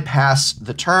as I pass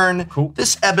the turn. Cool.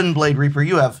 This Ebon Blade Reaper,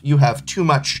 you have too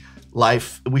much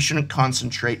life. We shouldn't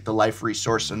concentrate the life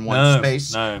resource in one No,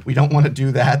 space. no. We don't want to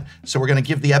do that. So we're gonna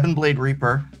give the Ebon Blade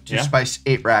Reaper to Yeah. Spice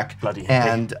 8 rack, Bloody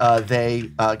and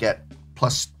they get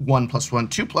 +1/+1,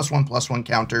 2+1/+1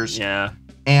 counters. Yeah.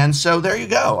 And so there you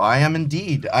go. I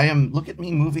am, look at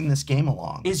me moving this game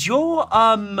along. Is your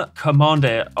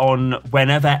commander on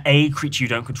whenever a creature you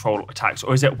don't control attacks,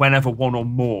 or is it whenever one or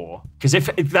more? Because if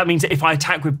that means that if I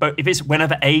attack with both, if it's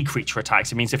whenever a creature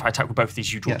attacks, it means if I attack with both of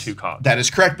these, you draw 2 cards. That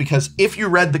is correct, because if you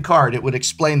read the card, it would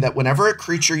explain that whenever a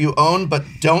creature you own but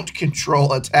don't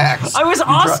control attacks. I was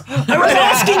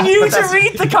asking you to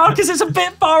read the card because it's a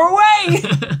bit far away.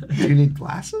 Do you need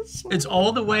glasses? It's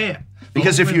all the way.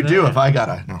 Because if over you do, there. if I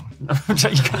gotta, no.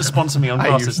 You gotta sponsor me on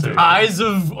glasses used to. too. Eyes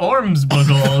of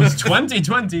Ormsbuggles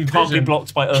 2020 Can't be vision.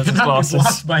 blocked by Urza's Cannot be glasses.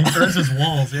 blocked by Urza's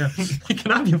walls. Yeah, it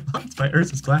cannot be blocked by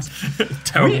Urza's glasses.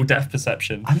 Terrible depth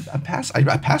perception. I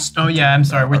passed. Oh yeah, I'm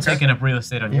sorry. We're taking up real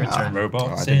estate on your Yeah. turn.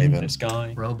 Robots didn't in even- the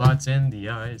sky. Robots in the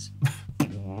eyes.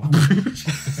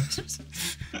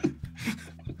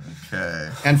 Okay.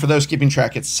 And for those keeping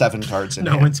track, it's 7 cards in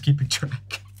No hand. one's keeping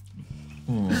track.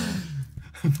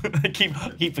 I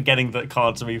keep forgetting that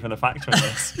cards are even a factor in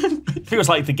this. It feels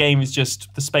like the game is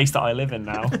just the space that I live in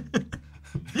now.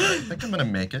 I think I'm gonna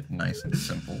make it nice and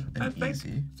simple and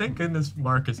easy. Thank goodness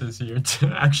Marcus is here to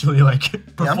actually like Yeah,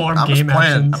 perform I'm game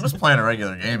actions. I'm just playing a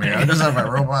regular game here. I just have my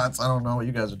robots. I don't know what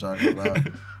you guys are talking about.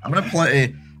 I'm gonna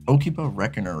play Okipa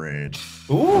Reckoner Raid.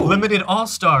 Ooh. Limited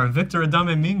All-Star Victor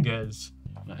Adame Minguez.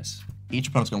 Nice. Each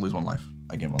opponent's gonna lose 1 life.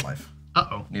 I gain 1 life.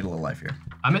 Uh-oh. Need a little life here.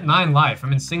 I'm at 9 life.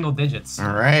 I'm in single digits.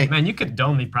 All right. Man, you could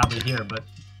dome me probably here, but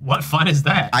what fun is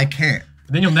that? I can't.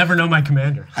 Then you'll never know my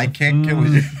commander. I can't kill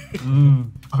you.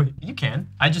 Oh, you can.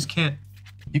 I just can't.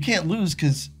 You can't lose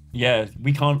because Yeah,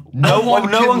 we can't. No one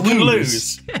can can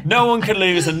lose. No one can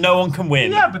lose, and no one can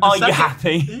win. Yeah, but the are you second-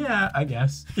 happy? Yeah, I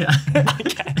guess. Yeah. I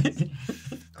guess.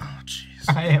 oh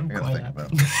jeez. I am I gotta quite think happy.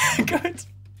 about this. Good.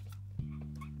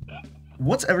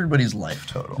 What's everybody's life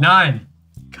total? 9.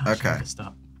 Gosh, Okay. I have to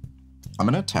stop. I'm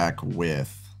gonna attack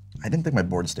with. I didn't think my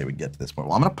board state would get to this point.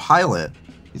 Well, I'm gonna pilot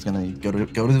He's gonna go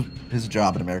to his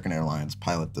job at American Airlines,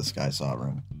 pilot the Sky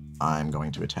Sovereign. I'm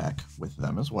going to attack with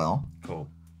them as well. Cool.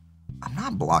 I'm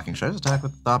not blocking. Should I just attack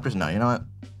with the Thopters? No, you know what?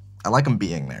 I like them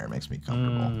being there. It makes me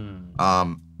comfortable.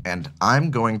 And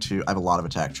I'm going to, I have a lot of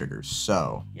attack triggers,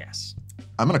 so Yes.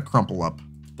 I'm gonna crumple up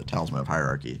the Talisman of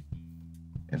Hierarchy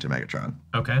into Megatron.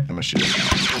 Okay. I'm gonna shoot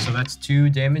it. So that's 2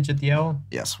 damage at the L.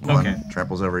 Yes, one Okay.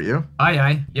 tramples over at you.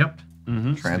 Aye. Yep.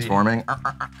 Transforming.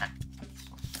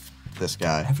 This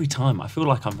guy. Every time, I feel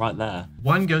like I'm right there.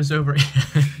 1 goes over. I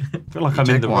feel like I'm in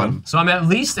take the one. room. So I'm at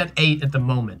least at 8 at the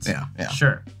moment. Yeah.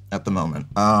 Sure. At the moment.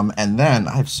 And then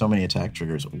I have so many attack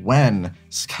triggers. When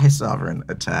Sky Sovereign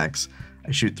attacks,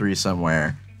 I shoot 3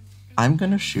 somewhere. I'm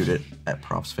gonna shoot it at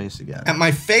Prof's face again. At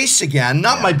my face again,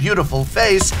 not my beautiful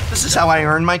face. This is how I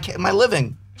earn my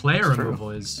living. Player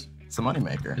removal is It's a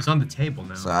moneymaker. on the table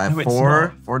now. So I have No,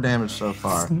 it's four damage so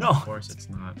far. Of No, course it's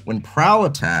not. When Prowl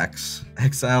attacks,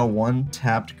 exile 1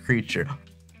 tapped creature.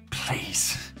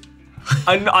 please.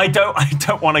 I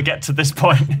don't want to get to this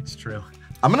point. It's true.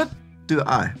 I'm gonna do the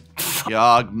eye.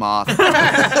 Yawgmoth.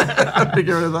 I'm gonna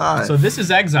get rid of the eye. So this is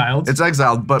exiled. It's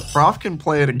exiled, but Prof can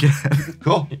play it again.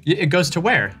 Cool. It goes to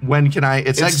where? When can I?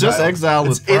 It's just exiled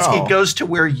with Prowl. It goes to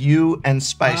where you and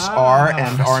Spice are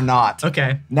and are not.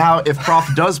 Okay. Now, if Prof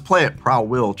does play it, Prowl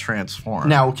will transform.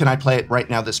 Now, can I play it right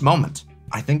now this moment?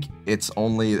 I think it's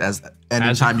only as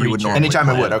anytime you would creature. normally Anytime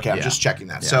I play would. it. Okay, I'm Yeah. just checking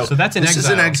that. Yeah. So that's an this is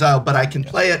an exile. exile, but I can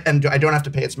play it and I don't have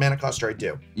to pay its mana cost, or I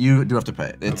do. You do have to pay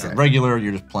it. It's Okay. regular.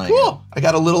 You're just playing. Cool. I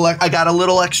got a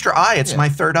little extra eye. It's my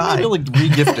third It. eye. Really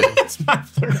re-gift it. It's my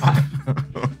third eye.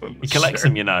 He collects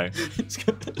them, you know.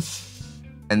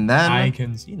 And then I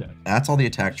can see that. that's all the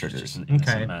attack triggers. Just an innocent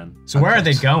Okay. man. So where are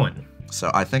they going?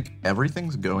 So I think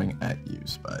everything's going at you,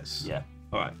 Spice. Yeah.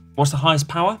 All right. What's the highest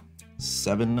power?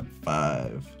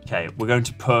 7-5. Okay, we're going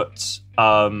to put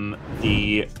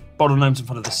the bottle gnomes in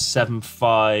front of the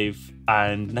 7-5,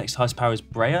 and next highest power is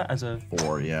Breya as a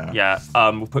 4, yeah. yeah.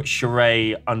 We'll put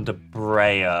Sheree under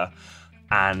Breya,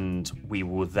 and we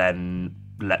will then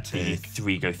let the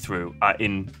 3 go through.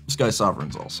 In Sky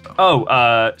Sovereigns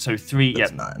also. so 3.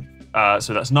 That's Yeah. 9.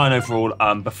 So that's 9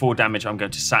 overall. Before damage, I'm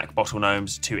going to sack bottle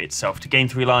gnomes to itself to gain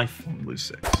 3 life, Lose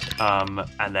 6.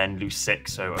 and then lose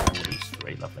 6. So overall lose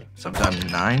 3. Lovely. So I've done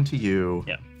 9 to you.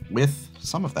 Yeah. With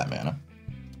some of that mana.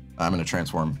 I'm going to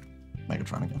transform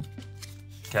Megatron again.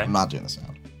 Okay. I'm not doing the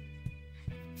sound.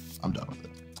 I'm done with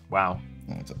it. Wow.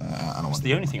 I don't That's want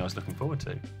the only thing I was looking forward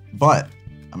to. But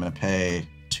I'm going to pay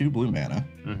 2 blue mana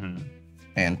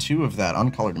and 2 of that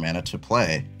uncolored mana to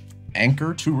play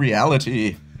Anchor to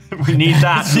Reality. We need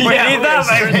that. We need that,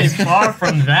 certainly baby. far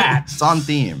from that. It's on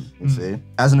theme, you see.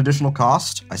 As an additional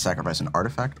cost, I sacrifice an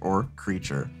artifact or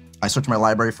creature. I search my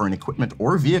library for an equipment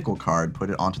or vehicle card, put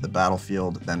it onto the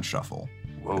battlefield, then shuffle.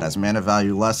 It has mana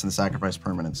value less than sacrifice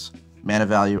permanents. Mana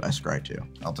value, I scry 2.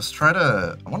 I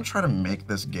want to try to make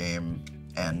this game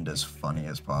end as funny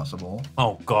as possible.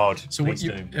 Oh God. So please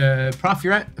what do. Prof,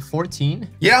 you're at 14?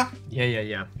 Yeah.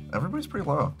 Yeah. Everybody's pretty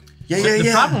low. The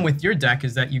problem with your deck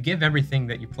is that you give everything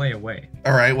that you play away.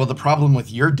 All right. Well, the problem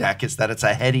with your deck is that it's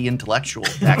a heady intellectual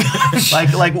deck.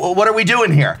 like, what are we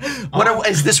doing here?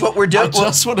 Is this what we're doing?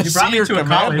 want to You brought me to a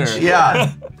college.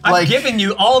 Yeah. I've given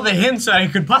you all the hints I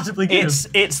could possibly give.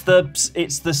 It's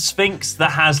the Sphinx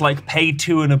that has like pay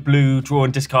 2 and a blue, draw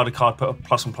and discard a card, put a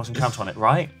 +1/+1 counter on it,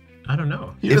 right? I don't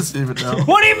know. He doesn't even know.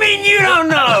 What do you mean you don't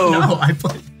know? No, I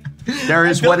played. There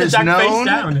is built what the is deck face known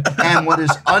down. and what is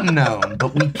unknown,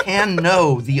 but we can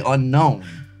know the unknown.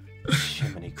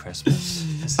 Jiminy Christmas.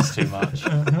 This is too much.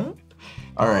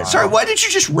 All right. Sorry, why did you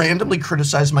just randomly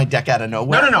criticize my deck out of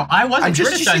nowhere? No. I wasn't I'm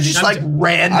just criticizing. like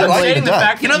randomly. I like stating the the deck.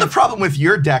 fact You that know the problem with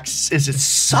your decks is it I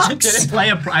sucks.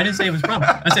 didn't say it was a problem.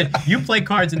 I said you play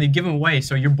cards and they give them away,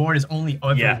 so your board is only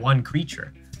over Yeah. one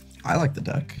creature. I like the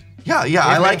deck. Yeah,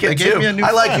 I like it gave too. me a new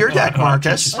I like friend. your deck, Oh,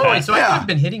 Marcus. Oh, wait, So I Yeah. could have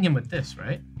been hitting him with this,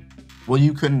 right? Well,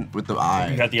 you couldn't with the eye.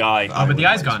 You got the eye. Oh, but the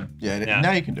eye's gone. Yeah, Yeah.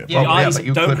 now you can do it. The Yeah, eyes but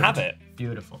you don't couldn't. have it.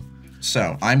 Beautiful.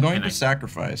 So I'm going And to I-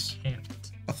 sacrifice Can't.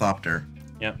 a Thopter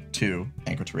Yep. to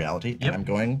Anchor to Reality, Yep. and I'm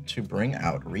going to bring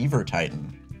out Reaver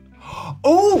Titan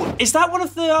Oh, is that one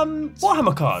of the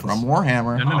Warhammer cards? from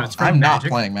Warhammer. No, it's from I'm not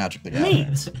Magic. playing Magic the Gathering.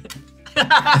 Neat.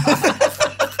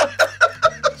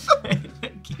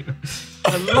 Thank you.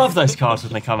 I love those cards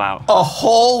when they come out. A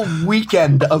whole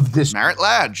weekend of this. Merit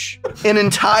Ladge. An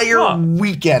entire What?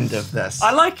 weekend of this.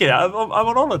 I like it. I'm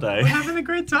on holiday. We're having a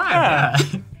great time.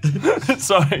 Yeah.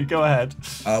 Sorry, go ahead.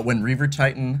 When Reaver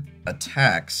Titan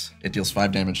attacks, it deals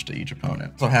 5 damage to each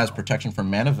opponent. Also has protection from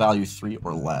mana value 3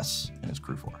 or less in its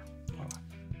crew 4.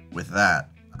 With that,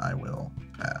 I will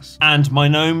pass. And my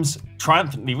gnomes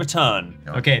triumphantly return.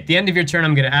 Okay, at the end of your turn,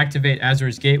 I'm going to activate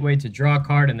Azor's Gateway to draw a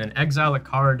card and then exile a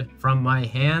card from my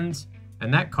hand.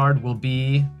 And that card will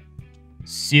be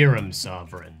Serum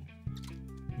Sovereign.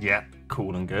 Yeah,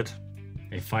 cool and good.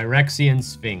 A Phyrexian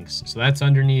Sphinx. So that's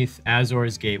underneath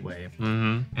Azor's Gateway.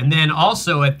 Mm-hmm. And then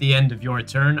also at the end of your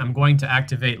turn, I'm going to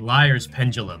activate Liar's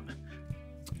Pendulum.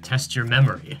 Test your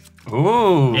memory.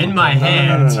 Ooh. In my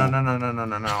hand.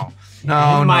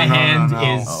 No. In my hand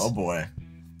is Oh boy.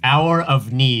 Hour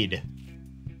of Need.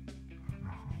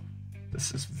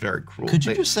 This is very cruel. Could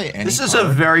you just say any This is a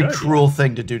card? very cruel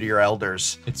thing to do to your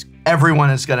elders. It's. Everyone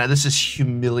is gonna, this is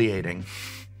humiliating.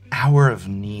 Hour of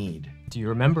Need. Do you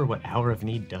remember what Hour of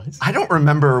Need does? I don't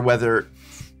remember whether,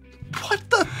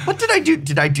 what did I do?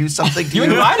 Did I do something to You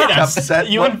invited to us. upset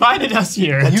You invited us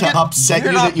here. to upset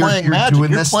you that you're Magic.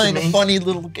 doing You're this playing to a me? funny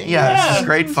little game. Yeah, this is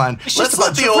great fun. It's Let's just a let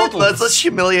bunch the of old riddles. let's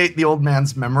humiliate the old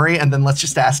man's memory, and then let's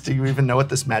just ask, do you even know what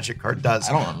this magic card does?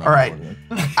 I don't remember All right,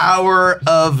 what it Hour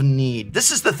of Need.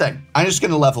 This is the thing. I'm just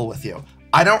gonna level with you.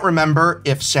 I don't remember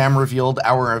if Sam revealed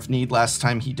Hour of Need last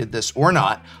time he did this or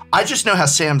not. I just know how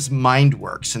Sam's mind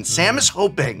works, and Sam is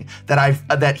hoping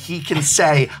that he can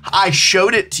say, "I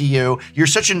showed it to you. You're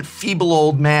such a feeble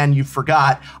old man, you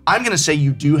forgot." I'm gonna say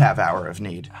you do have Hour of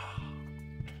Need.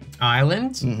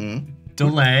 Island. Mm-hmm.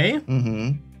 Delay.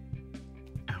 Mm-hmm.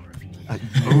 Hour of Need.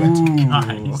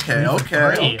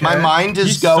 Okay. My mind is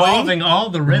He's going. solving all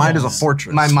the riddles. Mine is a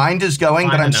fortress. My mind is going,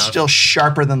 but Fine I'm enough. still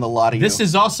sharper than the lot of you. This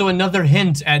is also another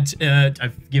hint at.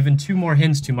 I've given 2 more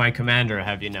hints to my commander.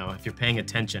 Have you know? If you're paying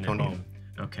attention at home.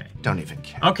 Okay. Don't even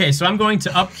care. Okay, so I'm going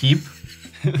to upkeep.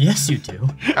 Yes, you do.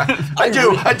 I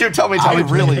do. Tell me, I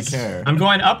really please. care. I'm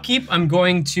going upkeep. I'm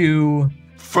going to.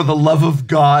 For the love of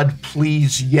God,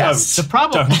 please, yes. The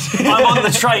problem. I'm on the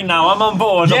train now. I'm on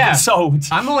board. Yeah. I've been sold.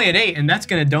 I'm only at 8, and that's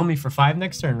gonna dome me for 5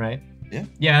 next turn, right? Yeah.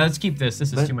 Yeah, let's keep this.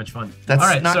 This is too much fun. That's All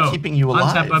right, not so keeping you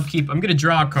alive. Untap upkeep. I'm gonna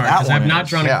draw a card That because I've one not is,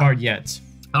 drawn yeah. a card yet.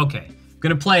 Okay. I'm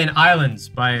gonna play an Islands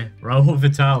by Raul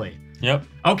Vitali. Yep.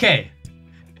 Okay.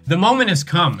 The moment has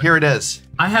come. Here it is.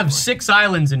 I have 6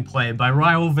 islands in play by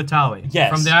Raul Vitali.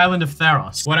 Yes. From the island of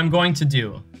Theros. What I'm going to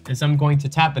do is I'm going to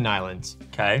tap an island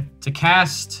Okay. to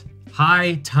cast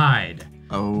High Tide.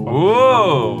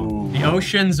 Ooh. The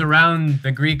oceans around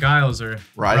the Greek Isles are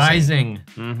rising.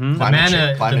 Mm-hmm. Climate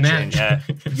change. Yeah.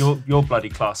 Your bloody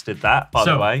class did that, by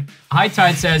the way. High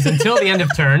Tide says until the end of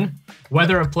turn,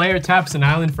 whether a player taps an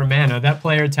island for mana, that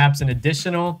player taps an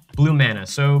additional blue mana.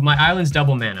 So my island's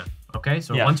double mana. Okay,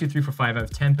 so Yeah. 1, 2, 3, 4, 5. I have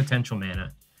 10 potential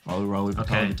mana.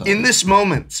 Okay. In this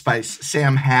moment, Spice,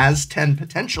 Sam has 10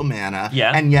 potential mana,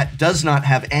 Yeah. and yet does not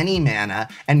have any mana,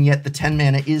 and yet the 10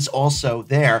 mana is also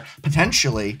there,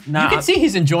 potentially. Now, You can see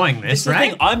he's enjoying this this, is the right?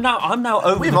 thing. I'm now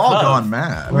over We've the all curve. gone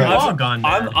mad. We've all gone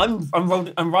mad.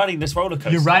 I'm riding this roller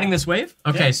coaster. You're riding this wave?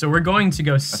 Okay, Yeah. so we're going to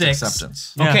go 6.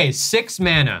 acceptance. Yeah. Okay, 6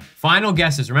 mana. Final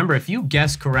guesses. Remember, if you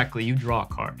guess correctly, you draw a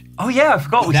card. Oh yeah, I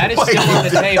forgot. That is still on the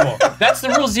table. That's the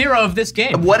rule 0 of this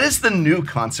game. What is the new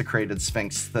consecrated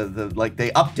Sphinx? They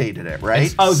updated it, right?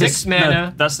 It's- Oh, 6 mana.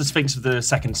 No, that's the Sphinx of the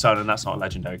Second Sun, and that's not a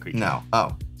legendary creature. No.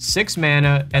 Oh. 6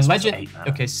 mana and legend. 8 mana.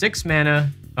 Okay, 6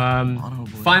 mana.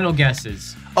 Final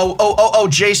guesses. Oh,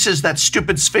 Jace is that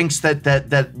stupid Sphinx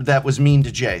that was mean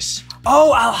to Jace.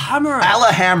 Oh, Alhamra.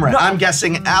 Alahamra. I'm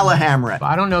guessing Alahamra. But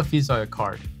I don't know if he's a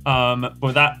card. Well,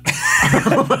 that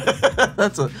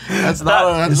That's not that's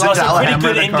that's a pretty Alhamra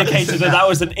good the card? indicator that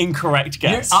was an incorrect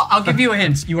guess. I'll give you a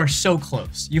hint. You are so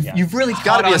close. You've really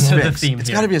gotta got be a onto the sphinx. theme It's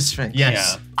here. gotta be a sphinx.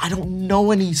 Yes. Yeah. I don't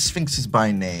know any sphinxes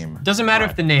by name. Doesn't matter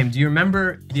if the name. Do you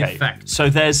remember the Okay, effect? So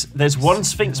there's one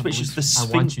Sphinx which is the I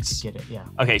Sphinx. want you to get it. Yeah.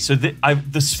 Okay, so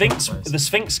the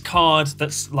Sphinx card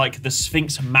that's like the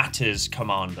Sphinx Matters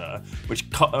commander, which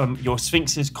your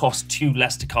Sphinxes cost 2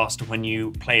 less to cast, and when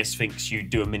you play a Sphinx, you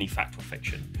do a mini Factual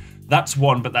Fiction. That's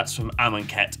one, but that's from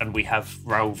Amonkhet, and we have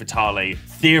Raul Vitali,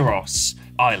 Theros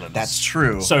Islands. That's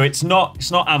true. So it's not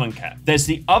Amonkhet. There's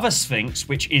the other Sphinx,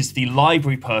 which is the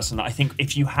library person. I think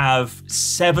if you have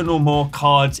 7 or more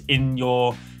cards in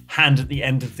your hand at the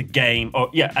end of the game,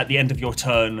 at the end of your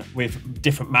turn with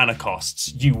different mana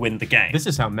costs, you win the game. This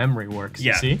is how memory works.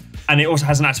 Yeah. You see? And it also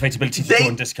has an activate ability to draw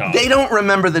and discard. They don't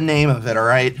remember the name of it, all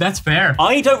right? That's fair.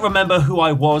 I don't remember who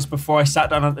I was before I sat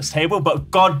down at this table, but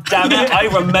god damn it, I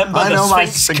remember I the know my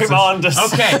Sphinx Sphinxes. commanders.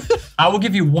 Okay, I will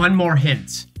give you one more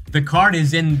hint. The card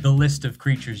is in the list of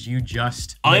creatures you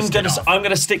just listed off. I'm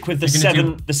gonna stick with the You're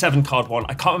gonna the 7 card one.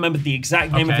 I can't remember the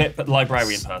exact name of Okay. it, but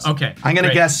librarian person. Okay. I'm going to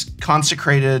great. guess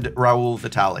consecrated Raul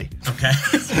Vitali. Okay.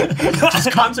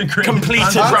 Just concentrate. Completed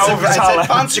I Raul said Vitali.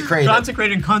 consecrated.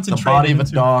 Concentrate and The concentrate. body of a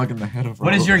dog and the head of a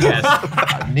What is your guess?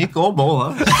 Nico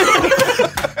Bola.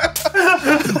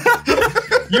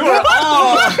 You are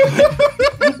all.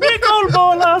 Nicole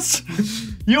Wallace.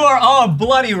 You are all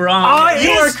bloody wrong.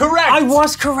 You are correct. I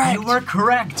was correct. You are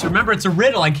correct. Remember, it's a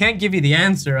riddle. I can't give you the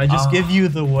answer. I just give you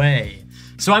the way.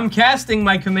 So I'm casting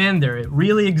my commander. It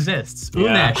really exists.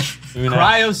 Yeah. Unesh.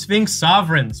 Cryo Sphinx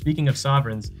Sovereign. Speaking of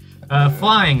sovereigns.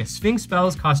 Flying. Sphinx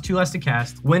spells cost 2 less to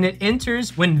cast. When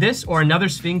this or another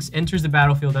Sphinx enters the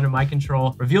battlefield under my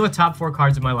control, reveal the top 4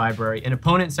 cards of my library. An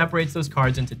opponent separates those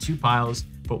cards into 2 piles.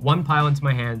 Put 1 pile into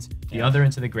my hands, the other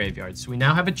into the graveyard. So we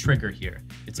now have a trigger here.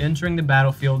 It's entering the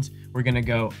battlefield. We're gonna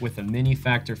go with a mini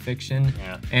factor fiction.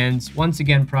 Yeah. And once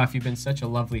again, Prof, you've been such a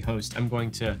lovely host. I'm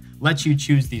going to let you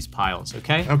choose these piles,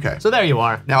 okay? Okay. So there you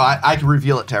are. Now I can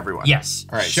reveal it to everyone. Yes.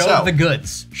 All right. Show so the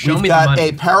goods. Show we've me the got money.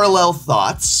 a parallel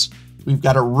thoughts. We've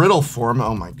got a riddle form.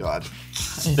 Oh my god.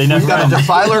 They never We've got a end.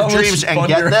 Defiler of How much Dreams, and fun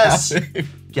get you're this. having.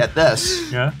 Get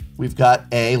this. Yeah. We've got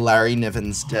a Larry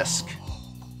Niven's disc.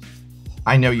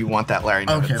 I know you want that Larry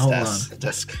Niven's Okay, hold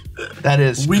disc. That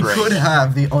is We great. could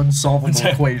have the unsolvable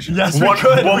equation. Yes, we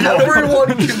could. Everyone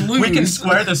can lose. We can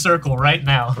square the circle right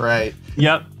now. Right.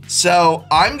 Yep. So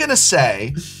I'm gonna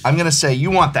say you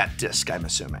want that disc, I'm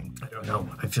assuming. I don't know.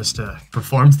 I've just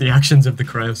performed the actions of the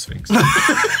Cryo Sphinx.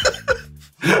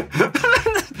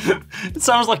 It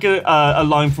sounds like a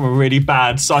line from a really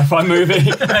bad sci-fi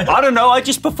movie. I don't know, I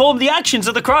just performed the actions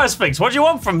of the Cryosphinx. What do you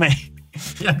want from me?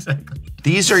 Yeah, exactly.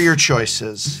 These are your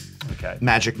choices, Okay.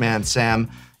 Magic Man Sam.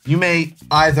 You may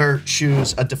either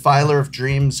choose a Defiler of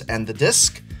Dreams and the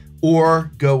disc,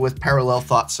 or go with Parallel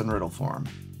Thoughts and Riddle form.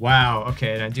 Wow.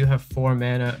 Okay, and I do have 4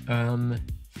 mana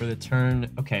for the turn.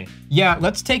 Okay. Yeah,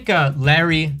 let's take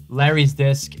Larry's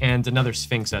disc and another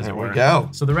Sphinx, as it were. we go.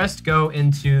 So the rest go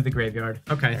into the graveyard.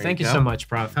 Okay. Thank you you go. so much,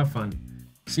 Prof. Have fun.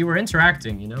 See, we're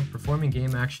interacting, performing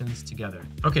game actions together.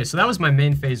 Okay, so that was my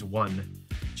main phase 1.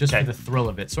 Just Okay. for the thrill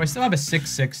of it. So I still have a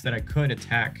 6/6 that I could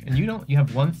attack. And you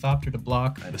have 1 Thopter to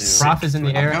block. do. Prof is in the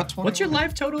I've air. got 21. What's your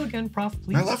life total again, Prof,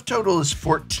 please? My left total is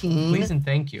 14. Please and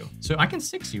thank you. So I can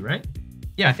 6 you, right?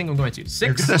 Yeah, I think I'm going to. 6.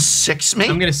 You're gonna 6 me?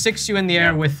 I'm gonna 6 you in the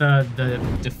air with the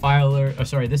Defiler. Oh,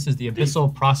 sorry, this is the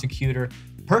Abyssal Persecutor.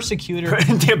 The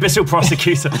Abyssal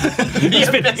Prosecutor.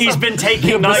 he's been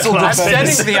taking night I'm classes.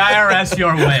 sending the IRS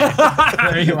your way.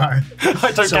 There you are.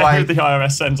 I don't So care I- who the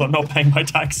IRS sends. I'm not paying my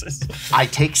taxes. I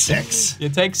take 6. You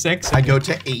take 6. I go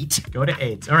to 8. Go to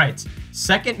 8. All right.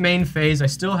 Second main phase. I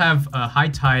still have High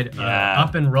Tide Yeah.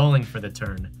 up and rolling for the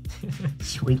turn.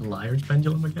 Sweet Liar's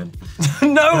Pendulum again.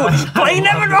 No, play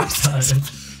never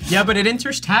knows. Yeah, but it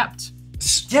enters tapped.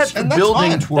 Yeah, And that's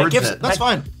building fine. towards gives- it. That's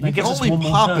fine. You can gives us only one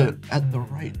more pop turn. it at the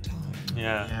right time.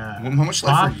 Yeah. Yeah. How much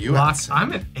life Pop, are you block. at?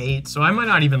 I'm at 8, so I might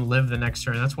not even live the next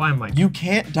turn. That's why I'm like, You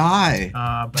can't die.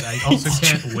 but I also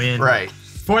can't win. Right.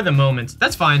 For the moment.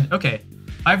 That's fine. Okay.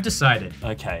 I've decided.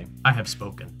 Okay. I have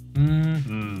spoken.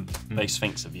 Very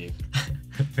Sphinx of you.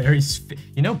 Very,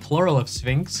 plural of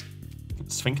Sphinx?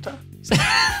 Sphincter?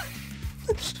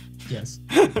 Yes.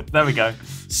 There we go.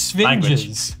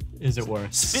 Sphinges, is it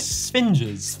worse?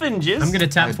 Sphinges. Sphinges. I'm going to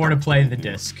tap 4 to play the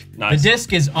disc. Nice. The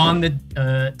disc is on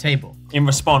the table. In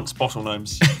response, bottle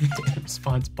gnomes.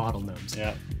 Response bottle gnomes.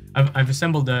 Yeah. I've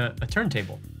assembled a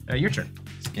turntable. Your turn.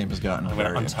 This game has gotten I'm gonna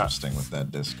very untap. interesting with that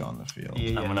disc on the field.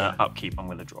 I'm gonna upkeep. I'm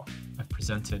gonna draw. I've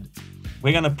presented.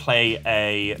 We're gonna play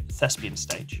a thespian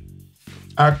stage.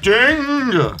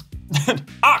 Acting!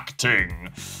 Acting.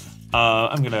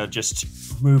 I'm gonna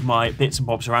just move my bits and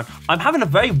bobs around. I'm having a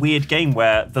very weird game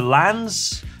where the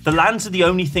lands are the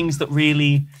only things that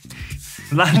really.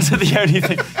 Lands are the only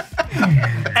thing.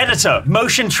 Editor,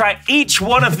 motion track each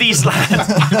one of these lands.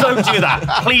 Don't do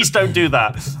that. Please don't do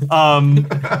that.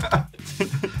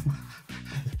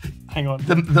 Hang on.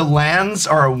 The lands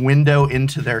are a window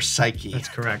into their psyche. That's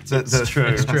correct. It's true.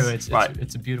 It's true. It's Right.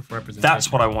 It's a beautiful representation. That's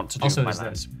what I want to do Also, with is my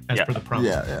this, lands. as Yeah. per the prompt.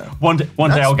 Yeah. One day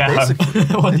I'll get home.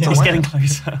 One day It's I'll getting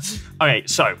closer. Okay,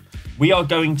 so we are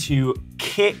going to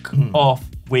kick off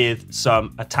with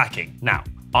some attacking. Now,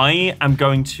 I am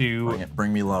going to.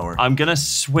 Bring me lower. I'm gonna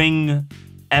swing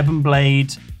Ebon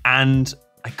Blade, and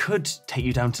I could take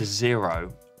you down to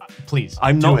 0. Please.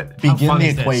 I'm Do not. it. How Begin fun the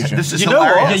is this? equation. This is You know what?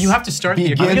 hilarious. Yeah, you have to start the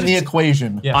Begin equation. the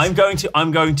equation. Yes. I'm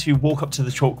going to walk up to the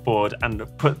chalkboard and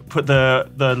put the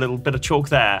little bit of chalk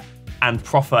there and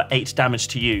proffer 8 damage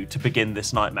to you to begin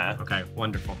this nightmare. Okay,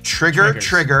 wonderful. Trigger.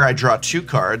 Triggers. I draw 2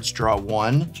 cards. Draw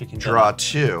 1. Chicken draw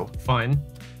dinner. 2. Fine.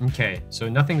 Okay, so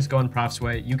nothing's going Prof's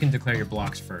way. You can declare your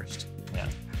blocks first. Yeah.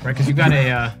 Right, because you got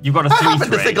a. You've got a I happen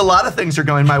to 3/3. think a lot of things are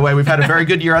going my way. We've had a very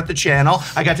good year at the channel.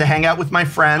 I got to hang out with my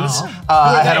friends. Oh.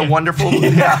 I had a they? wonderful.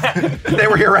 Yeah, they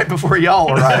were here right before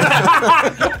y'all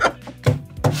arrived.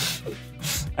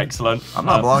 Excellent. I'm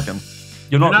not blocking.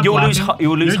 You're not. You'll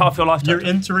lose half your life. You're total.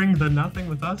 entering the nothing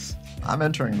with us. I'm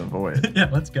entering the void. Yeah,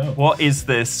 let's go. What is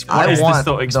this? What I is want this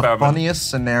thought the experiment?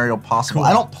 funniest scenario possible. Cool.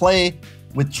 I don't play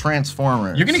with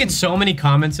Transformers. You're gonna get so many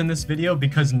comments in this video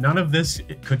because none of this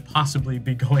could possibly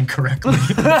be going correctly.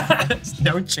 There's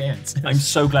no chance. I'm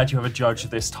so glad you have a judge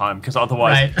this time, because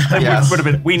otherwise Right. it would have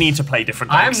been. We need to play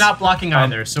different. I am decks. not blocking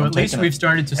either, so at least taking we've it.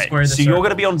 started to Okay, square this. so you're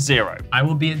going to be on 0. I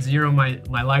will be at 0. My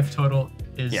life total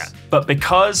is. Yeah, but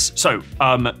because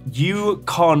you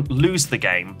can't lose the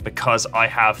game because I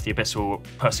have the Abyssal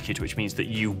Persecutor, which means that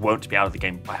you won't be out of the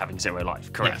game by having 0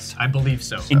 life. Correct. Yes, I believe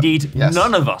so. Indeed, Yes.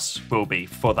 none of us will be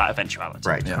for that eventuality.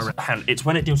 Right. Yes. And it's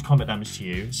when it deals combat damage to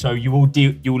you, so you will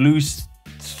lose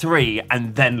 3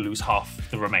 and then lose half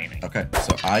the remaining. Okay,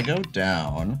 so I go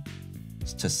down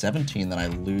to 17, then I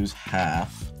lose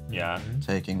half, Yeah.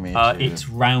 taking me to It's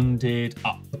rounded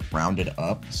up. rounded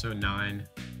up. So 9.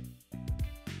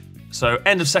 So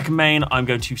end of second main, I'm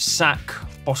going to sack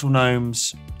Bottle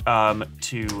Gnomes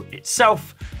to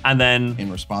itself, and then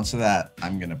In response to that,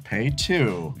 I'm gonna pay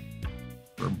 2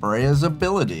 for Brea's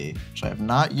ability, which I have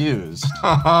not used,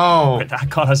 Oh. that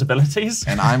card has abilities.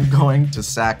 and I'm going to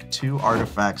sack 2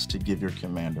 artifacts to give your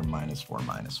commander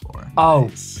 -4/-4. Oh,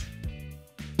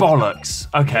 bollocks.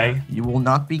 Okay. You will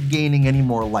not be gaining any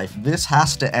more life. This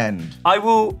has to end. I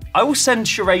will send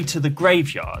Sheree to the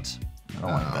graveyard. I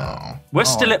don't like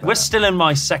that. We're still in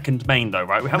my second main though,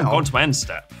 right? We haven't gone to my end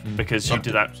step because you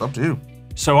did that. It's up to you.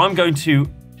 So I'm going to,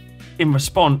 in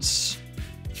response,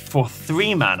 for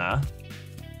 3 mana,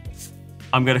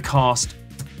 I'm going to cast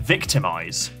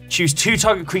Victimize. Choose 2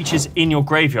 target creatures in your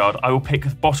graveyard. I will pick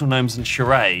Bottle Gnomes and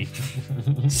Sheree.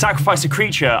 Sacrifice a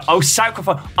creature. Oh,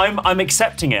 sacrifice. I'm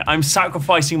accepting it. I'm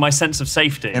sacrificing my sense of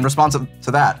safety. In response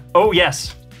to that, Oh,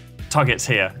 yes. Target's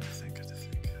here.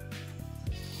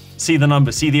 See the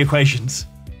numbers, see the equations.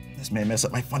 this may mess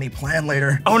up my funny plan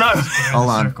later. Oh, no. Hold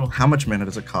on. circle. How much mana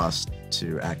does it cost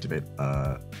to activate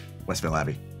Westvale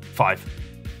Abbey, 5,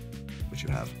 which you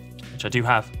have? which I do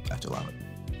have. I have to allow it.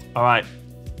 All right.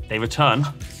 They return.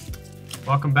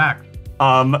 Welcome back.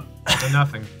 Um, To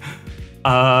nothing.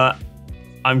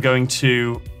 I'm going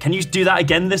to. Can you do that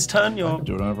again this turn? I can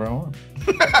do whatever I want.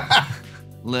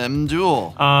 Limb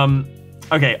duel.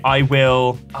 Okay, I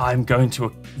will. I'm going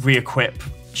to re-equip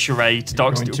Sheree to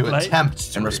Dark Going Steel to Blade.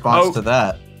 attempt to In response Oh. to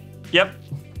that, Yep.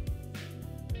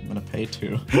 I'm gonna pay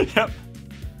 2. Yep.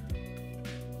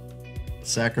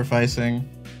 Sacrificing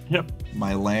Yep.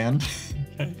 my land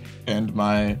Okay. and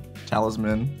my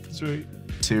talisman Sweet.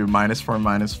 to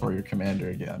 -4/-4 your commander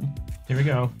again. Here we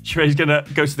go. Sheree's gonna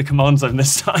go to the command zone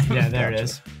this time. Yeah, there it Gotcha.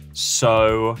 is.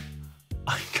 So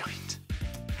I'm going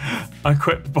to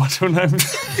equip Bottle Gnomes.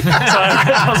 So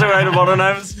I equip Bottle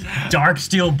Gnomes. Dark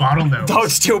Steel Bottlenose. Dark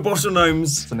Steel Bottle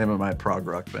Gnomes. It's the name of my prog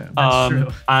rock band.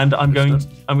 true. And I'm going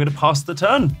to pass the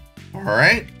turn. All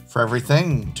right. For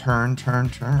everything, turn.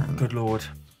 Good lord.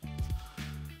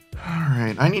 All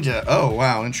right. I need to. Oh,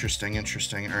 wow. Interesting.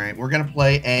 All right. We're going to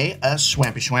play a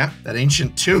Swampy Swamp. That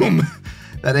ancient tomb.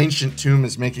 That ancient tomb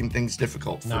is making things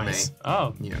difficult for Nice. me.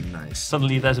 Oh. Yeah, nice.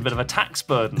 Suddenly there's a bit of a tax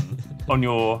burden on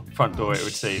your front door, it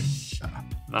would seem. Shut up.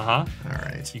 Uh-huh. All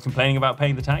right. You complaining about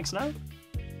paying the tax now?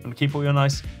 And keep all your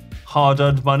nice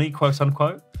hard-earned money, quote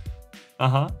unquote?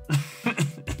 Uh-huh.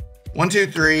 1, 2,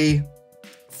 3,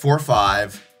 4,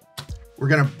 5. We're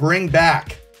going to bring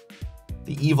back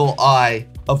the evil eye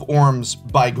of Orms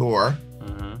by Gore.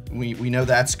 We know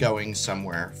that's going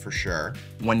somewhere for sure.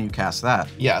 When you cast that,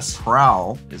 Yes,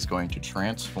 Prowl is going to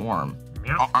transform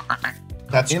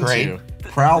that's into great.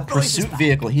 Prowl Pursuit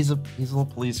Vehicle. He's a little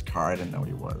police car. I didn't know what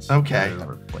he was. Okay. I've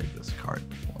never played this card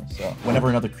before. So whenever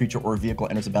another creature or vehicle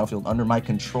enters the battlefield under my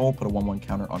control, put a 1/1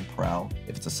 counter on Prowl.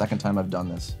 If it's the second time I've done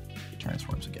this, he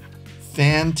transforms again.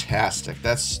 Fantastic.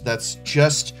 That's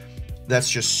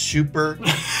just super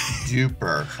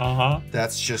duper. Uh-huh.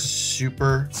 That's just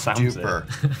super Sounds duper.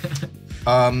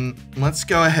 Let's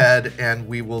go ahead and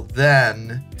we will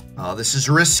then. Oh, this is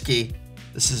risky.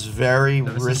 This is very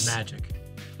This is risky. magic.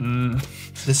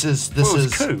 This is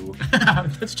Cool.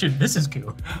 That's true. This is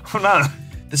cool. Oh, no.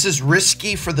 this is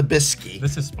risky for the bisky.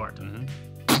 This is Spartan.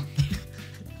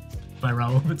 By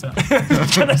Raul Patel. I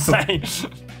was gonna say.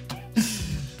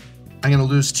 I'm gonna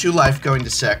lose 2 life going to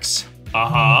 6.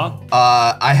 Uh-huh.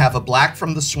 I have a black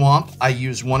from the swamp. I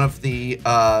use one of the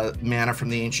mana from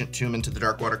the ancient tomb into the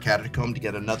Darkwater Catacomb to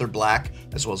get another black,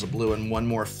 as well as a blue and 1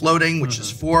 more floating, which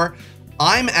is 4.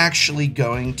 I'm actually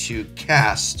going to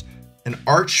cast an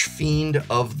Archfiend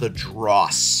of the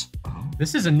Dross.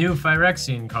 This is a new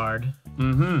Phyrexian card.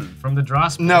 From the draw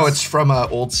space. No, it's from an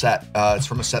old set. It's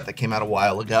from a set that came out a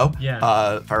while ago. Yeah.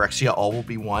 Phyrexia All Will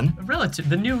Be One. Relative,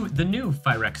 the new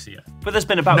Phyrexia. But there's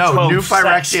been about No, 12 new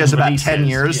Phyrexia sets is and about releases. 10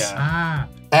 years. Yeah. Ah.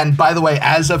 And by the way,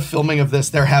 as of filming of this,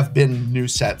 there have been new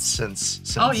sets since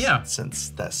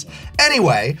this.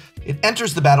 Anyway, it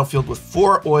enters the battlefield with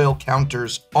 4 oil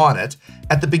counters on it.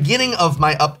 At the beginning of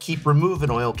my upkeep, remove an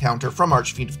oil counter from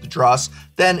Archfiend of the Dross.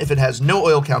 Then, if it has no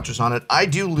oil counters on it, I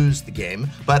do lose the game,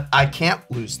 but I can't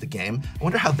lose the game. I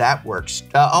wonder how that works.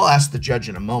 I'll ask the judge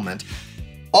in a moment.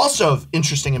 Also of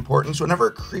interesting importance, whenever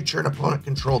a creature an opponent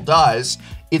control dies,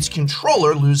 its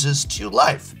controller loses 2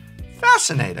 life.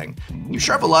 Fascinating. You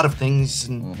sure have a lot of things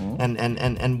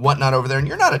and whatnot over there, and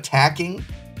you're not attacking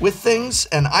with things,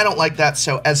 and I don't like that.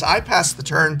 So as I pass the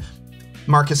turn,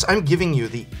 Marcus, I'm giving you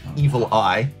the evil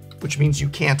eye, which means you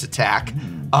can't attack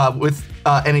with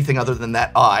anything other than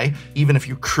that eye. Even if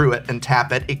you crew it and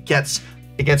tap it, it gets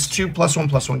 2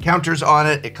 +1/+1 counters on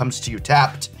it. It comes to you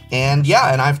tapped, and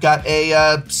yeah, and I've got a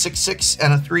 6/6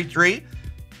 and a 3/3.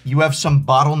 You have some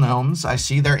bottle gnomes. I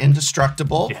see they're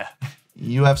indestructible. Yeah.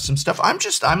 You have some stuff.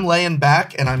 I'm laying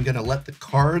back, and I'm gonna let the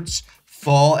cards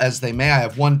fall as they may. I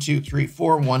have 1, 2, 3,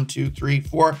 4, 1, 2, 3,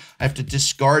 4. I have to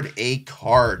discard a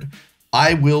card.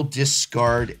 I will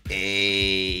discard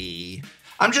a...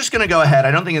 I'm just gonna go ahead. I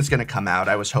don't think it's gonna come out.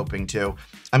 I was hoping to.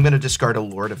 I'm gonna discard a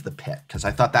Lord of the Pit, because I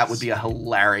thought that would be a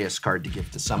hilarious card to give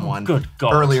to someone good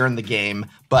God. earlier in the game,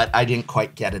 but I didn't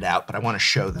quite get it out, but I wanna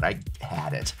show that I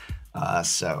had it.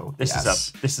 So, This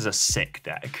yes. is a sick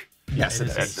deck. Yes, it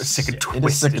is. Sick and It is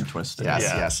twisted. sick and twisted. Yes,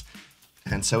 Yeah. yes.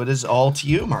 And so it is all to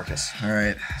you, Marcus. All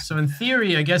right. So in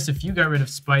theory, I guess if you got rid of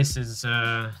Spice's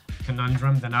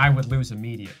conundrum, then I would lose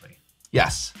immediately.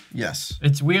 Yes. Yes.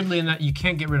 It's weirdly in that you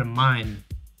can't get rid of mine.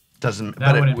 Doesn't,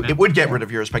 That but wouldn't it would get rid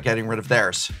of yours by getting rid of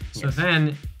theirs. So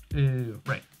then,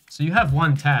 right. So you have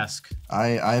one task.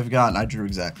 I drew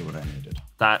exactly what I needed.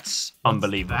 That's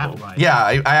unbelievable. That right. Yeah,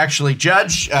 I actually,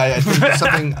 Judge, I think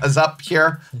something is up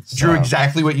here. Drew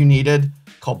exactly what you needed,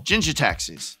 called Ginger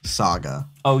Taxis. Saga.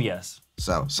 Oh, yes.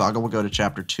 So Saga will go to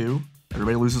chapter 2.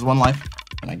 Everybody loses 1 life,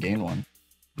 and I gain 1.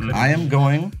 I am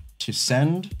going to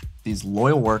send these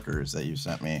loyal workers that you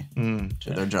sent me to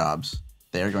their jobs.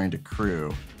 They are going to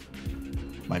crew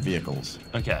my vehicles.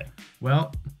 Okay.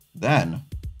 Well, Then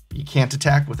You can't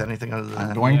attack with anything other than I'm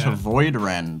that. going to Void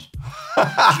Rend.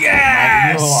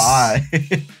 Yes! Evil eye.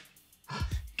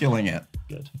 Killing it.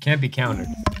 it can't be countered.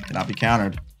 Cannot be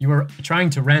countered. You were trying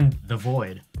to rend the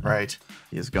void. Right.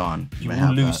 He is gone. You may will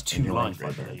have lose that in 2 your life, I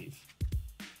graveyard. believe.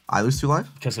 I lose 2 life?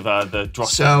 Because of the drop.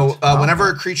 So whenever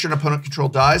a creature an opponent control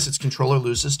dies, its controller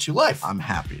loses 2 life. I'm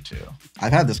happy to.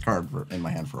 I've had this card in my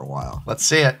hand for a while. Let's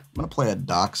see it. I'm going to play a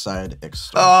Dockside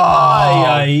Extortion.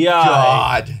 Ay.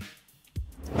 God.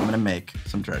 I'm going to make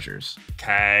some treasures.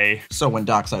 Okay. So when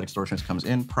Dockside Extortionist comes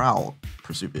in, Prowl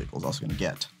Pursuit Vehicle is also going to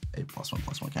get a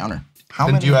 +1/+1 counter. How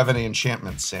Then many? do you have any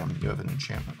enchantments, Sam? You have an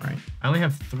enchantment, right? I only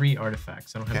have 3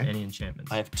 artifacts. I don't have Okay. any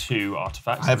enchantments. I have 2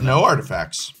 artifacts. I have no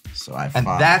artifacts. So I have And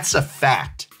 5. that's a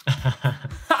fact.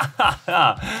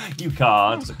 You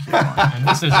can't. And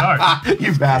this is art.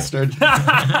 You bastard.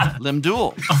 Limb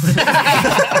Duel.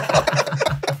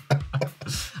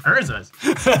 Urza's.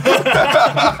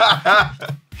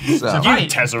 So, You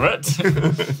Tezzeret.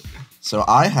 so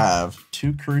I have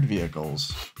 2 crewed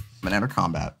vehicles. I'm going to enter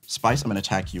combat. Spice, I'm going to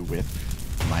attack you with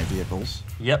my vehicles.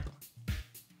 Yep.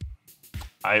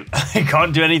 I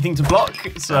can't do anything to block,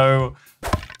 so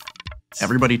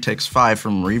Everybody takes 5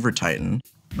 from Reaver Titan.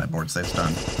 My board stays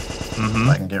done. If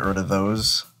I can get rid of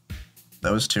those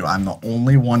 2, I'm the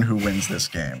only one who wins this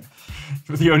game.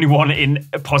 you're the only one in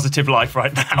positive life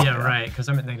right now. Yeah, right, because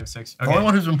I'm at -6. The only Okay.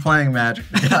 one who's been playing Magic.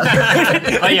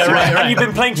 Oh, yeah, right. And you've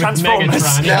been playing With Transformers.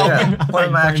 Megatron. Yeah,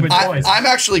 playing Magic. with boys. I'm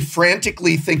actually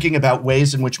frantically thinking about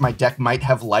ways in which my deck might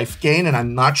have life gain, and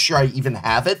I'm not sure I even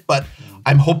have it, but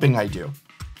I'm hoping I do.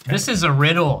 This is a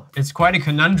riddle. It's quite a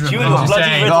conundrum. You would and you bloody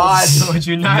say? riddles. Would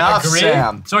you not Enough, agree?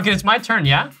 Sam. So, okay, it's my turn,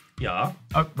 yeah? Yeah.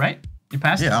 Oh, right? You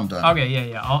passed? Yeah, I'm done. Okay,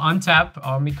 yeah. I'll untap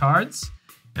all my cards,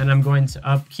 and I'm going to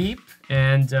upkeep,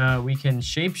 and we can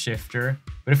shapeshifter.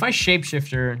 But if I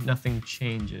shapeshifter, nothing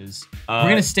changes. We're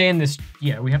gonna stay in this.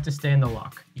 Yeah, we have to stay in the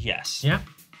lock. Yes. Yeah,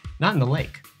 not in the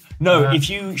lake. No, if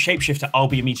you shapeshifter, I'll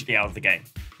be immediately out of the game.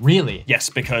 Really?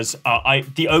 Yes, because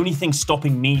the only thing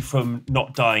stopping me from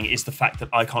not dying is the fact that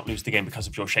I can't lose the game because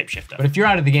of your shapeshifter. But if you're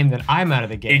out of the game, then I'm out of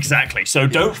the game. Exactly. So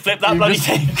don't flip that bloody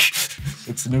thing.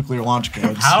 It's the nuclear launch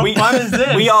codes. How fun is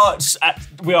this?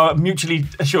 We are mutually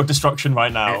assured destruction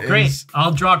right now. Great.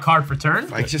 I'll draw a card for turn.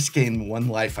 If I just gain 1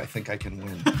 life, I think I can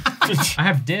win. I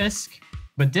have disc.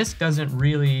 But disc doesn't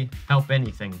really help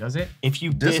anything, does it? If you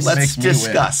This disc, lets Let's me win.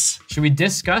 discuss. Should we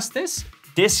discuss this?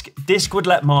 disc would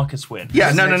let Marcus win.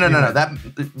 Yeah, no. That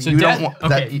So you don't want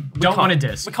that. okay, don't want to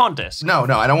disc. We can't disc. No,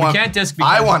 I don't want. can't disc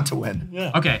I because- want to win.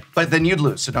 Yeah. Okay. But then you'd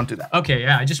lose, so don't do that. Okay,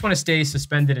 yeah, I just want to stay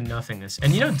suspended in nothingness.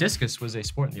 And you know, discus was a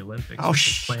sport in the Olympics. Oh, which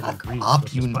was shut played in Greece, up,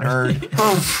 which you was fun.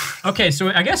 nerd. Okay, so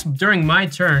I guess during my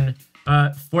turn,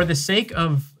 for the sake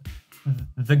of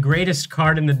the greatest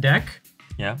card in the deck,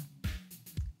 Yeah.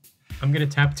 I'm gonna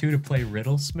tap 2 to play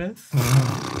Riddlesmith.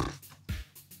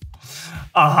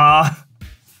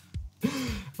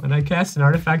 When I cast an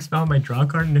artifact spell, I might draw a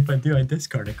card, and if I do, I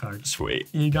discard a card. Sweet.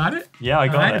 You got it? Yeah, I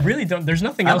got I it. really don't. There's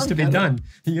nothing I else don't to be get it. done.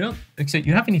 You don't. Except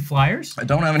you have any flyers? I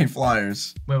don't have any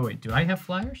flyers. Wait. Do I have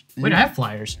flyers? Wait, I have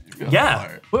flyers.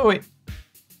 Yeah. Wait.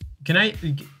 Can I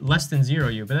less than 0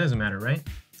 you? But that doesn't matter, right?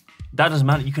 That doesn't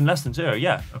matter. You can less than 0.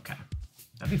 Yeah. Okay.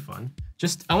 That'd be fun.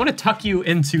 Just, I want to tuck you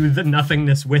into the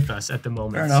nothingness with us at the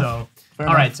moment. Fair enough. So, Fair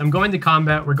all right. enough. So I'm going to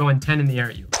combat. We're going 10 in the air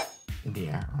at you. In the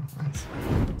air.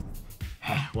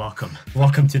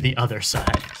 Welcome to the other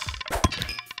side.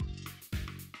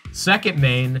 Second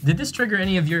main. Did this trigger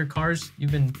any of your cars?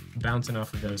 You've been bouncing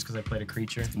off of those because I played a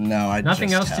creature. No, I Nothing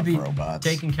just else to have be robots.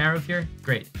 taken care of here?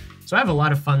 Great. So I have a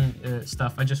lot of fun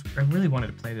stuff. I really wanted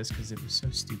to play this because it was so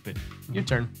stupid. Your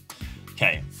turn.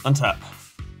 Okay. Untap.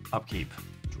 Upkeep.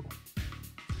 Draw.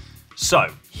 So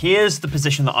here's the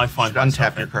position that I find Should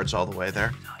myself untap your in. cards all the way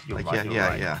there. You're Like, right. yeah, You're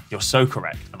right. yeah. You're so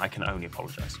correct, and I can only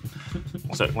apologize.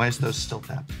 So Why is those still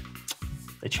tapped?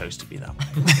 they chose to be that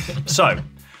way. So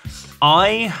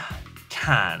I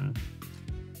can.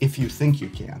 If you think you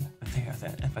can.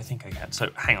 If I think I can. So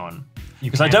hang on,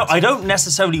 because I don't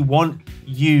necessarily want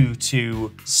you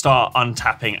to start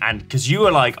untapping, and because you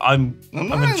were like, I'm going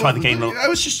to try the game. I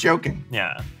was just joking.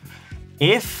 Yeah.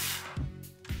 If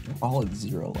All at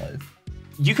 0 life.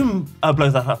 you can blow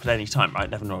that up at any time, right?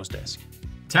 Never Nora's disc.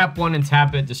 Tap 1 and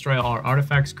tap it. Destroy all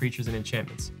artifacts, creatures, and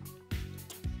enchantments.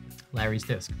 Larry's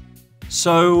disc.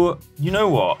 So you know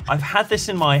what? I've had this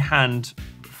in my hand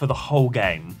for the whole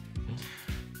game,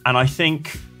 and I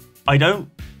think I'm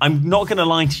not going to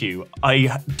lie to you.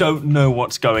 I don't know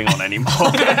what's going on anymore.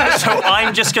 So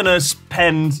I'm just going to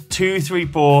spend 2, 3,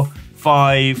 4,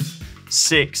 5,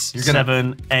 6,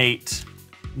 7, 8,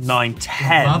 9,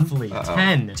 10. Lovely.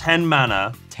 10. 10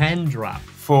 mana 10 drop.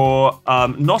 for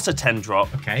not a 10 drop.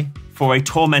 Okay. For a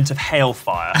Torment of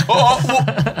Hailfire.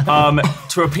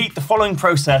 To repeat the following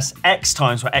process X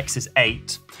times, where X is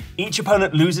 8. Each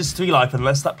opponent loses 3 life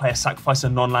unless that player sacrifices a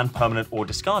non-land permanent or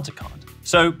discards a card.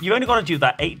 So you only got to do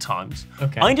that 8 times.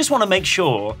 Okay. I just want to make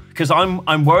sure, because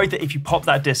I'm worried that if you pop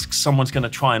that disc, someone's going to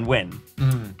try and win.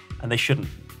 And they shouldn't.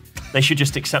 They should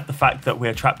just accept the fact that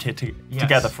we're trapped here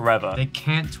together forever. They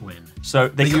can't win. So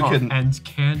they You can't. can- And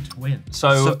can't win.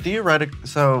 So theoretically,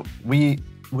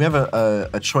 we have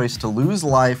a choice to lose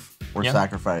life or Yeah.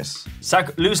 sacrifice.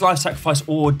 Lose life, sacrifice,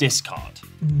 or discard.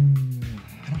 I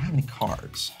don't have any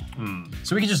cards.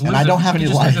 So we can just lose. And I don't have any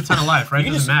lose life. a ton of life, right? You It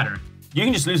can doesn't just- matter. You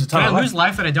can just lose a ton Can of I life. lose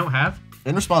life that I don't have?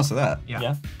 In response to that, Yeah.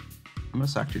 Yeah. I'm gonna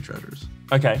sack 2 treasures.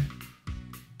 Okay.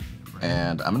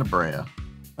 And I'm gonna Brea.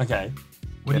 Okay.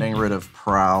 Getting rid of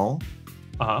Prowl.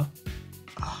 Uh-huh.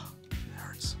 It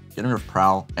hurts. Getting rid of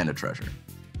Prowl and a treasure.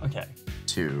 Okay.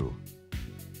 To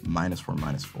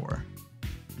 -4/-4.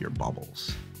 Your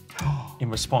bubbles. In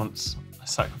response, I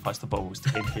sacrifice the bubbles to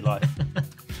gain 3 life.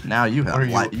 Now you have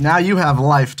life. Now you have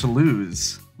life to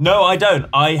lose. No, I don't.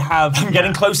 I'm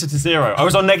getting closer to 0. I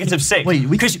was on -6. Wait,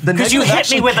 because the you negative hit me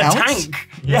actually with counts? a tank.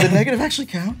 Yeah. The negative actually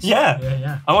counts? Yeah.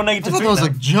 Yeah. I'm on I -3. thought that was now. a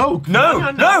joke.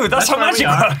 No, that's how where we magic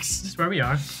are. works. This is where we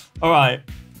are. All right.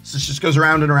 So this just goes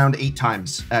around and around 8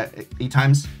 times. 8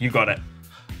 times? You got it.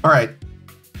 All right.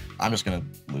 I'm just gonna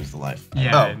lose the life.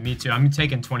 Yeah, Oh. me too. I'm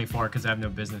taking 24 because I have no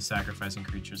business sacrificing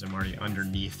creatures. I'm already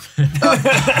underneath.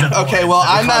 Okay, well,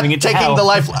 I'm not climbing into taking hell. the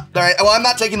life. All right, well, I'm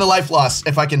not taking the life loss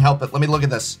if I can help it. Let me look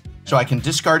at this. So I can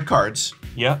discard cards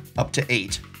Yeah. up to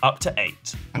 8. Up to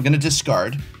 8. I'm gonna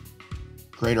discard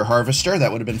Greater Harvester.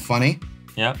 That would have been funny.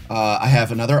 Yeah. I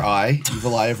have another eye,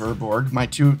 Evil Eye of Urborg.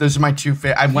 Those are my 2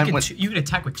 I went with You could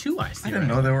attack with 2 eyes. I didn't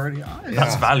know there were already eyes.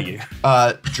 That's value.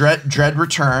 Dread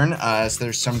Return, as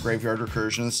there's some graveyard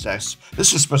recursion in this deck.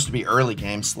 This was supposed to be early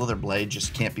game. Slitherblade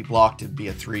just can't be blocked. It'd be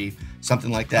a 3,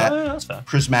 something like that. Oh, yeah, that's fair.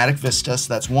 Prismatic Vista,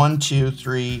 so that's 1, 2,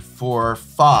 3, 4,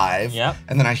 5. Yep.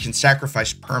 And then I can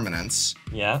sacrifice permanents.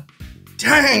 Yeah.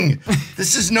 Dang!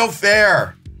 This is no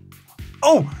fair.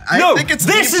 Oh, I no! think it's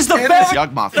This the is the Kenneth best.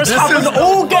 Yugmoth. That's happened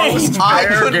all game. I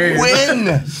could game.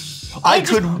 win. I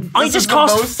could. I just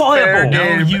cast Fireball.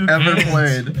 No, you ever can't.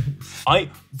 played.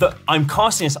 I'm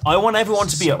casting this. I want everyone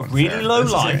to be at really low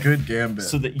life. This is a good gambit.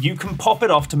 So that you can pop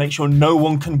it off to make sure no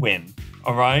one can win.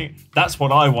 All right? That's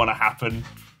what I want to happen.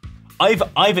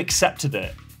 I've accepted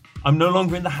it. I'm no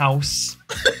longer in the house.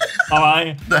 All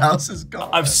right? The house is gone.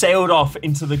 I've sailed off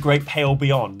into the great pale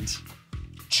beyond.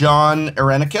 John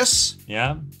Irenicus,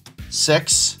 Yeah?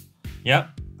 6. Yep.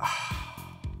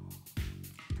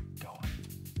 Go on.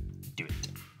 Do it.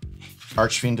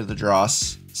 Archfiend of the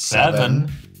Dross,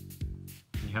 7.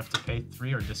 You have to pay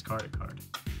 3 or discard a card.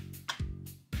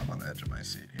 I'm on the edge of my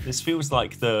seat here. This feels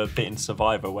like the bit in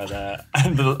Survivor where the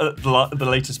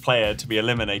latest player to be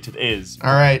eliminated is.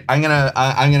 All right, I'm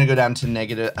gonna go down to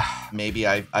negative. Maybe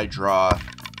I draw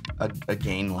a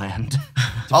gain land.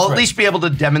 I'll at least be able to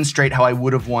demonstrate how I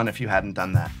would have won if you hadn't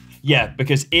done that. Yeah,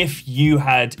 because if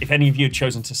any of you had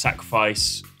chosen to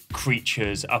sacrifice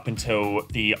creatures up until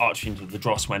the Archfiend of the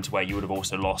Dross went away, you would have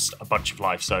also lost a bunch of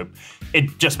life. So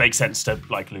it just makes sense to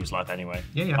like lose life anyway.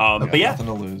 Yeah. But yeah, Nothing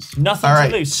to lose. nothing All to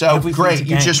right, lose. so Everything great. to You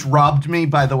gain. just robbed me.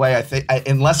 By the way, I think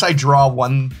unless I draw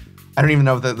one, I don't even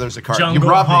know that there's a card. Jungle you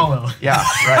robbed Hollow. me. Yeah,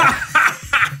 right.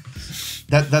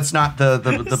 That's not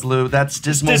the blue. That's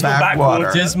Dismal Dismal Backwater.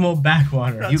 Backwater. Dismal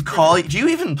Backwater. Do you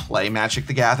even play Magic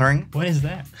the Gathering? What is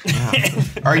that?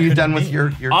 Are you done with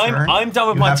your turn? I'm done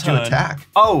with you my have turn. to attack.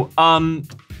 Oh,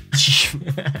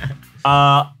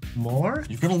 More?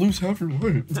 You're gonna lose half your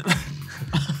life.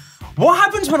 what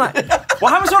happens when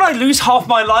I lose half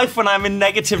my life when I'm in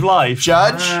negative life?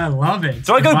 Judge. I love it.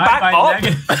 Do I go Divide back by up?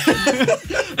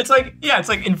 negative. It's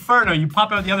like Inferno. You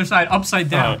pop out the other side upside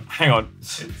down. Hang on.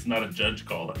 It's not a judge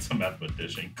call, that's a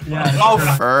mathematician. Yeah. Oh,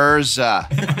 Urza.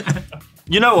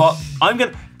 you know what?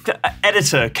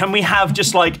 Editor, can we have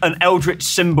just like an eldritch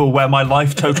symbol where my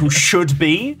life total should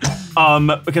be?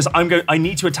 Because I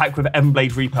need to attack with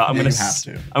Emberblade Reaper. I'm Yeah, gonna you have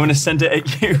to. I'm gonna send it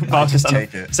at you, Marcus. just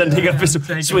take it. Sending a pistol.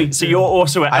 take it Sweet. So too. you're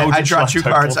also at eldritch I draw life 2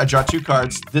 total. cards. I draw 2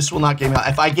 cards. This will not gain me.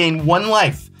 If I gain 1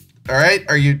 life, all right?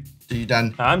 Are you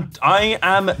done? I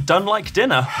am done like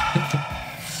dinner.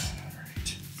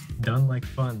 Done like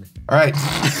fun. All right.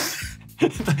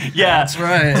 Yeah, That's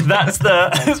right. that's the.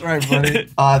 That's right, buddy.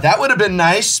 That would have been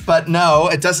nice, but no,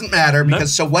 it doesn't matter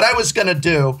because so what I was gonna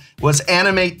do was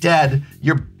animate dead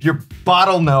your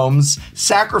bottle gnomes,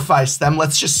 sacrifice them.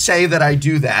 Let's just say that I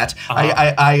do that.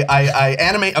 I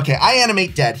animate. Okay, I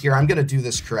animate dead here. I'm gonna do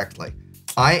this correctly.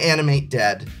 I animate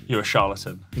dead. You're a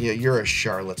charlatan. Yeah, you're a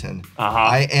charlatan. Uh-huh.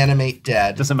 I animate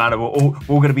dead. Doesn't matter. We're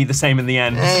all gonna be the same in the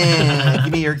end.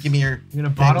 Give me your. You gonna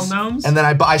bottle things. gnomes? And then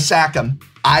I sack them.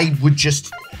 I would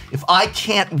just, if I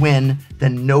can't win,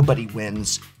 then nobody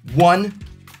wins. 1,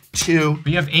 2,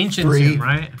 But you have ancient 3, Tomb,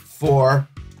 right? 4,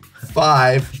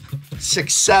 5,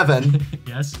 6, 7.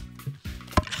 Yes.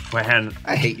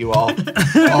 I hate you all. All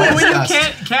When this you dust.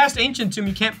 can't cast ancient Tomb,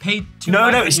 you can't pay 2 No,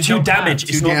 life no, that it's you 2 don't damage. have.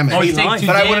 It's Two not damage. Oh, you free take life. 2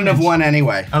 But I wouldn't have damage. won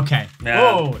anyway. Okay. Yeah.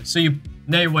 Whoa. So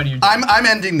now what are you doing? I'm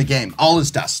ending the game. All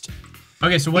is dust.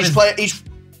 Okay, so what Each is player,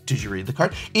 did you read the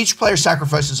card? Each player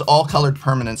sacrifices all colored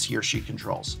permanents he or she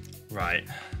controls. Right.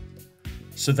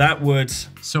 So that would.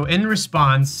 So in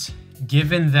response,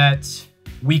 given that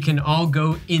we can all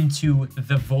go into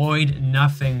the void,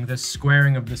 nothing, the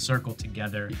squaring of the circle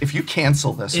together. If you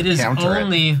cancel this, It or is counter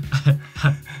only,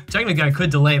 technically I could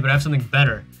delay, but I have something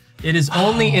better. It is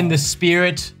only in the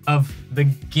spirit of the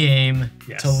game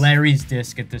Yes. to Larry's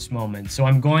disc at this moment. So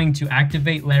I'm going to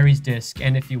activate Larry's disc,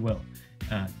 and if you will,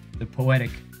 the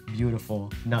poetic,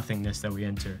 beautiful nothingness that we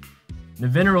enter.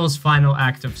 Navineral's final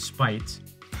act of spite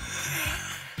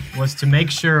was to make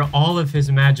sure all of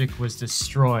his magic was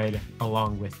destroyed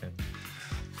along with him.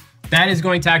 That is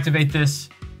going to activate this,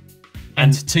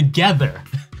 and together,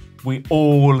 We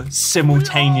all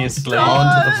simultaneously. All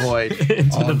into the void.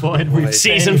 into the void we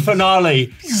Season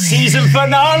finale. Season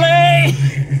finale.